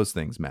 those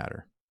things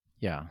matter.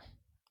 Yeah.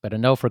 But a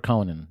no for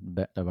Conan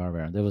the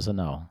Barbarian. There was a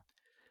no.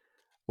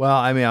 Well,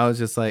 I mean, I was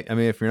just like,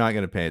 if you're not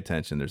going to pay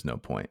attention, there's no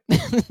point.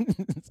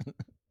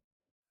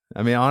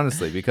 I mean,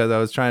 honestly, because I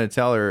was trying to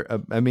tell her,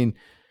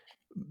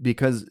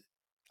 because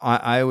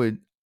I would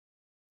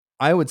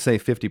say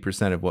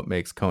 50% of what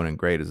makes Conan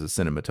great is the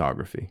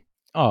cinematography.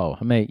 Oh,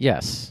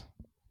 yes.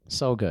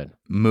 So good.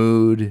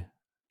 Mood,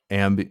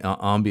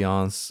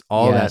 ambiance,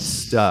 all that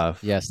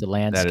stuff. Yes, the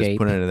landscape that is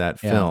put into that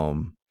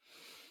film.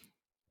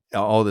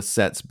 All the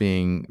sets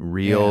being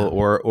real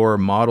or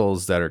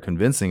models that are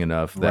convincing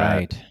enough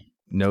that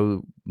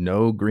no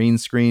green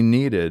screen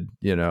needed.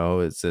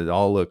 It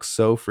all looks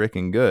so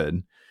freaking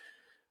good.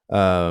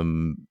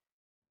 And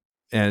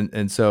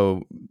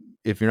so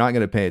if you're not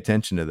going to pay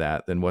attention to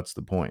that, then what's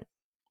the point?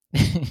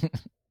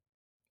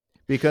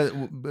 Because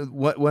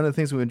one of the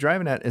things we've been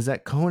driving at is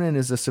that Conan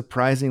is a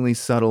surprisingly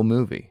subtle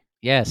movie.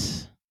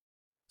 Yes.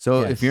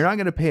 So if you're not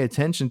going to pay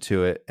attention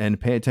to it and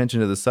pay attention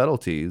to the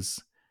subtleties,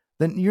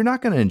 then you're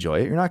not going to enjoy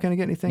it. You're not going to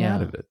get anything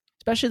out of it.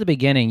 Especially the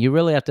beginning, you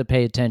really have to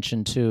pay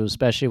attention to,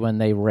 especially when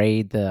they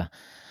raid the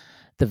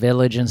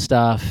village and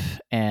stuff,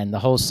 and the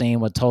whole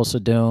scene with Tulsa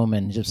Doom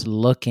and just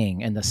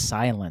looking and the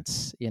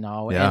silence,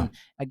 And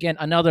again,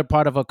 another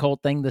part of a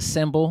cult thing, the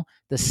symbol,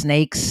 the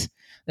snakes.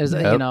 There's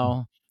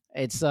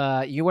it's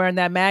you wearing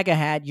that MAGA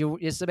hat,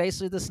 it's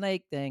basically the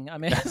snake thing. I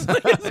mean, it's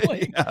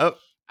like, I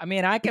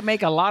mean, I can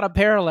make a lot of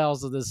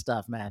parallels to this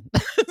stuff, man.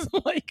 It's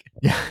like,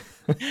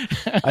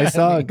 I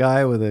saw a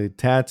guy with a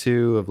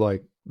tattoo of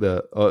like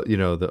the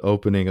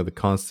opening of the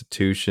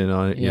Constitution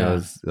on it,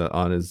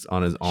 on his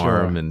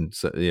arm, and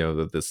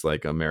this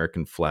like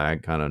American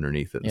flag kind of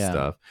underneath it and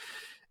stuff.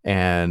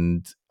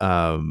 And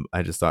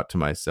I just thought to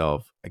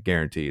myself, I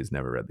guarantee he's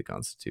never read the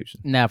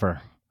Constitution.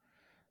 Never.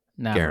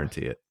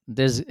 Guarantee it.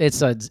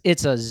 It's a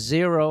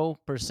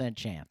 0%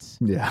 chance.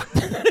 Yeah.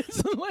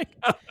 It's like,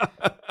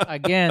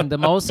 again, the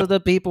most of the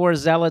people are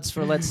zealots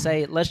for, let's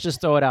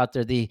just throw it out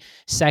there, the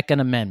Second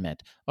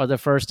Amendment or the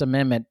First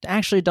Amendment,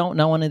 actually don't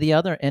know any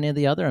of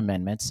the other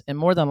amendments, and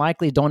more than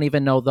likely don't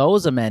even know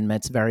those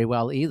amendments very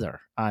well either.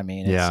 I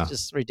mean, it's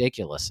just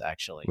ridiculous,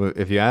 actually. Well,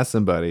 if you ask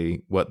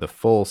somebody what the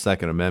full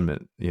Second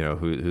Amendment,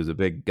 who's a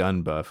big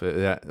gun buff,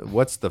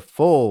 what's the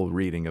full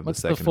reading of the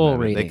Second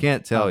Amendment? They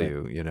can't tell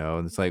you,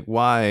 and it's like,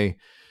 why?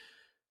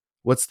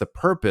 What's the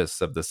purpose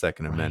of the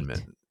Second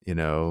Amendment?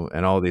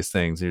 And all these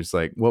things. You're just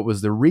like, what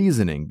was the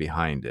reasoning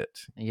behind it?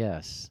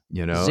 Yes.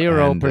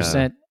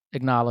 0%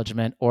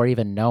 acknowledgement or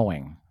even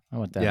knowing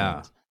what that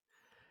means.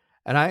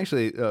 And I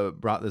actually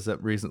brought this up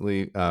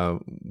recently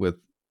with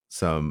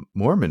some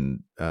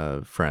Mormon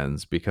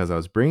friends, because I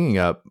was bringing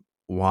up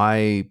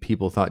why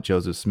people thought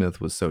Joseph Smith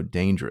was so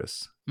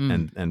dangerous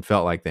and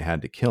felt like they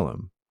had to kill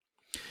him.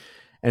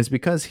 And it's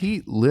because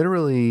he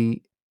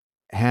literally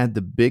had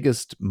the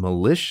biggest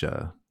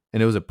militia.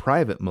 And it was a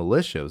private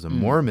militia. It was a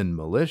Mormon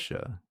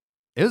militia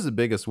It was the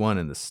biggest one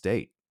in the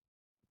state,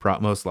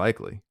 most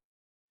likely.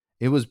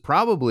 It was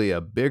probably a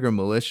bigger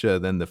militia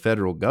than the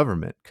federal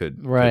government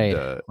could, Right.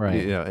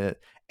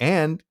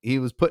 and he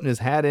was putting his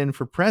hat in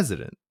for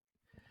president.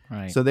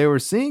 Right. So they were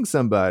seeing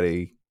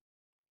somebody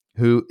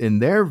who, in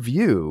their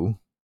view,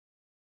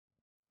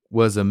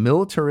 was a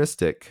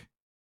militaristic,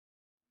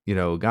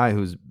 guy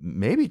who's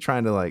maybe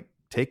trying to like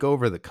take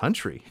over the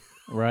country.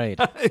 Right.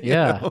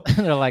 Yeah.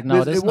 They're like,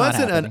 no, this it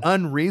wasn't an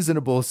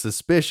unreasonable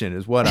suspicion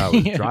is what I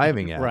was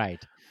driving at.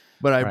 Right.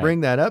 But I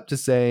bring that up to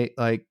say,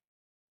 like,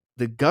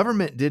 the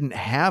government didn't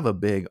have a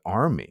big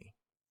army.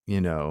 We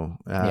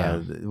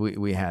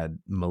had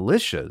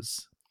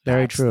militias.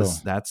 Very true.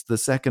 That's the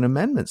Second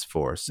Amendment's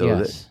for. So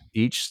that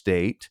each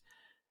state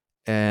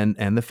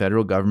and the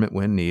federal government,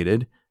 when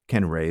needed,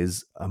 can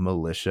raise a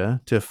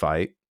militia to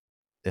fight,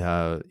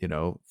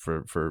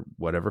 for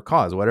whatever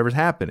cause, whatever's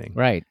happening.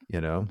 Right.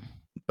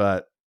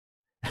 But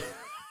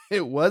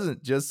it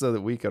wasn't just so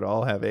that we could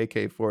all have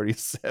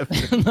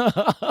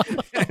AK-47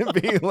 and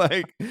be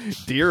like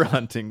deer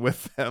hunting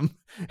with them.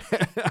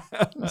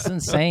 It's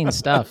insane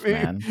stuff,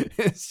 man.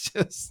 It's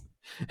just,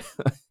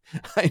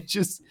 I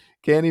just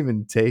can't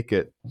even take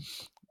it.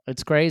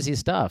 It's crazy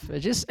stuff.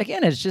 It's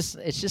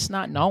just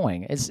not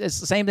knowing. It's the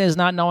same thing as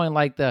not knowing,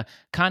 like, the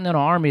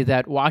Continental Army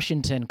that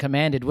Washington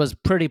commanded was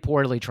pretty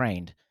poorly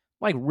trained,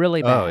 like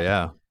really bad. Oh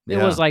yeah. It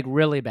was like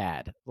really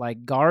bad,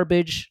 like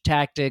garbage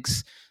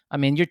tactics. I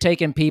mean, you're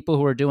taking people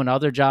who are doing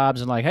other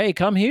jobs and like, hey,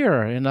 come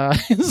here. And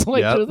it's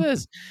like, do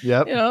this.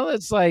 Yep.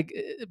 It's like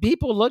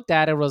people looked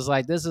at it, was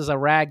like, this is a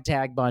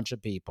ragtag bunch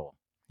of people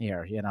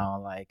here,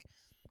 like,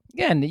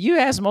 again, you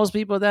ask most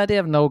people that, they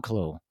have no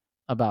clue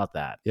about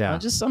that. Yeah.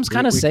 I'm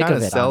kind of sick of it.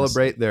 We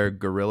celebrate their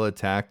guerrilla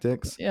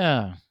tactics.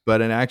 Yeah.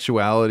 But in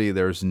actuality,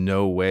 there's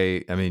no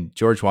way. I mean,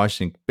 George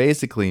Washington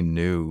basically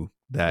knew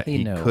that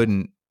he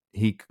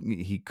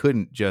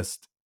couldn't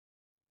just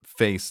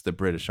face the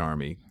British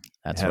Army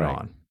head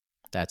on.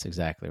 That's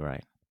exactly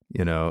right.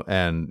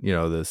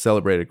 The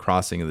celebrated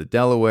crossing of the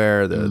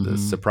Delaware, the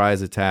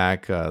surprise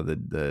attack,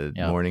 the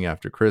morning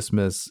after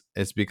Christmas.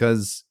 It's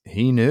because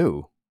he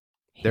knew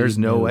there's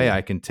no way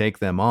I can take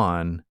them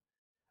on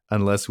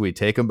unless we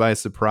take them by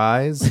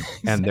surprise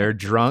and they're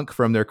drunk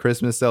from their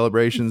Christmas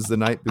celebrations the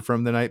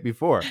night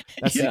before.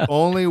 That's the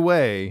only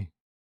way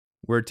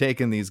we're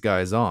taking these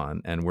guys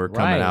on, and we're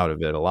coming out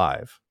of it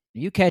alive.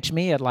 You catch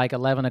me at like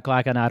 11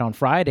 o'clock at night on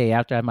Friday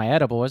after I have my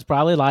edible, it's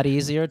probably a lot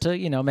easier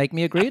to, make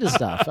me agree to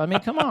stuff. I mean,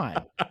 come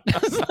on.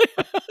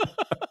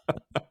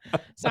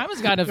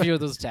 Simon's gotten a few of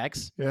those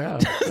texts. Yeah.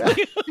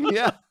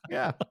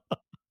 Yeah.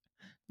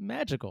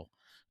 Magical.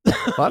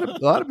 A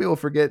lot of people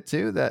forget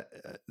too that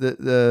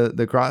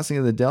the crossing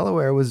of the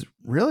Delaware was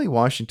really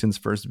Washington's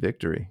first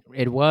victory.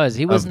 It was.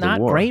 He was not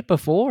great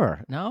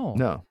before.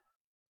 No.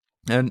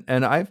 And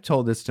I've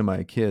told this to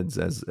my kids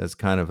as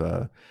kind of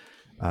a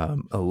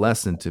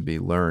lesson to be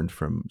learned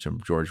from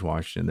George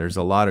Washington. There's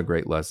a lot of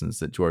great lessons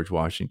that George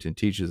Washington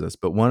teaches us,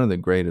 but one of the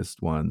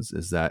greatest ones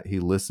is that he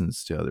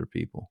listens to other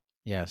people.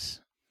 Yes.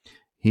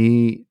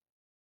 He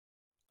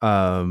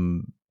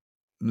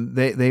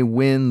they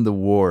win the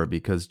war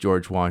because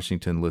George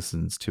Washington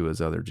listens to his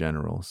other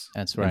generals.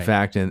 That's right. In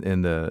fact,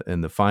 in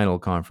the final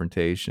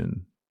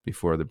confrontation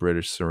before the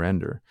British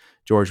surrender,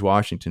 George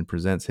Washington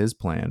presents his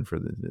plan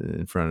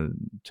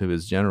to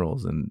his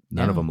generals, and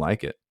none of them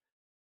like it.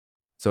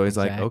 So he's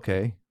like,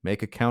 okay,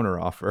 make a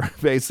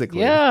counteroffer, basically.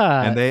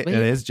 Yeah. And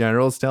his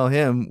generals tell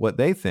him what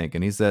they think,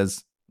 and he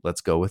says,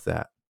 let's go with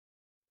that.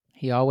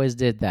 He always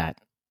did that.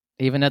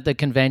 Even at the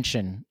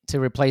convention, to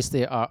replace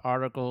the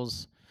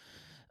Articles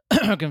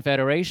of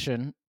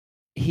Confederation,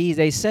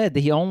 they said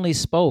that he only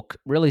spoke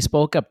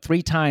up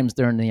 3 times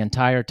during the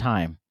entire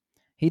time.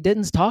 He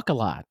didn't talk a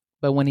lot,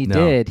 but when he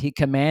did, he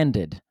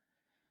commanded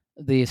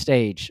the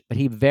stage. But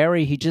he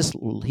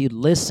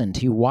listened,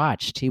 he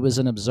watched, he was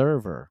an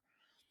observer.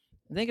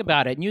 Think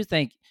about it, and you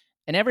think,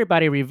 and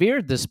everybody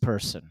revered this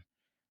person,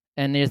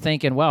 and you're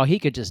thinking, wow, he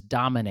could just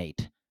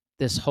dominate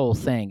this whole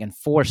thing and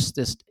force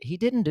this. He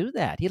didn't do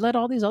that. He let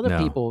all these other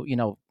people,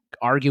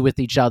 argue with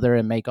each other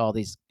and make all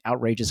these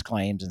outrageous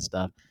claims and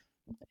stuff.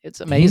 It's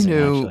amazing,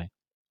 actually.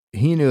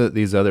 He knew that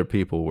these other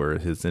people were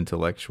his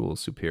intellectual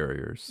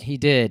superiors. He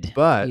did.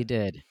 But he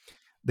did.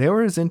 They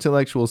were his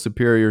intellectual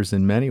superiors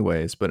in many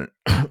ways, but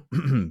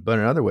in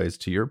other ways,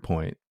 to your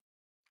point,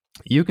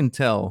 you can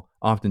tell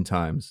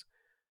oftentimes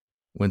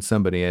when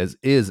somebody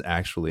is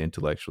actually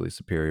intellectually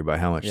superior by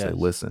how much they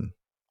listen,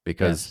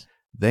 because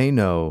they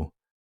know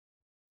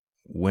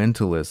when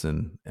to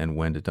listen and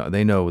when to talk.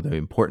 They know the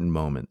important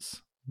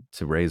moments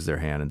to raise their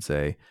hand and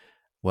say,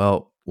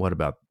 well, what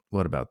about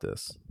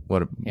this?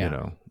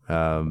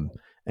 And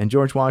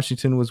George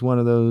Washington was one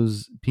of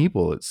those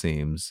people, it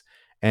seems.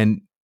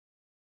 And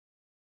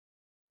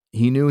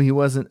he knew he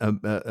wasn't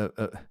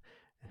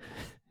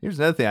Here's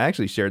another thing. I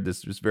actually shared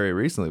this just very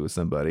recently with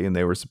somebody, and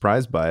they were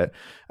surprised by it.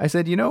 I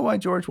said, you know why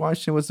George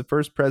Washington was the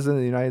first president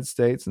of the United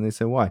States? And they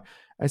said, why?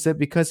 I said,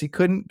 because he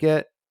couldn't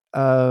get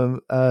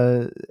an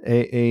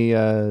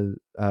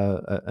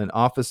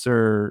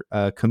officer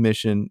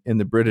commission in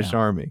the British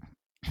Army.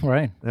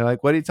 Right. They're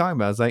like, "What are you talking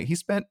about?" It's like he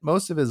spent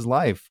most of his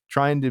life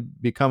trying to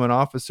become an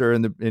officer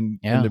in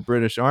the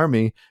British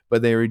Army,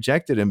 but they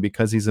rejected him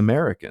because he's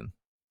American.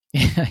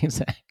 Yeah,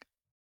 exactly.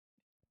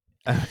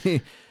 I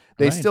mean,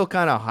 they still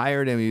kind of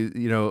hired him,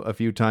 a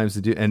few times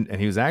to do, and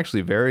he was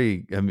actually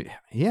very. I mean,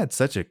 he had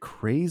such a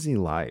crazy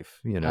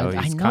life. I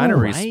He's know, kind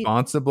of right?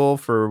 responsible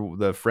for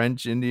the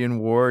French Indian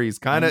War. He's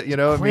kind of,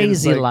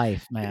 crazy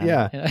life, man.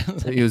 Yeah,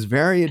 he was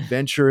very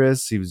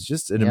adventurous. He was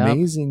just an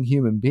amazing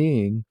human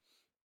being.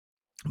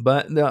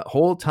 But the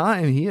whole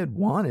time he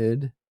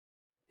wanted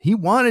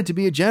to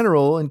be a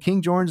general in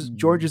King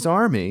George's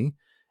army,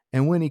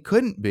 and when he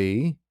couldn't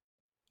be,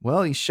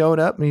 well, he showed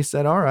up and he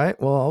said, "All right,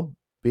 well, I'll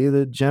be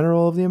the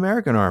general of the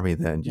American army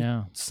then,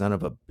 you son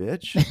of a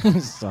bitch."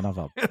 Son of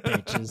a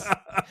bitches.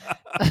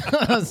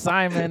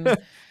 Simon,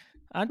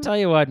 I'll tell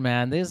you what,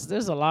 man, there's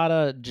a lot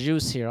of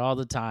juice here all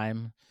the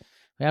time.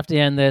 We have to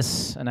end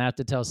this, and I have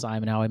to tell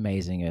Simon how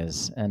amazing he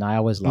is, and I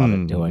always love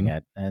it doing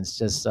it. And it's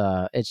just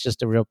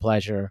a real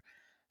pleasure.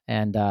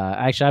 And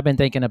actually, I've been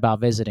thinking about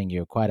visiting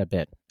you quite a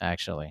bit,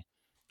 actually.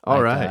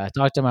 All right. I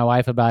talk to my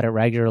wife about it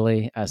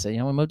regularly. I said,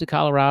 we moved to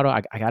Colorado.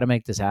 I got to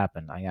make this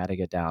happen. I got to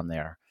get down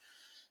there.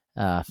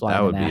 Fly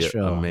to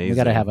Nashville. We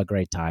got to have a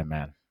great time,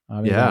 man.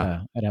 We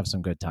gotta have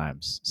some good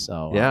times.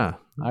 So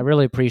I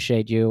really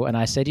appreciate you. And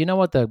I said, you know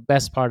what the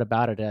best part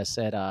about it? I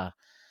said, I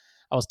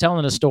was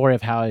telling the story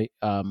of how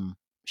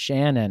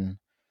Shannon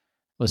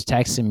was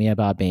texting me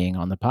about being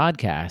on the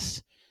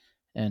podcast.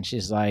 And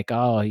she's like,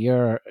 "Oh,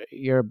 your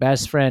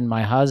best friend,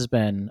 my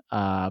husband,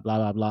 blah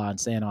blah blah," and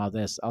saying all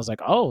this. I was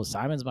like, "Oh,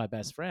 Simon's my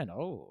best friend."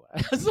 Oh,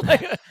 it's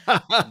like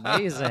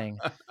amazing.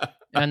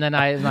 And then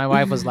my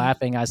wife was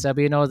laughing. I said,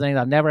 "But the thing,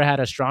 I've never had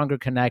a stronger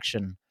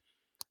connection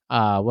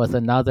with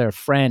another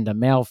friend, a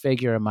male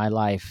figure in my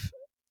life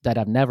that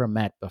I've never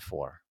met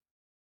before."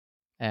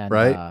 And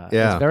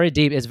it's very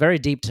deep. It's very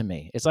deep to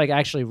me. It's like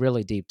actually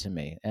really deep to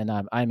me, and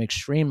I'm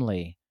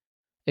extremely,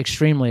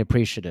 extremely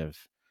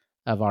appreciative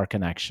of our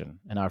connection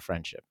and our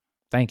friendship.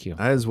 Thank you.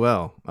 I as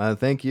well.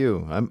 Thank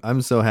you.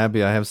 I'm so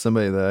happy I have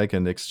somebody that I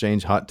can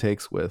exchange hot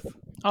takes with.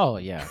 Oh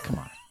yeah, come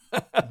on.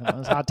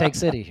 It's Hot Take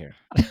City here.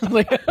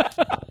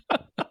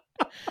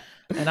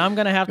 And I'm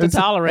gonna have to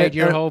tolerate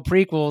your whole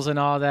prequels and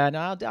all that.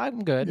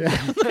 I'm good.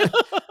 Yeah.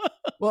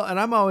 Well, and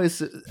I'm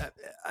always,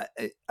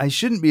 I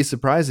shouldn't be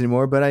surprised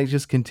anymore, but I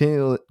just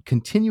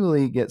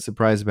continually get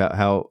surprised about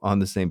how on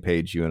the same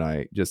page you and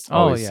I just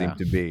always seem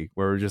to be.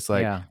 Where we're just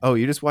like, oh,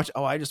 you just watch.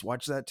 Oh, I just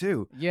watched that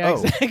too. Yeah,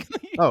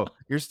 exactly. Oh,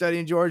 you're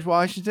studying George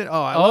Washington.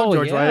 Oh, I love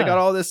George Washington. I got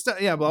all this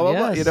stuff. Yeah, blah blah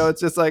blah. It's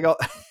just like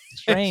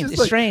strange.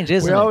 It's strange,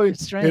 isn't it?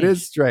 It's strange. It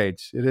is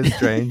strange. It is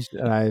strange,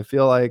 and I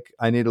feel like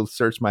I need to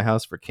search my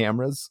house for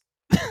cameras.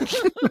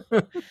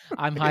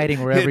 I'm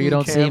hiding wherever you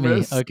don't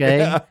cameras. See me.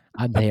 Okay,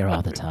 I'm there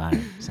all the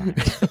time.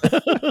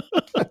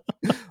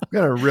 I'm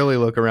gonna really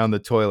look around the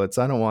toilets.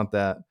 I don't want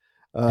that.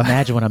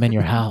 Imagine when I'm in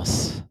your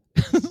house.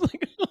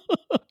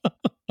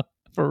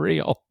 For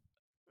real.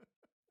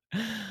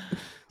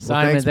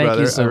 Simon, thanks, thank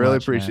brother. you so much. I really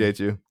appreciate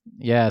you.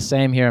 Yeah,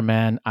 same here,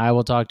 man. I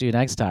will talk to you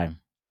next time.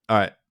 All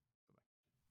right.